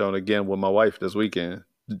see this joint again with my wife this weekend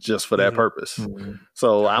just for that purpose.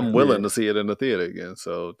 So I'm willing to see it in the theater again.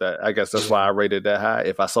 So I guess that's why I rated that high.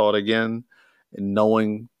 If I saw it again and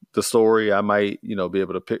knowing the story, I might, be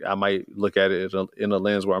able to pick. I might look at it in a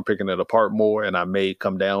lens where I'm picking it apart more, and I may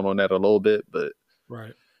come down on that a little bit. But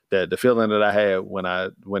right, the feeling that I had when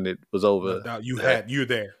it was over, you're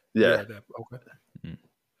there. Yeah. Okay.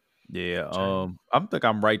 Yeah. I think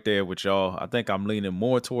I'm right there with y'all. I think I'm leaning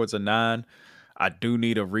more towards a 9. I do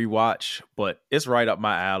need a rewatch, but it's right up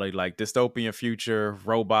my alley. Like dystopian future,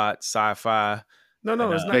 robot, sci-fi.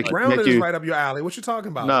 No, it's not. Grounded is right up your alley. What you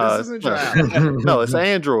talking about? No, this isn't your alley. No, it's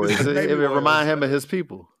androids. It remind him of his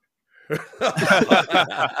people.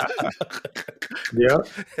 Yeah,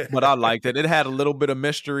 but I liked it. It had a little bit of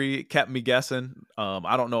mystery. It kept me guessing.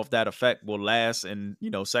 I don't know if that effect will last in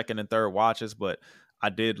second and third watches, but I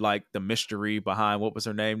did like the mystery behind what was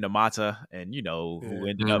her name, Namata, and who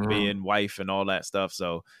ended up being wife and all that stuff.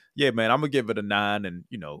 So yeah, man, I'm gonna give it a 9, and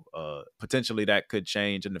potentially that could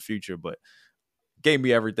change in the future, but gave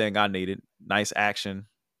me everything I needed. Nice action.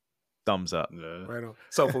 Thumbs up. Yeah. Right on.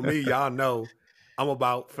 So for me, y'all know I'm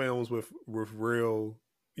about films with real,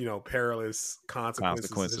 perilous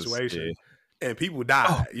consequences situation. Yeah. And people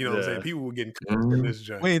died. You know what I'm saying? People were getting killed in this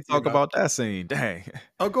joint. We didn't talk about that scene. Dang.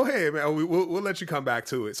 Oh, go ahead, man. We'll let you come back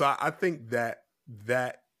to it. So I think that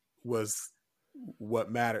was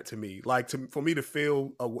what mattered to me. Like for me to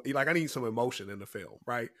feel like I need some emotion in the film,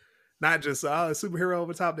 right? Not just superhero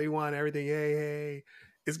over top, they won everything. Yay.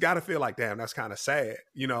 It's got to feel like, damn, that's kind of sad,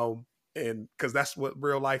 and because that's what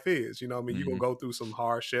real life is. You're going to go through some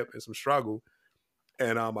hardship and some struggle.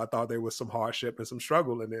 And I thought there was some hardship and some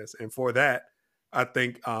struggle in this. And for that, I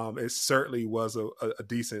think it certainly was a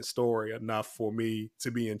decent story, enough for me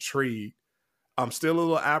to be intrigued. I'm still a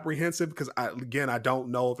little apprehensive because I don't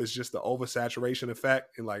know if it's just the oversaturation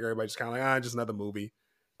effect and like everybody's kind of like, just another movie,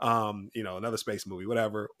 another space movie,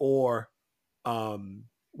 whatever, or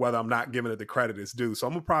whether I'm not giving it the credit it's due. So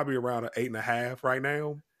I'm probably around an 8.5 right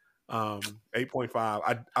now.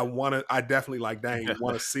 8.5. I definitely like dang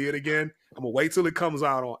want to see it again. I'm gonna wait till it comes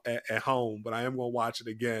out at home, but I am gonna watch it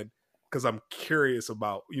again because I'm curious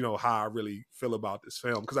about how I really feel about this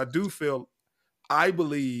film, because I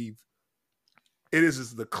believe it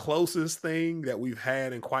is the closest thing that we've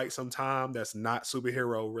had in quite some time that's not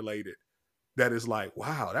superhero related. That is like,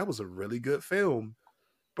 wow, that was a really good film,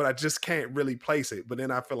 but I just can't really place it. But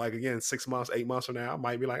then I feel like, again, 6 months, 8 months from now, I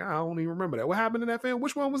might be like, I don't even remember that. What happened in that film?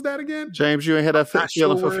 Which one was that again? James, you ain't had that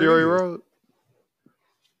feeling for Fury Road?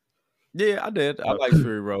 Yeah, I did. I like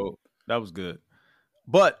Fury Road. That was good.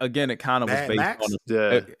 But again, it kind of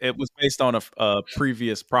was based on a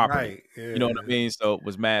previous property. Right, yeah. You know what I mean? So it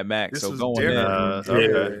was Mad Max. This so going in,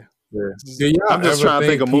 okay. I'm just trying to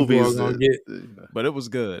think of movies, but it was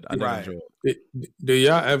good. I did enjoy it. Do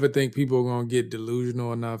y'all ever think people are gonna get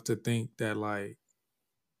delusional enough to think that like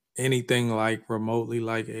anything like remotely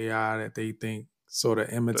like AI that they think sort of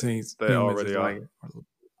imitates they humans already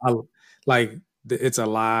are like it's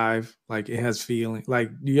alive, like it has feeling. Like,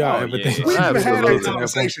 do y'all ever think we had that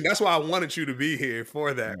conversation? That's why I wanted you to be here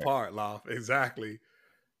for that part, Loft. Exactly.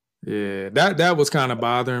 Yeah, that was kind of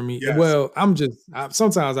bothering me. Yes. Well,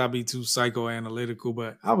 sometimes I'll be too psychoanalytical,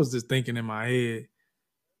 but I was just thinking in my head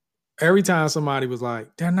every time somebody was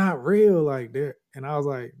like, "They're not real," like and I was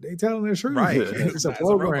like, "They telling the truth." Right? It's a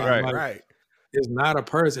program, right? It's not a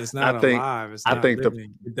person. It's not alive. It's not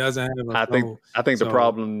living. It doesn't have a soul. I think the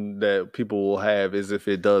problem that people will have is if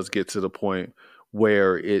it does get to the point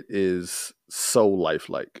where it is so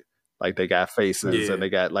lifelike. Like they got faces and they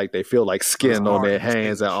got they feel like skin on their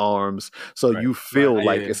hands and arms. So you feel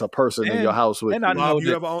like it's a person in your house with you. I know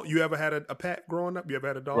you ever had a pet growing up? You ever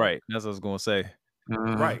had a dog? Right. That's what I was gonna say.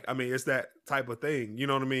 Right. I mean, it's that type of thing. You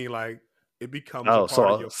know what I mean? Like it becomes a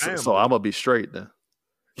part of your family. So I'm gonna be straight then.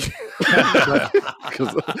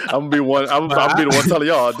 Because I'm gonna be the one telling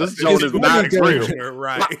y'all this joint is not real.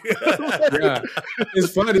 Right. Yeah.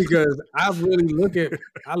 It's funny because I look at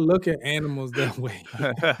animals that way.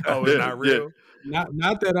 Oh, it's not real.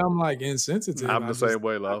 Not that I'm like insensitive. I'm the same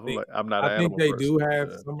way, love. I'm not. I think they do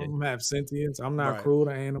have some of them have sentience. I'm not cruel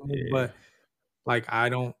to animals, but like I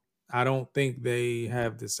don't think they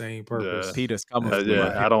have the same purpose. Yeah. Peter's coming.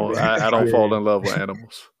 I don't fall in love with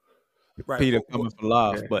animals. Right. Peter coming for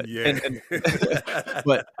love, but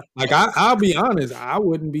but like I'll be honest, I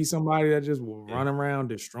wouldn't be somebody that just will run around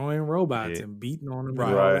destroying robots and beating on them.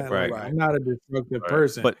 Right. I'm not a destructive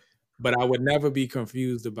person, but I would never be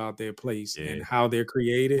confused about their place and how they're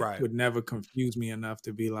created. Would never confuse me enough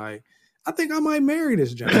to be like, I think I might marry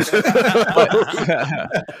this gentleman.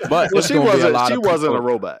 but she wasn't a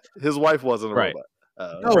robot. His wife wasn't a robot.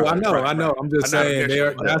 No, I know. I'm just saying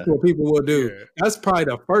that's what people will do. Yeah. That's probably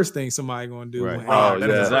the first thing somebody gonna do. Right.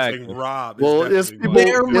 Exactly. Rob. Well, it's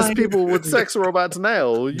people with sex robots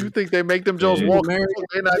now. You think they make them just walk?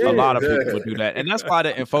 A lot of people would do that, and that's why I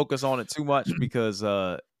didn't focus on it too much because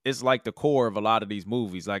it's like the core of a lot of these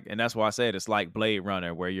movies. Like, and that's why I said it's like Blade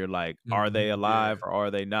Runner, where you're like, are they alive or are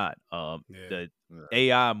they not? The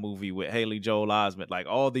AI movie with Haley Joel Osment, like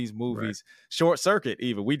all these movies, Short Circuit,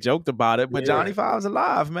 even we joked about it, but Johnny Five's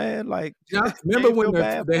alive, man. Like, remember when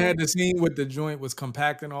they had the scene with the joint was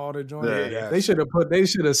compacting all the joints? They should have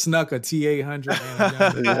snuck a T800.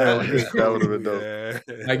 That would have been dope.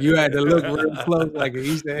 Like you had to look real close, like an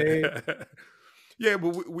Easter egg. Yeah,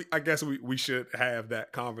 but I guess we should have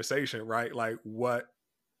that conversation, right? Like what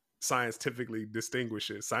scientifically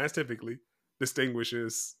distinguishes,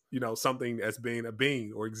 something as being a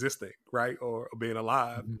being or existing, right? Or being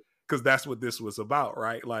alive. Because that's what this was about,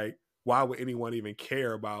 right? Like, why would anyone even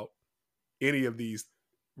care about any of these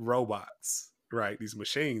robots, right? These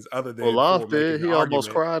machines, other than he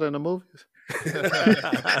almost cried in the movies.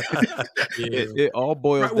 It all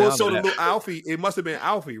boils down. Well, so the little Alfie, it must have been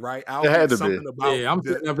Alfie, right? Alfie, it had to something be. About I'm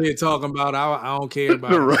sitting up here talking about I don't care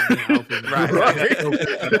about Alfie. Right.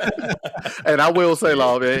 And I will say,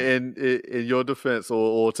 Love, in your defense,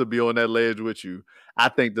 or to be on that ledge with you, I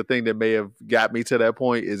think the thing that may have got me to that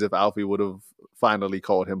point is if Alfie would have finally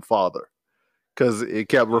called him father. Because it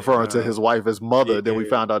kept referring to his wife as mother. Then we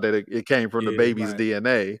found out that it came from the baby's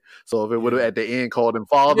DNA. So if it would have at the end called him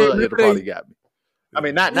father, it would have probably got me. I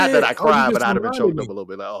mean, not that I cried, but I'd have been choked up a little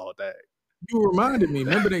bit. Like, oh, dang. You reminded me.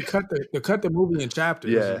 Remember they cut the movie in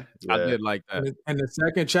chapters. Yeah. I did like that. And the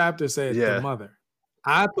second chapter said the mother.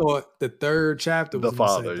 I thought the third chapter was The gonna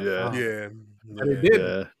father, say the yeah. father. Yeah. But it didn't.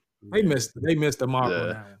 Yeah. They missed the mark Yeah. on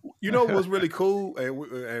that one. You know what was really cool,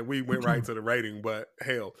 and we went right to the rating, but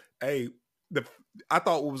hell, hey, I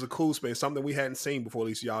thought what was a cool spin, something we hadn't seen before, at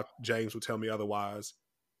least y'all, James would tell me otherwise.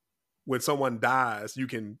 When someone dies, you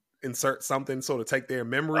can insert something sort of take their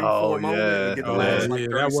memory for a moment and get the last like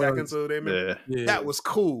 30 seconds of their memory. Yeah. That was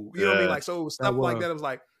cool. You know what I mean? Like, so it was stuff like was. that. It was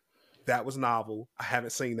like, that was novel. I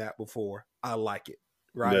haven't seen that before. I like it.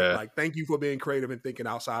 Right? Yeah. Like, thank you for being creative and thinking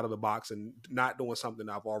outside of the box and not doing something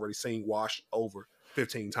I've already seen washed over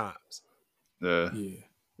 15 times. Yeah.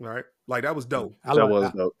 Right? Like, that was dope. That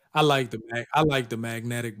was dope. I like the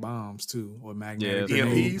magnetic bombs too, or magnetic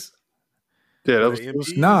EMPs. Yeah, that was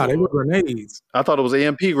they were grenades. I thought it was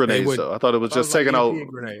EMP grenades. Though I thought it was just taking out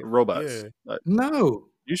robots. Yeah. Like, No,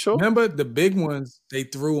 you sure? Remember the big ones they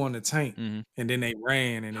threw on the tank, and then they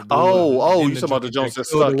ran and it blew oh, up. you talking about the Jones that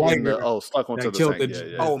stuck in the stuck onto the tank?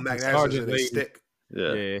 Yeah. Oh, magnetic stick.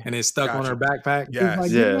 Yeah. And it stuck on her backpack. Yeah,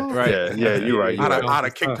 like, right. Yeah, you're right. I'd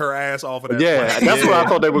have kicked her ass off of that. Yeah, that's what I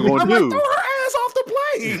thought they were going to do. Throw her ass off the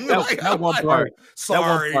plane. That one part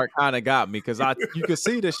sorry. kind of got me because you could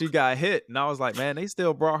see that she got hit, and I was like, man, they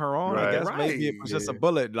still brought her on. I guess maybe it was just a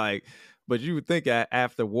bullet, like. But you would think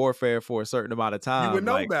after warfare for a certain amount of time, you would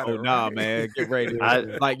know like, better. oh, nah, man, get ready.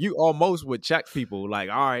 Like you almost would check people, like,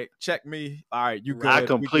 all right, check me. All right, you good. I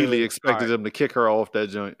completely expected them to kick her off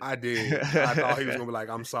that joint. I did. I thought he was gonna be like,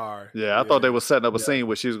 I'm sorry. Yeah, I thought they were setting up a scene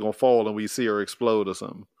where she was gonna fall and we see her explode or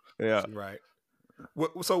something. Yeah, right.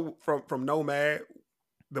 So from Nomad,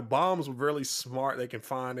 the bombs were really smart. They can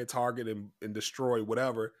find their target and destroy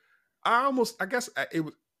whatever. I guess it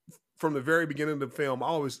was from the very beginning of the film.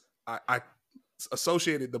 I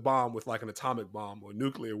associated the bomb with like an atomic bomb or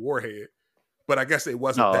nuclear warhead, but I guess it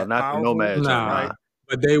wasn't that powerful. Nomad, right?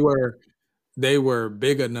 But they were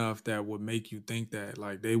big enough that would make you think that,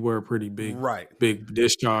 like, they were pretty big, big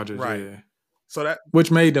discharges, yeah. So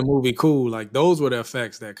which made the movie cool. Like, those were the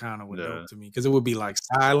effects that kind of were dope to me because it would be like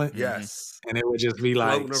silent, and it would just be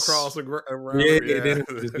like floating across the ground. Then it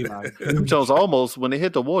would just be like them Jones almost when they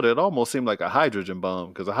hit the water, it almost seemed like a hydrogen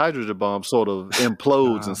bomb because a hydrogen bomb sort of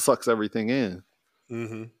implodes and sucks everything in.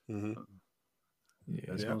 Yeah,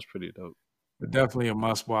 that sounds pretty dope. But definitely a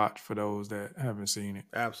must watch for those that haven't seen it.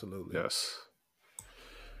 Absolutely, yes.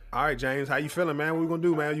 All right, James, how you feeling, man? What we gonna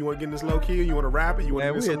do, man? You want to get in this low key? Or you want to rap it? You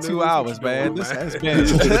want to we had 2 hours, man. This has been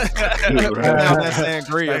that's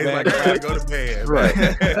sangria, man. Like, I gotta go to bed, right?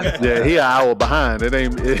 Yeah, he an hour behind. It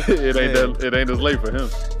ain't as late for him.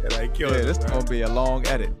 It ain't killing. This gonna be a long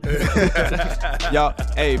edit. Y'all,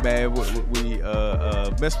 hey man, we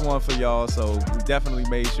missed one for y'all, so we definitely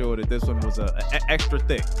made sure that this one was extra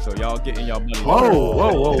thick. So y'all getting y'all money.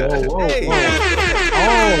 Whoa! Hey.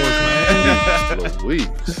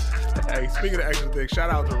 Louise. Hey, speaking of extra thick, shout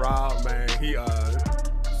out to Rob, man. He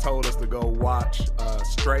told us to go watch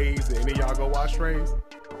Strays. Did any of y'all go watch Strays?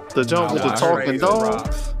 The jump with the talking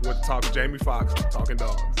dogs? With talking Jamie Foxx, talking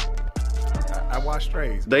dogs. I watched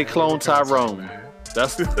Strays. They cloned Tyrone.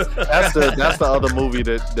 That's the other movie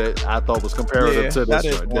that I thought was comparative to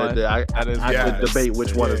this one. I could debate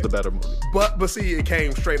which one is the better movie. But see, it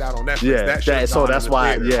came straight out on Netflix. Yeah, so that's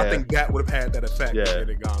why. Theater. Yeah, I think that would have had that effect. Yeah, if it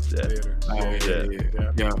had gone to the theater.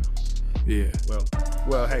 Yeah.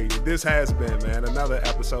 Well, hey, this has been, man, another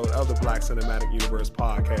episode of the Black Cinematic Universe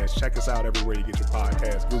podcast. Check us out everywhere you get your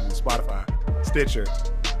podcasts: Google, Spotify, Stitcher.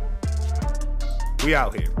 We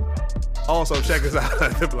out here. Also, check us out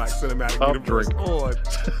at the Black Cinematic Universe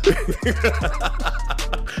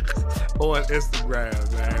on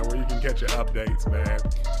Instagram, man, where you can catch your updates, man.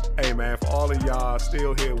 Hey, man, for all of y'all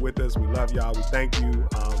still here with us, we love y'all. We thank you.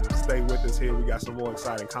 Stay with us here. We got some more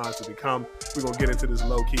exciting content to come. We're going to get into this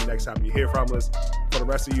low-key next time you hear from us. For the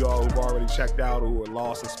rest of you all who've already checked out or who are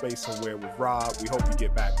lost in space somewhere with Rob, we hope you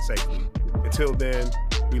get back safely. Until then,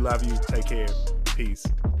 we love you. Take care. Peace.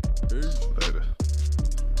 Later.